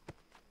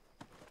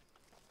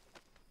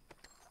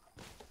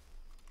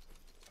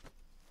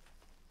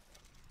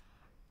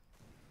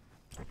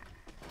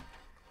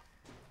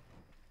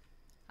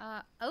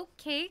 Oat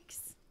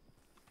cakes.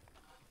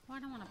 Oh,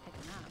 I don't want to pick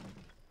them up.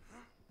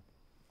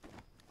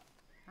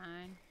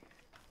 Fine.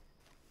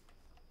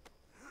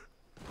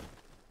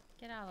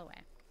 Get out of the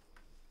way.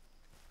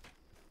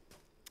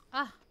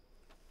 Ah,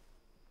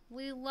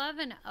 we love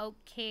an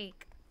oat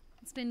cake.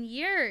 It's been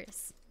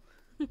years.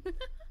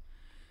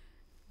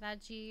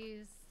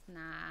 Veggies.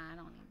 Nah, I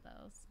don't need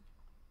those.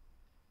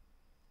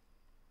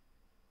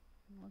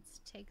 Let's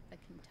take the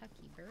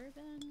Kentucky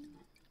bourbon. Do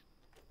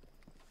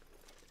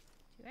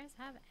you guys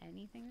have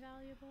anything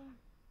valuable?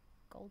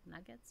 Gold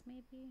nuggets,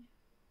 maybe?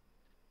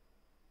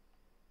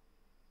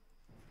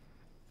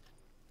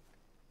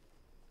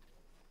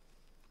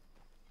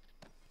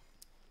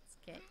 Let's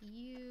get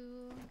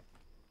you.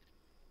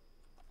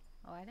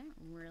 Oh, I didn't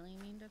really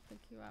mean to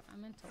pick you up. I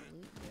meant to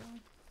loot you.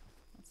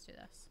 Let's do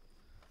this.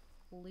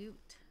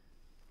 Loot.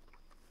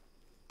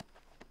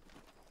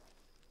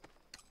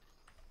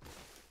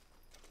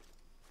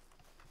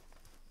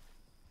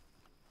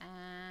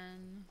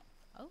 And,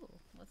 oh,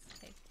 let's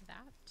take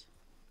that.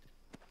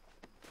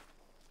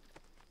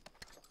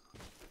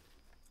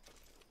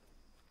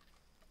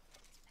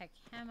 Let's pick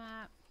him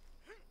up.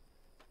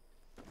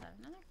 Is that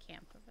another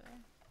camp over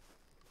there?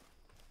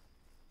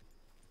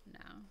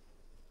 No.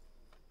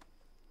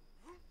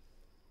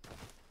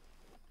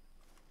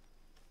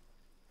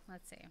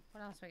 Let's see.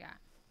 What else we got?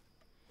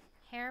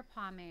 Hair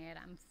pomade.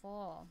 I'm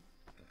full.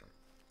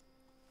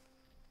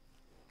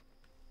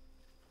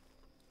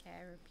 Okay,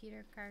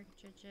 repeater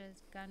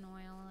cartridges, gun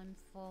oil, and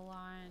full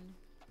on.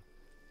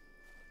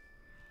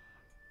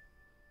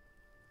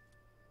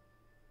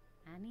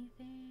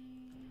 Anything?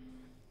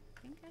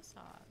 I think I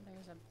saw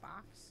there's a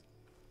box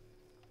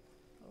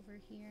over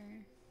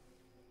here.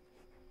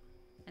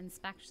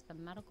 Inspect the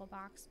medical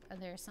box. Oh,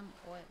 there's some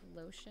oil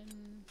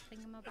lotion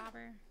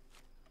thingamabobber.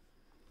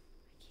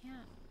 I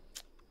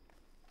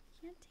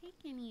can't take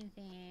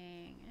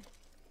anything.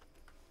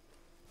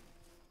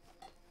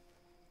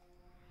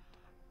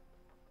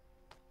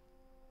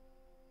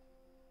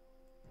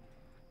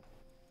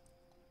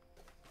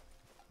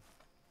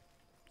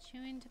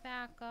 Chewing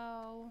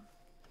tobacco.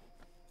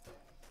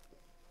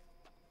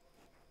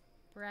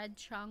 Bread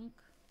chunk.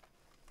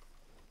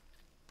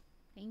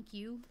 Thank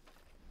you.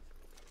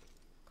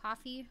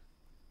 Coffee.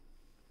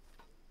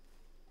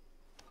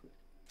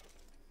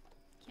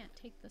 Can't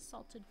take the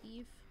salted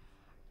beef.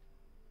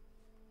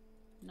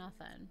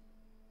 Nothing.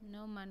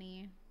 No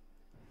money.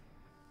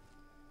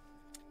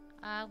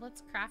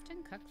 Let's craft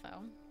and cook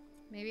though.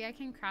 Maybe I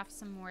can craft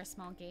some more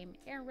small game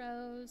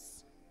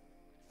arrows.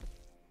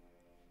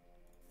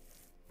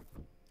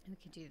 We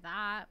could do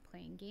that.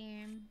 Playing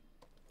game.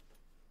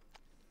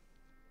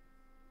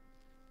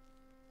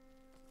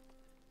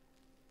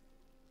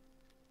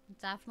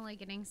 Definitely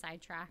getting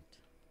sidetracked.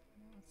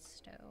 Let's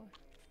stow.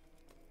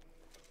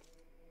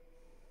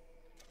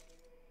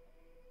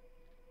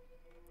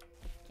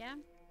 Yeah.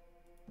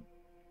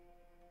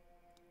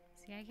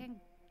 See, I can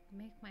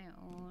make my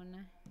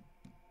own.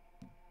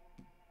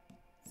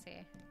 Let's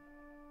see.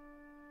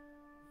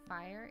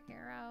 Fire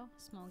arrow,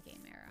 small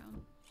game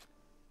arrow.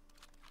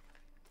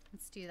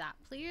 Let's do that,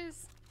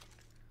 please.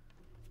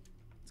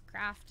 Let's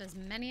craft as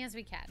many as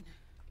we can.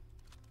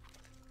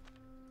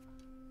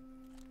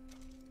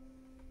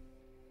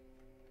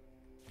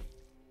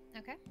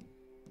 Okay.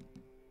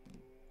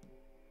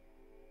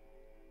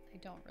 I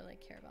don't really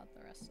care about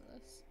the rest of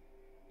this.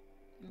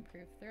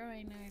 Improve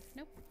throwing knife.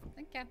 Nope.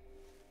 Thank you.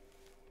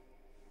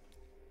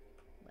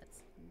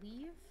 Let's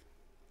leave.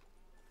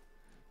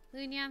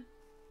 Lunia,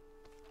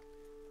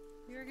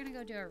 we were gonna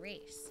go do a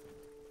race.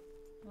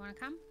 You wanna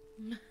come?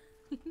 And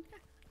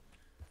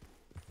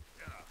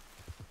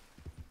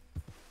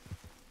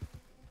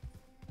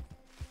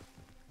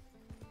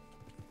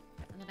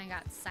then I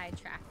got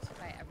sidetracked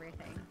by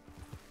everything.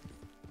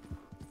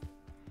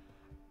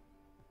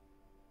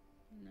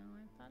 No,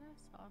 I thought I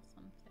saw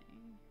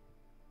something.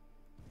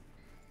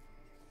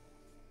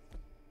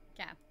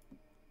 Yeah.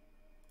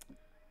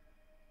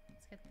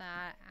 Let's get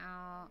that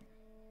out.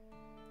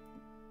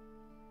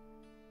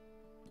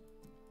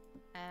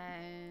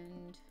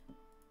 And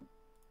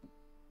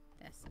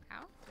this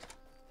out.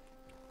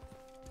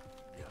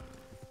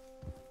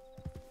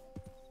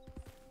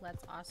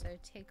 Let's also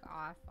take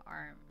off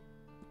our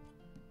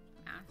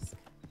mask.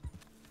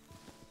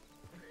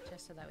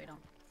 Just so that we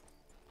don't...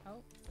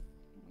 Oh,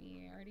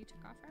 we already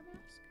took off our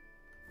mask.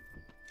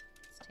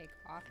 Let's take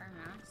off our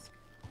mask.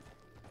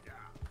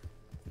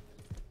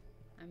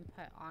 And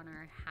put on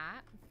our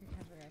hat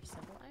because we are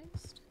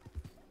civilized.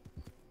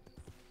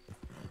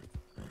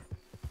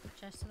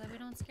 Just so that we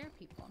don't scare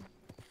people.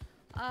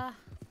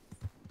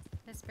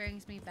 This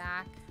brings me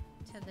back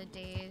to the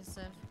days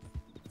of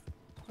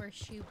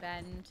Horseshoe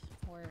Bend,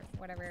 or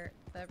whatever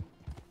the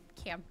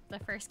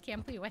first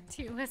camp we went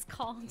to was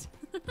called.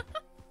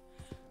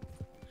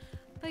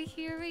 But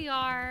here we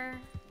are,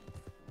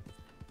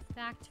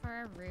 back to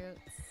our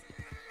roots.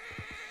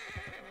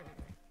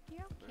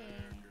 You okay?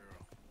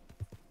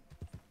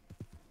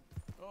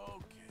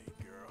 Okay,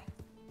 girl.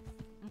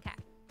 Okay.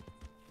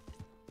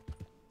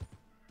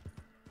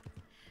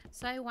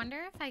 So I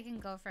wonder if I can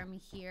go from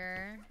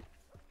here.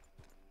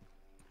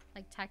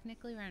 Like,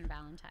 technically we're in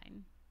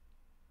Valentine.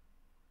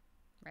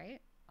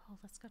 Right? Oh,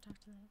 let's go talk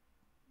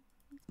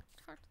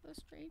to the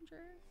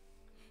stranger.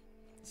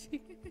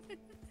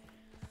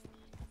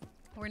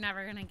 We're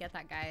never gonna get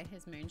that guy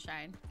his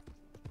moonshine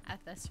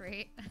at this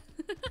rate.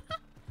 Yeah,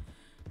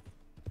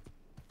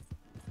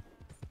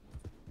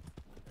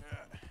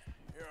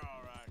 you're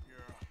alright,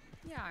 girl.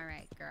 You're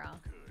alright, girl.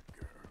 Good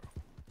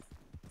girl.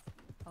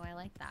 Oh, I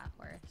like that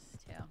horse,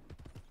 too.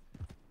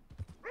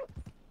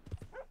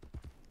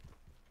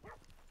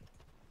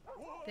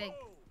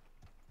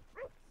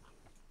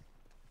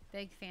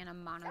 Big fan of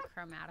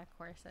monochromatic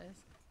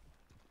horses.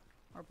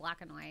 Or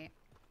black and white.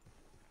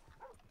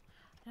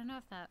 I don't know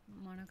if that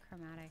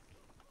monochromatic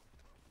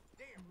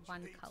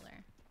one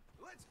color.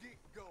 Let's get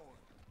going.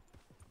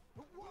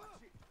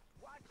 Watch it.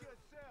 Watch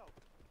yourself.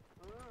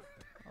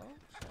 Oh,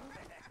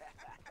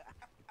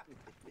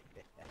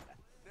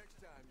 Next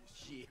time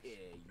you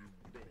Yeah, you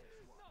bet.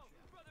 No,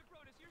 Brother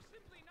Brodus, you're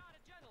simply not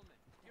a gentleman.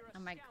 You're a oh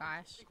my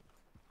scoundrel. gosh.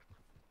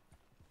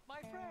 My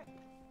friend.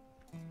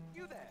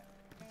 You there?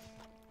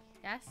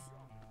 Yes?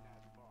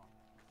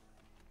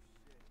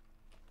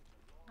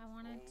 I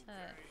wanted to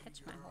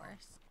hitch my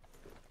horse.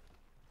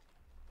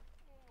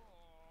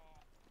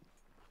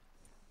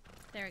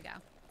 There we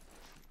go.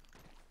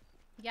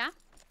 Yeah?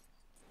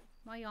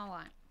 What y'all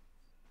want?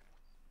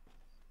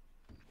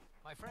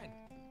 My friend.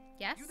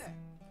 Yes? You there?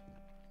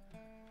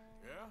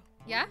 Yeah?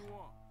 Yeah? What do you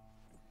want?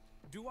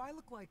 Do I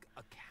look like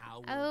a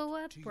coward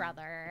Oh, to you?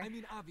 brother. I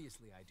mean,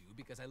 obviously I do,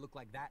 because I look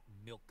like that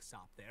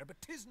milksop there,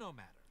 but 'tis no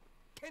matter.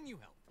 Can you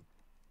help?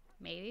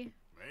 Maybe.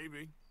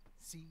 Maybe.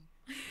 See,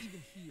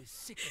 even he is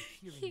sick of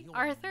hearing your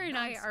Arthur and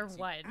I are nonsense.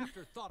 one.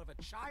 Afterthought of a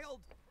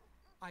child?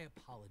 I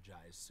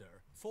apologize,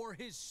 sir, for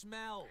his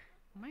smell.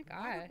 Oh my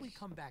Why don't we gosh.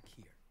 come back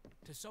here?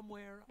 To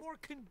somewhere more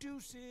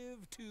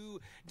conducive to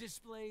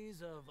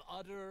displays of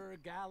utter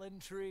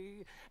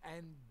gallantry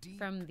and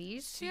From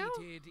these two?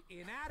 deep-seated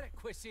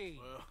inadequacy.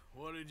 Well,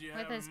 what did you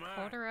With have his in mind?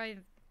 corduroy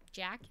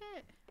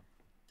jacket?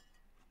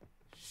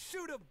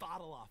 Shoot a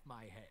bottle off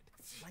my head.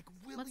 Like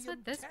William What's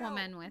with this Tell.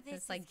 woman with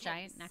this like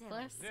giant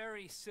necklace?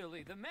 Very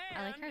silly. The man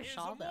I like her is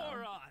shawl a though.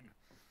 moron.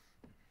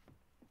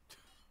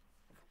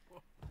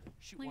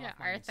 Shoot Look one at off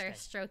my Arthur mistake.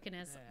 stroking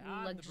his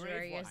I'm the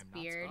brave luxurious one. I'm not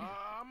beard.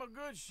 I'm a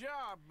good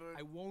shot, but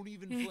I won't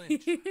even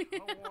flinch. I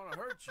don't want to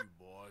hurt you,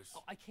 boys.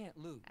 Oh, I can't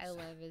lose. I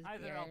love his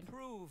Either I'll beard.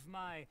 prove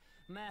my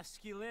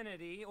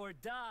masculinity or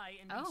die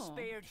and be Oh.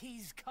 spared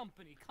his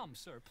company. Come,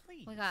 sir,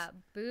 please. We got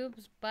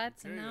boobs,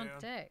 butts, and Okay, now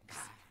then. dicks.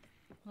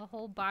 The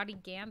whole body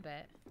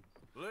gambit.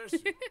 Listen,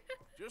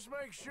 just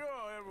make sure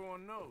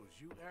everyone knows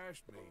you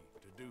asked me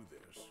to do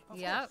this.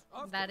 Yep,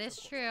 that is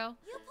true.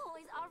 You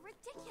boys are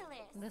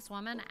ridiculous. This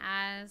woman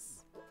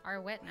as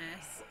our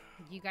witness.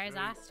 You guys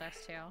Great. asked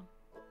us to.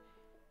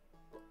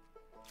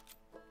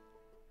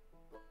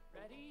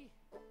 Ready?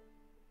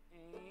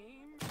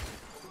 Aim.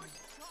 Good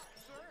shot,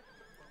 sir.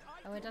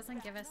 Oh, it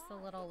doesn't give us the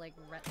little like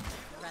red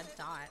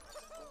dot.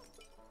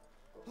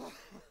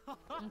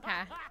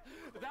 Okay.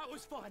 That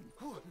was fun.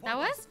 That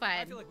was I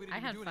fun. feel like we didn't I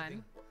even had do fun.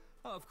 anything.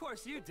 Oh, of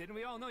course you did, and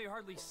we all know you're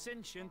hardly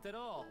sentient at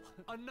all.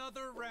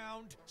 Another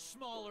round,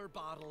 smaller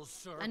bottles,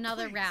 sir.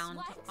 Another Please. round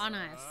on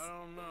us. I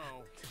don't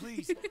know.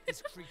 Please,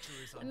 this creature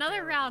is Another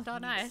unbearable. round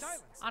on He needs us.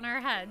 silence. On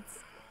our heads.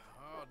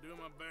 I'll do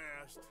my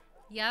best.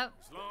 Yep.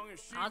 As long as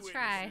she I'll witnesses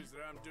try.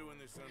 that I'm doing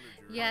this under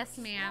duress. Yes,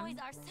 Boys ma'am.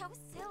 are so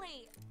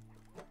silly.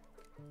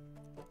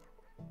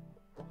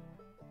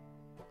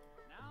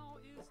 Now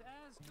is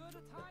as good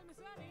a time as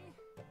any.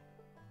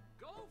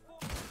 Go for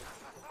it.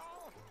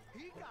 Oh,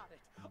 he got it.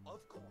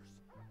 Of course.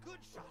 Good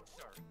shot,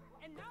 sir.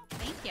 And now.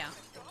 Thank you.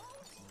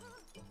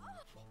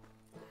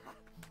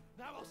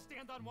 Now I'll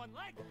stand on one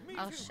leg. Me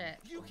Oh too. shit.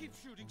 You keep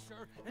shooting,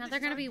 sir. and Now this they're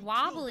gonna time be you kill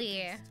the wobbly.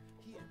 beast.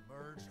 He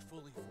emerged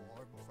fully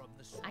formed from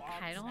the swamp. I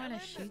kind of want to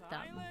shoot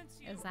them. Silence,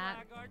 you Is that?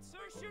 blackguard. Sir,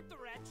 shoot the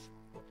wretch.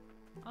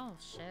 Oh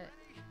shit.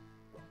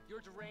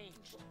 You're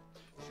deranged.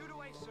 Shoot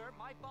away, sir.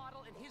 My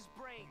bottle and his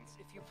brains,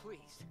 if you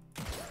please.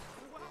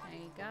 There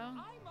you go.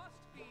 I must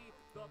be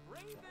the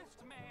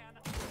bravest man.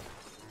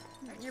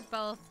 You're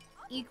both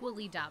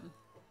equally dumb.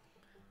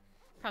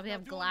 Probably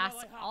have Do it glass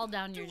while I hop. all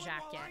down your Do it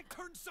while I jacket.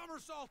 turn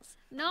somersaults.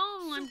 No,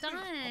 I'm Shoot me.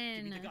 Oh,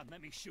 give me the done. gun.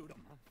 Let me shoot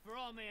him. For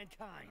all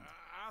mankind.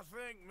 I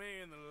think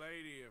me and the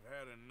lady have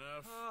had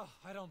enough. Oh,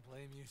 I don't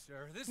blame you,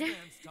 sir. This man's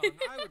tongue,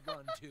 I would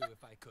run too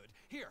if I could.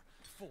 Here,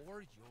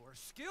 for your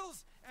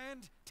skills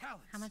and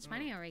talents. How much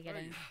money are we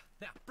getting?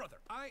 Now, brother,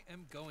 I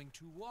am going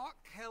to walk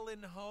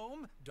Helen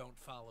home. Don't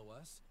follow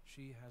us.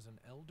 She has an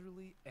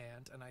elderly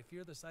aunt, and I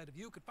fear the sight of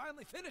you could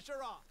finally finish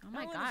her off. Oh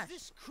my Helen, gosh. is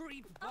this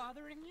creep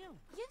bothering you?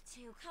 You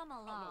two, come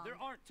along. Oh, no, there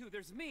aren't two.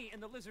 There's me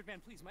and the lizard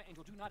man. Please, my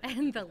angel, do not.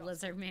 And the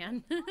lizard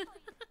man. You are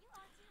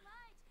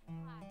too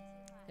much.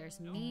 There's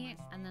me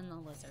and then the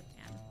lizard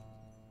man.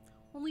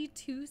 Only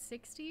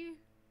 260?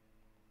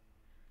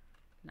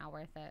 Not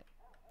worth it.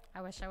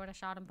 I wish I would have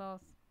shot them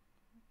both.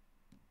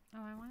 Oh,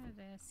 I wanted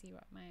to see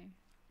what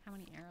how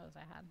many arrows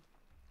I had.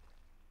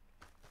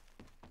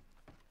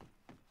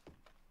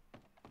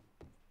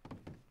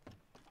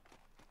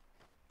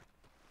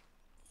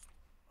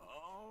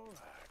 All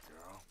right,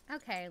 girl.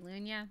 Okay,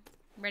 Lunya.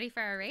 Ready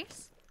for a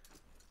race?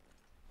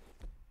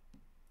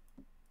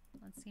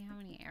 Let's see how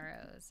many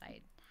arrows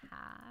I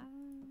have.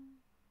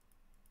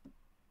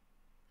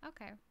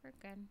 Okay, we're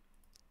good.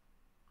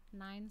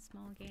 9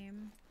 small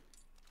game.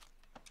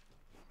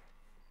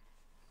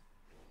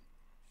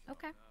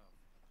 Okay.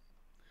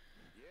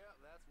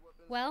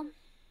 Well,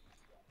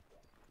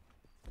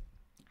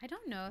 I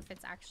don't know if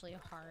it's actually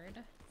hard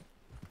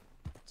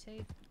to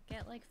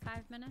get like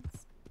 5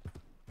 minutes.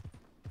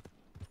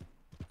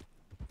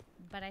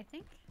 But I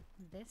think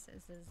this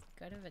is as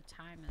good of a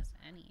time as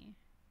any.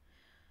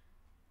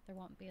 There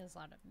won't be as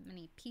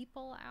many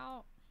people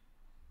out.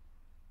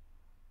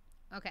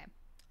 Okay,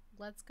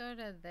 let's go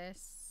to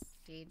this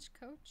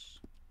stagecoach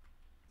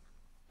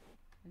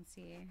and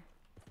see.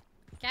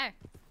 Okay,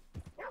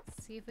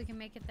 see if we can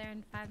make it there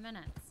in 5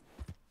 minutes.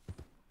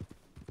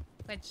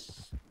 Which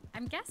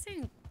I'm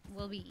guessing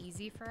will be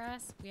easy for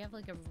us. We have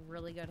like a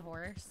really good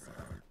horse,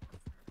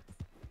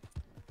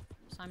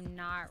 so I'm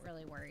not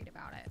really worried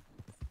about it.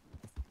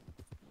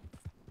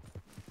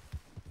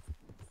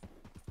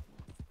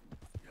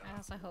 I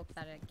also hope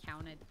that it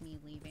counted me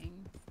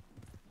leaving.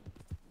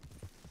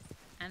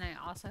 And I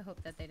also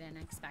hope that they didn't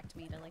expect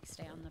me to like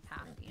stay on the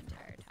path the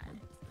entire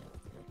time.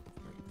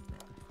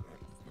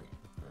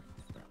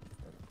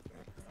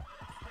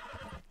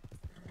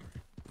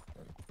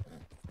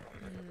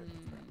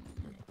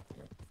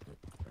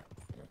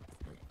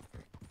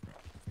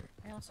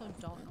 also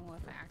don't know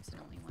if I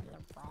accidentally went the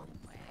wrong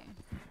way.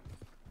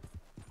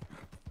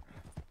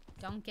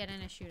 Don't get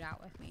in a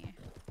shootout with me.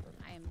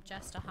 I am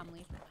just a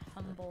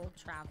humble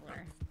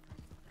traveler.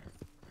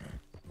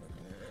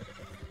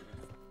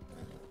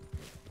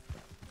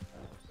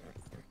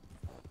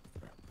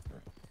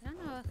 I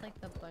don't know if like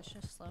the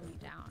bushes slow me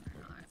down or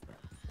not.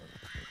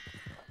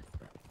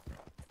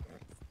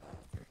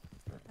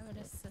 I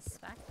would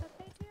suspect that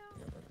they do.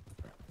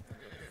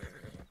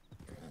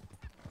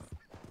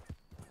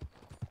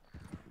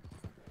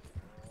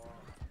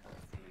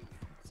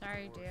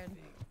 Sorry, dude.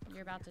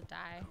 You're about to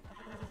die.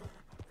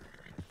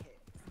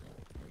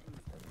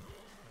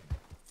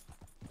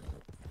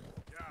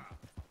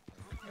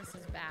 This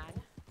is bad.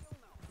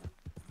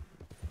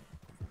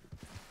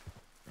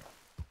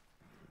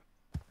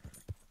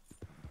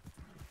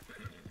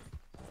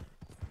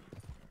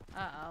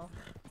 Uh-oh.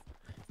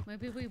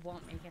 Maybe we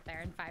won't make it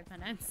there in 5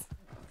 minutes.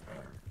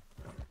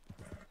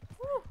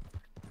 Woo.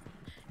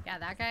 Yeah,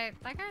 that guy's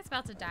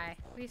about to die.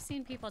 We've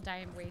seen people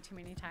die way too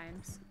many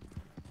times.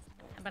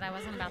 But I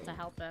wasn't about to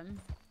help him.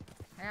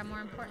 I got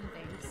more important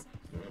things.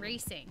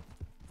 Racing.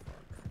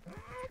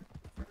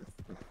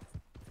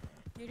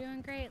 You're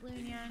doing great,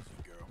 Lunia.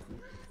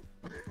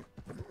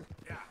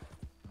 Yeah.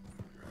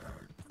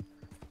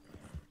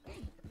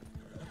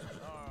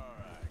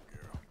 Alright,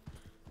 girl.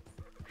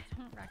 I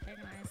don't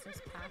recognize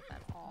this path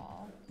at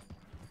all.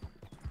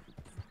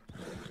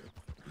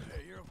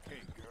 Hey, you're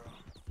okay, girl.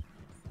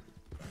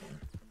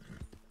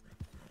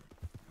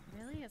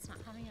 Really? It's not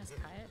having us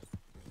cut?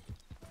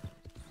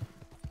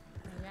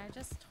 Maybe I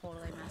just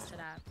totally messed it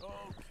up.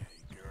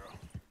 Okay, girl.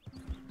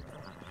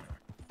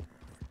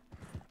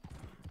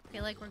 I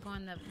feel like we're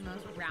going the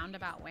most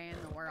roundabout way in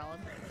the world.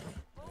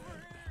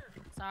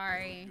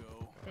 Sorry.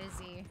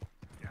 Busy.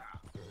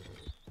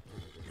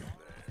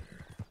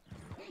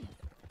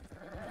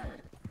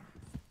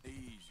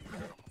 Easy,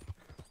 girl.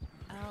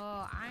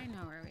 Oh, I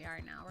know where we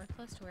are now. We're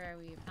close to where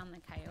we found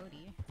the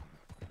coyote.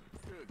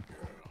 Good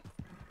girl.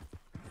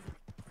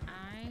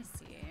 I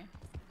see.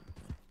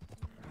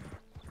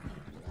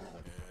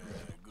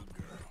 Good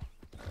girl.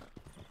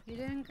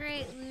 You're doing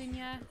great,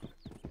 Lunia.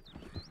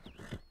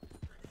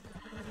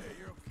 Hey,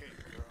 you're okay,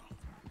 girl.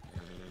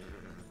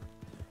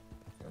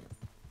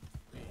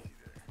 Easy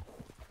there.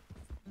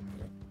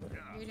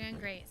 Yeah. You're doing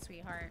great,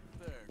 sweetheart.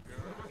 There,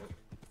 girl.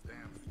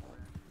 Damn.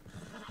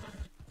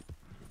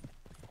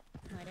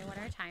 No idea what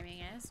our timing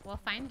is. We'll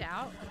find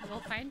out.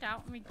 We'll find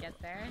out when we get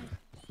there.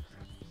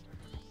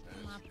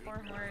 My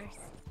poor horse.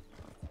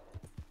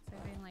 So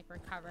we can like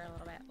recover a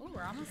little bit. Ooh,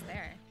 we're almost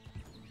there.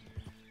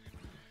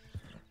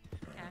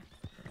 Okay.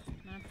 I'm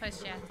gonna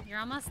push you. You're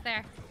almost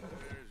there.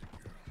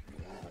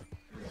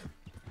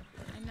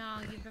 I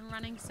know, you've been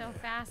running so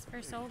fast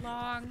for so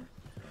long.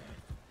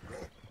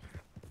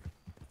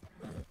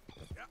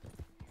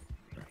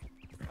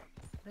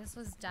 This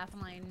was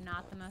definitely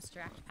not the most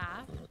direct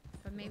path,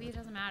 but maybe it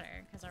doesn't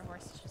matter because our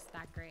horse is just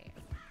that great.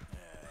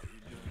 Yeah,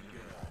 you're doing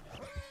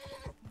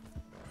good.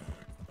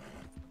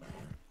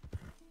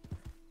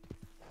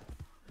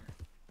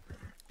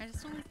 I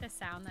just don't like the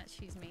sound that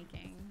she's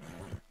making.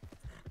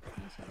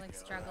 And she's like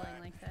struggling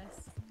like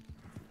this.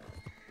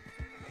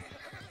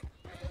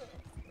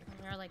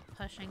 We're like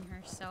pushing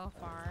her so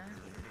far.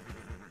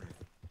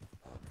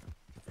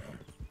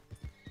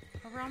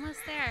 But we're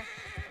almost there.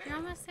 You're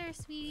almost there,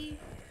 sweetie.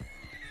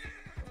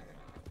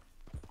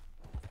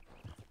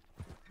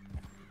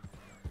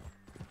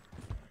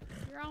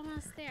 You're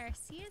almost there.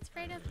 See, it's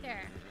right up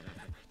there.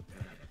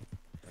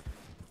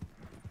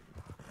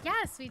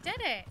 Yes, we did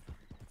it.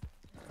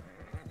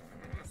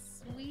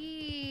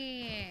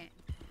 Sweet.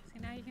 So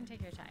now you can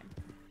take your time.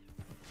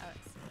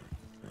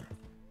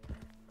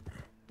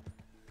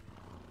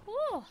 Oh,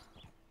 Ooh.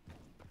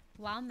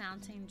 While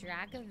mounting,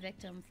 drag a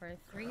victim for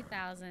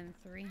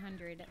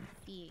 3,300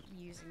 feet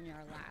using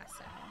your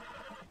lasso.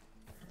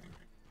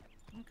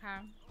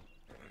 Okay.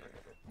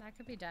 That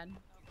could be done.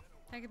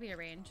 That could be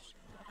arranged.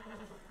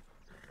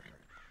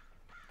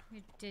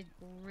 You did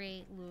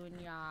great,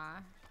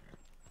 Lunia.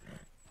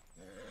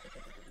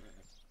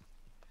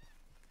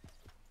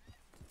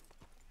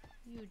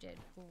 You did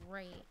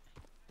great.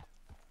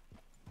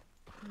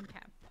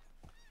 Okay.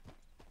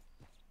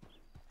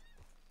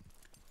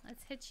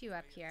 Let's hitch you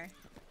up here.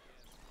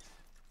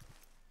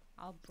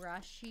 I'll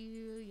brush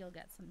you. You'll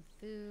get some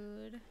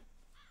food.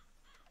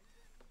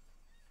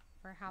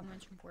 For how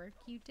much work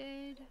you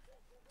did.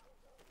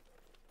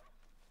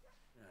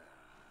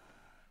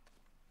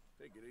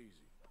 Take it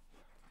easy.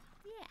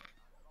 Yeah.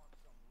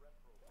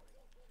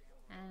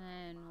 And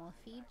then we'll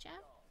feed you.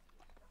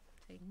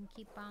 So you can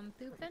keep on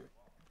pooping.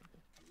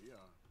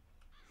 Yeah.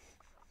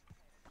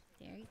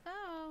 There you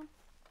go.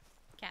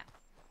 Okay.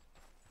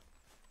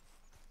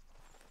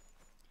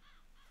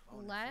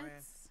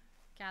 Let's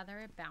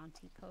gather a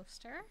bounty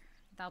poster.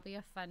 That'll be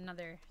a fun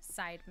another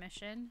side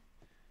mission.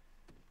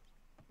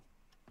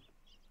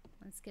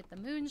 Let's get the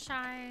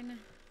moonshine.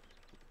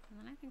 And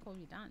then I think we'll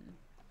be done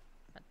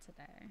for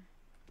today.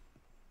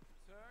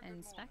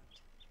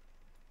 Inspect.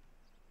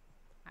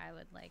 I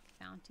would like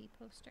bounty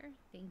poster.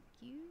 Thank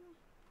you.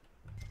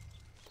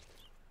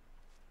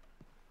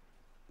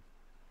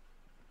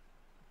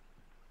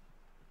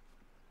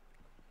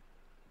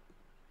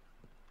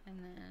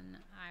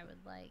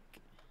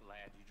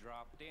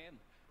 Dan,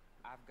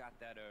 I've got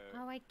that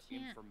Oh, I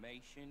can't.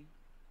 information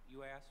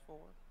you asked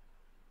for.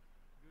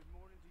 Good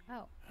morning to you.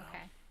 Oh,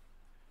 okay.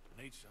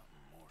 Need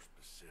something more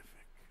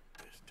specific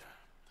this time.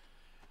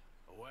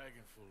 A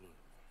wagon full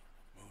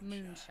of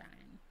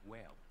Moonshine.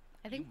 Well,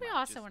 I think we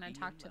also want to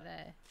talk to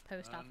the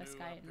post office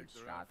guy in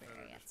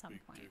Strawberry at some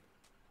point.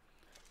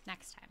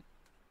 Next time.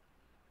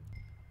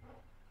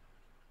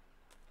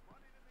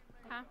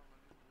 Huh?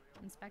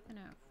 Inspect the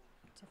note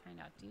to find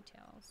out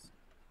details.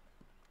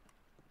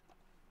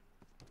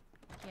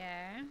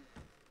 Yeah.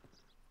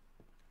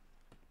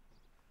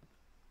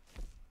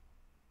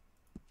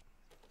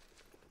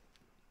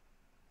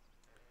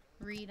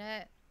 Read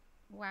it.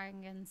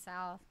 Wagon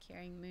south,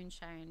 carrying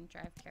moonshine.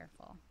 Drive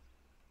careful.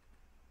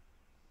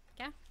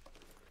 Yeah.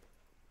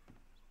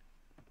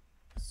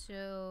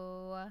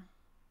 So,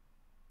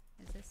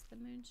 is this the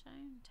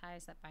moonshine?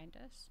 Ties that bind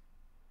us.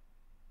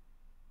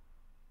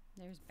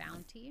 There's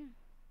bounty.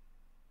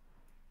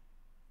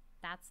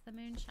 That's the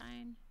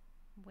moonshine.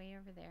 Way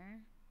over there.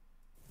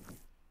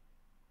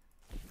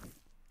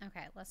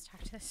 Okay, let's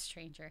talk to the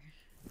stranger.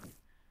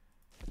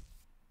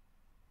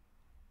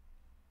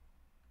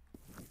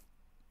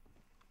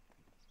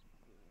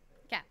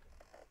 Yeah.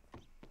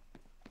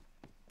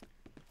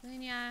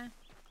 Lunia.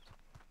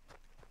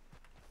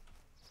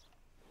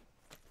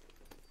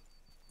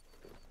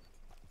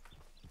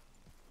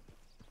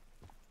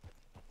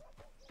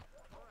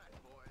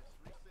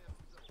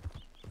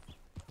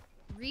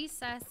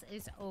 Recess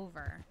is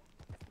over.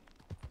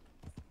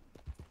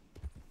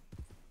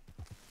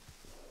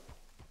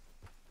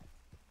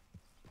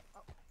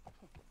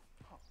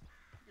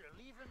 You're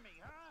leaving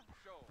me, huh?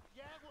 Sure.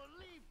 Yeah, well,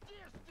 leave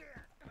this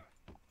there.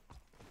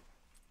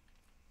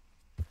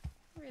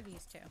 Who are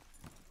these two?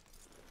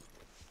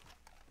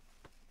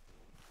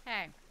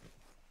 Hey.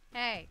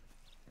 Hey.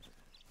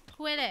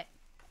 Quit it.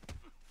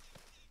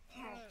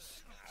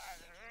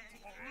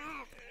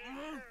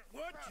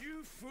 What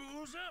you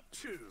fools up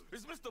to?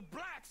 It's Mr.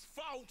 Black's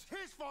fault.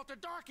 His fault, the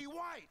darky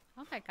white.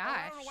 Oh my I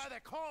gosh. don't know why they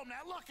call him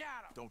that. Look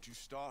at him. Don't you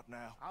start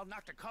now. I'll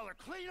knock the color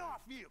clean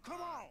off you. Come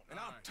on. And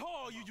I'll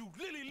tell you, you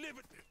lily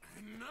livered.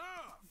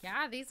 Enough!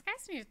 Yeah, these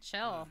guys need to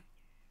chill.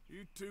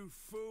 You two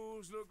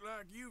fools look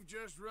like you've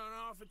just run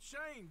off a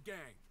chain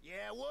gang.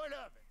 Yeah, what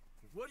of it?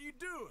 What are you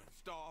doing?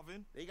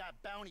 Starving. They got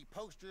bounty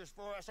posters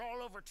for us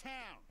all over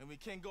town. And we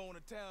can't go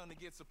into town to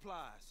get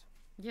supplies.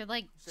 You're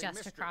like Say, just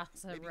mister, across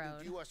the maybe you can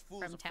road do us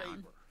fools from a town.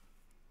 favor.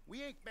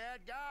 We ain't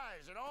bad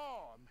guys at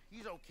all.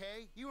 He's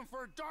okay. Even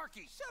for a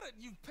darky. Shut it,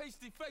 you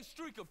pasty-faced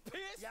streak of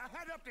piss! Yeah, I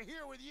had up to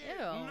here with you.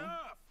 Ew.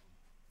 Enough!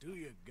 Do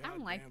you I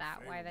don't like that,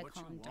 favor why they what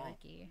call him you want.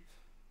 Dorky.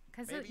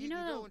 Because, Maybe you you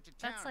can know, go into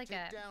that's town, like take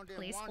a down them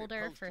wanted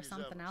placeholder for posters of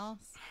something us.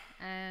 else.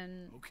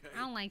 And Okay. I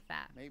don't like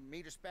that. Maybe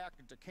meet us back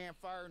at the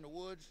campfire in the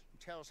woods and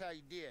tell us how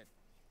you did.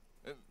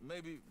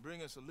 Maybe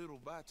bring us a little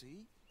bite to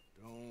eat.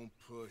 Don't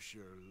push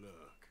your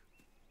luck.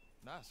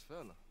 Nice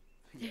fella.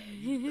 Yeah,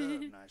 you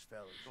love nice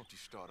fellas. Don't you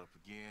start up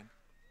again.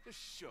 Just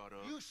shut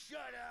up. You shut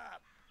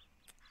up.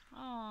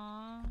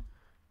 Aww.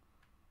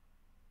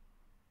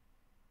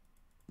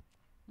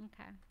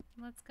 Okay,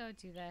 let's go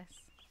do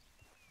this.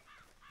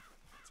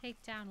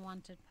 Take down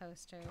wanted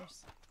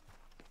posters.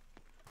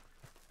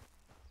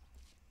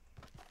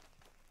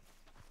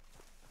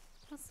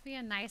 Must be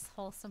a nice,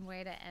 wholesome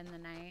way to end the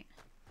night.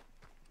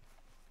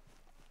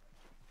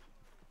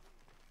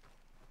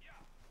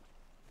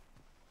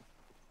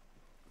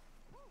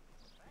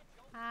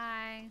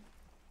 Hi.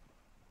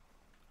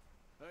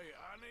 Hey,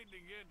 I need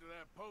to get to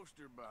that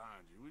poster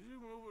behind you. Would you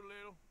move a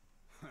little?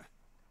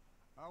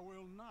 I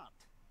will not.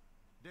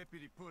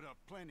 Deputy put up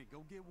plenty.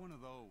 Go get one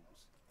of those.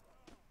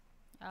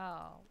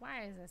 Oh,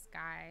 why is this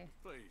guy?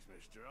 Please,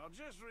 mister, I'll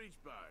just reach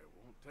by. It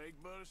won't take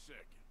but a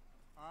second.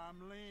 I'm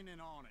leaning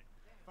on it.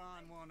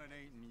 Find one that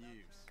ain't in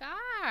use.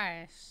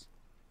 Gosh.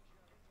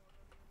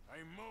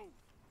 Hey, move.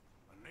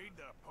 I need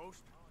that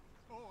poster.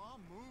 Oh,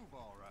 I'll move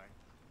all right.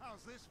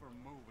 How's this for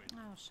moving?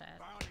 Oh, shit.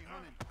 Bounty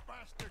hunting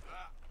bastard.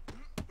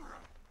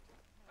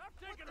 I'm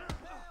taking her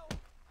hell.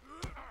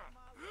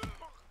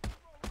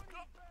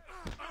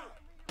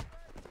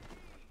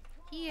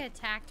 He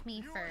attacked me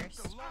You ain't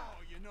first. the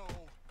law, you know.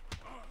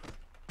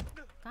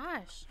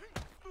 Gosh.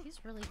 He's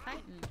really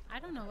fighting. I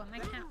don't know what my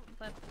count,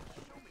 but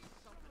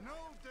No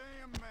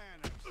damn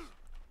manners.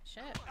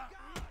 shit.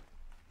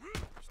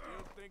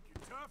 Still think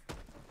you're tough?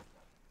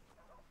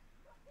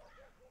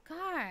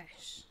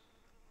 Gosh.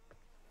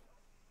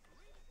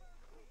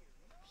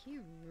 He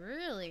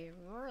really,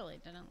 really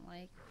didn't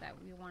like that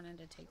we wanted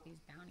to take these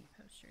bounty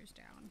posters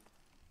down.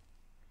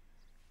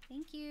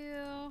 Thank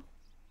you.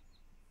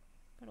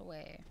 Put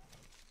away.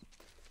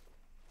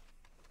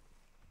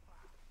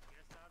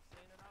 Guess I've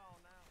seen it all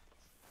now.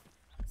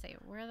 Let's see,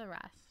 where are the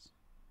rest?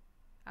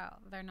 Oh,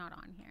 they're not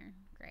on here.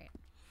 Great.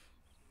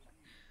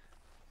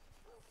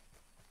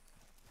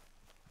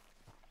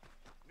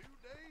 New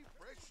day,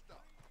 fresh stuff.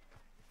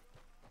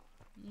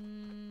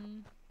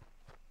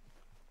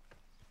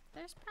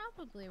 There's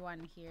probably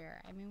one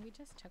here. I mean, we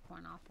just took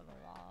one off of the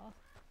wall.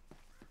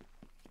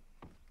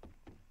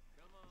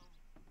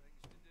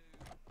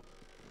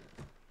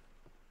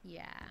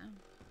 Yeah.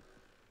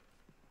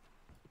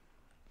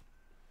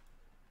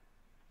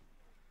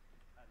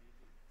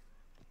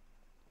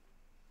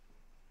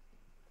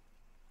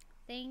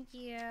 Thank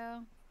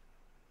you.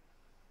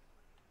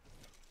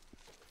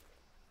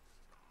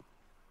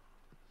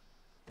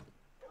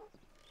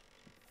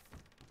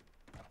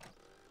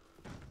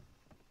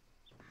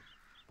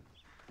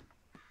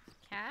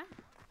 Cat?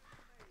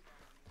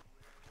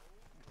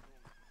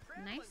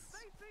 Nice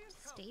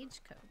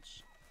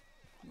stagecoach,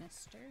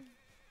 mister.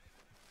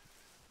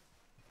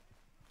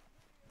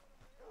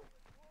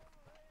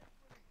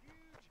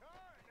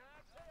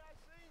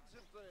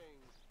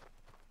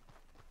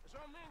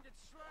 Some men get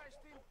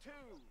sliced in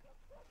two.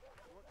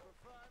 What the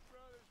Five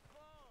Brothers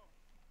fall?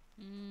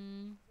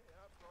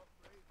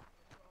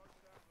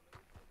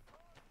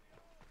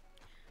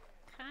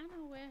 Kinda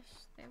wish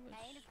there was.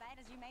 They ain't as bad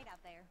as you made out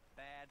there.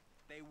 Bad.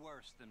 They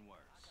worse than worse.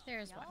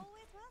 There's You one.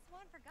 always was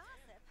one for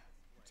gossip.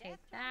 Take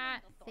Just that.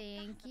 Randall thought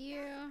Thank gossip,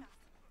 you. gossip,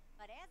 gossip.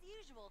 But as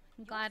usual,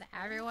 I'm glad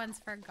everyone's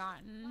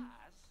forgotten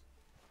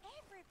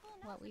every full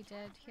what we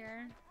did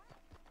here.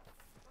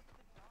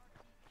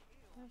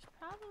 There's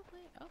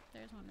probably. Oh,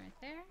 there's one right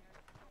there.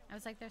 I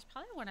was like, there's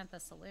probably one at the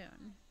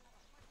saloon.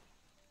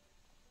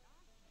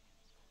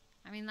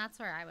 I mean, that's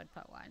where I would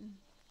put one.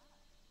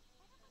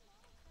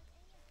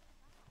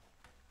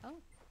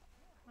 Oh,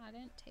 I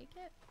didn't take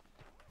it.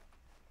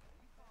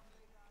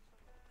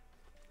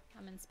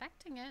 I'm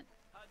inspecting it.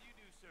 How do you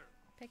do, sir?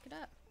 Pick it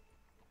up.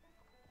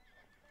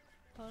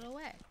 Put it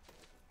away.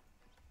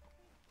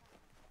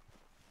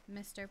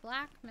 Mr.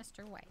 Black,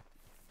 Mr. White.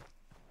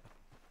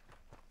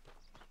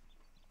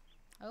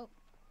 Oh.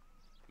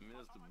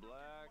 Mr.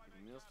 Black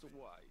and Mr.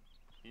 White.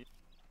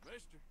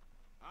 Mister,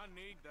 I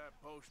need that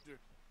poster.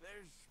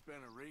 There's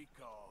been a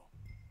recall.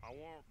 I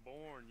weren't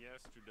born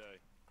yesterday.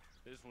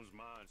 This one's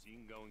mine, so you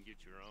can go and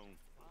get your own.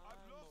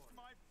 I've lost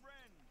my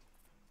friend.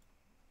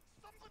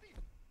 Somebody.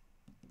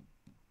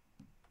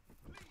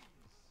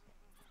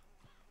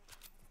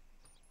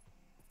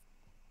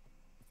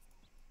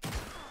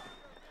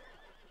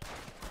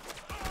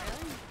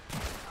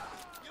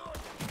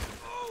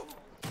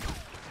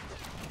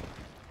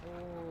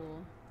 Oh.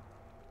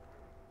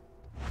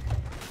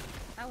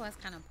 That was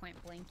kind of point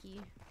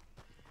blanky.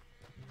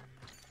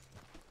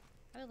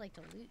 I would like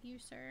to loot you,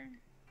 sir,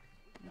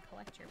 and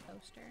collect your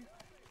poster.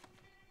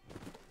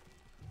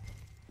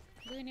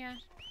 Lunia.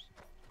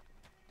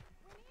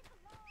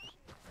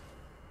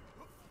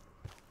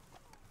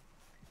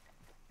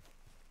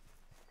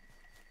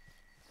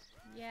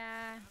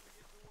 Yeah.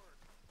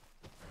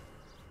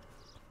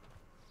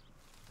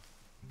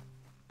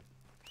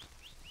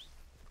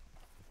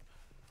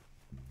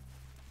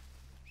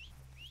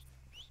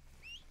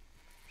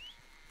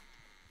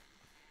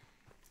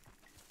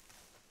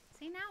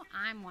 See, now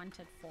I'm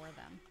wanted for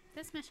them.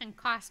 This mission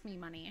cost me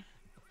money.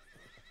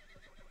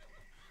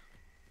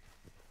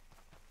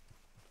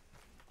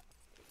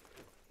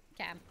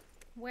 Okay,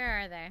 where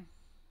are they?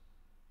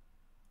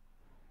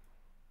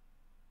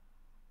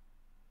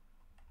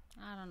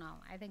 I don't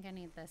know. I think I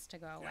need this to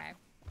go away.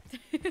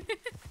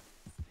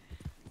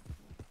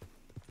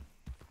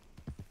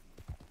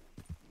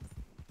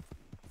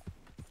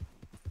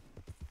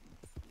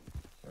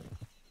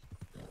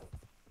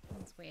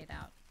 Let's wait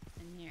out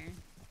in here.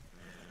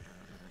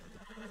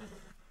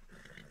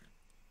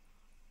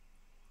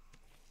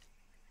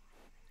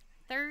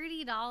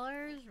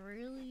 $30?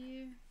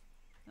 Really?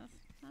 That's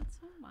not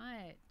so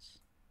much.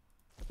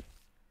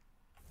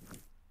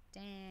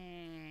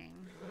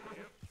 Dang.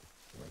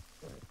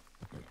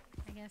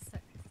 I guess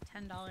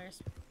 $10.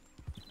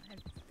 I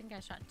think I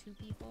shot 2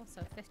 people,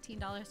 so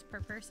 $15 per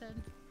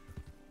person.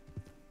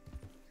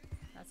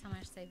 That's how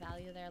much they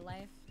value their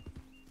life.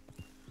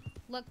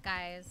 Look,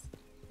 guys,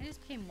 I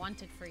just became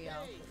wanted for you.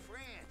 Hey,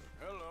 friend.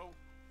 Hello.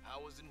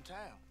 How was in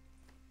town?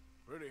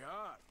 Pretty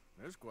hot.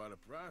 That's quite a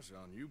price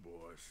on you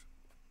boys.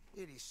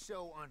 It is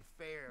so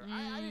unfair.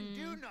 I didn't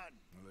do nothing.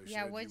 Well, they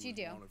Yeah, said what'd you was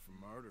do? wanted for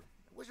murder.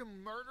 It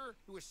wasn't murder.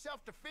 It was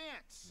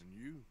self-defense. And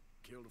you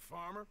killed a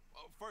farmer?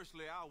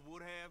 Firstly, I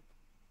would have,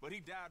 but he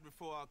died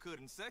before I could.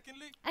 And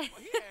secondly, well,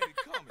 he had it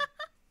coming.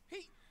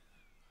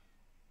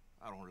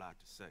 I don't like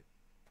to say.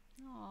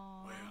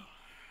 Aww. Well,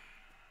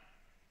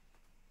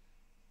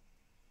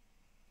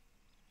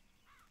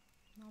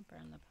 I'll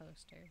burn the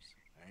posters.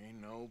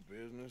 ain't no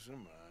business of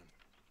mine.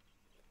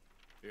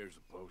 Here's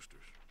the posters.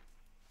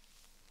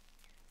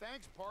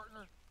 Thanks,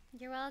 partner.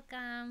 You're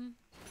welcome.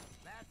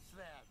 That's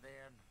that,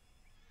 then.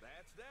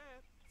 That's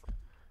that.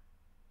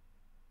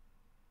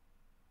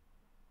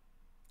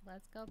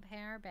 Let's go pay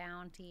our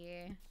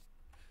bounty.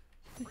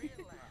 Free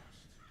at last.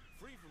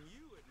 Free from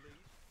you, at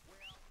least. Well,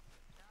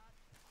 not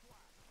quite.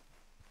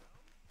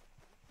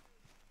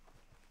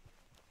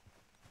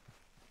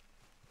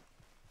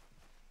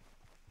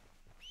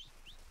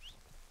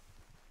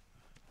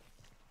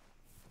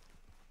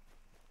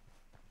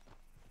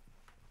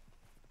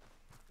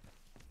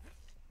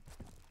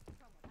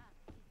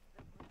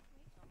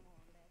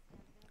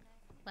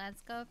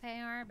 Let's go pay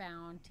our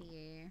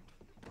bounty.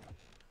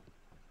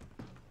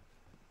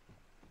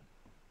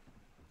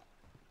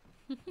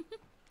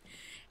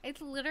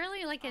 It's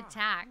literally like a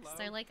tax.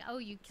 They're like, oh,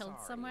 you killed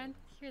Sorry, someone?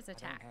 Here's a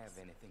tax. I don't have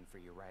anything for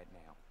you right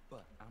now,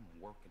 but I'm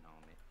working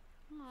on it.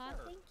 Aw,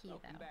 Sure, thank you,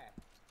 welcome though. back.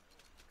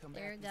 Come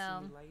There back you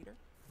and go. see me later.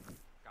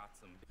 Got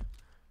some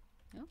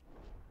Oh.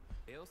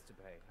 bills to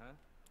pay, huh?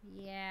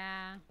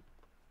 Yeah.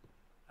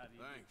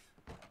 Thanks.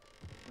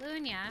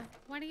 Lunya,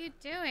 what are you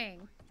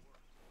doing?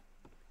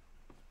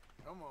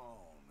 Come on,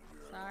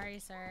 girl. Sorry,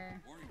 sir.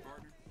 Morning,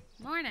 partner.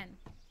 Morning.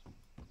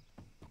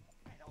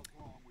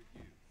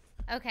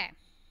 Okay.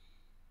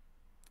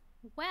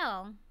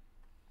 Well,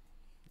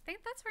 I think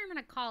that's where I'm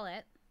going to call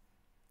it.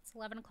 It's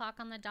 11 o'clock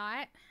on the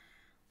dot.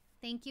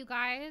 Thank you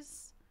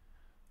guys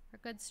for a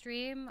good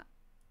stream.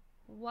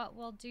 What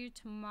we'll do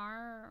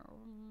tomorrow,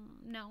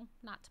 no,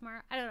 not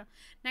tomorrow. I don't know.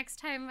 Next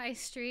time I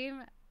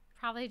stream,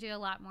 probably do a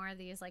lot more of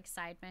these like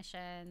side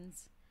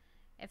missions.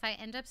 If I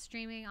end up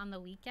streaming on the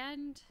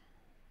weekend,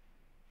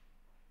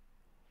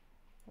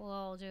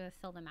 we'll do a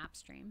fill the map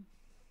stream.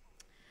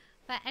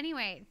 But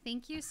anyway,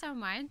 thank you so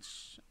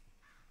much.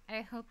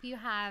 I hope you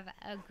have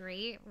a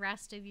great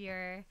rest of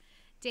your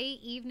day,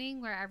 evening,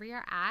 wherever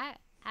you're at.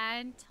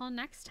 Until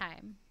next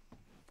time.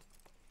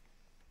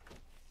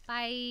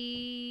 Bye.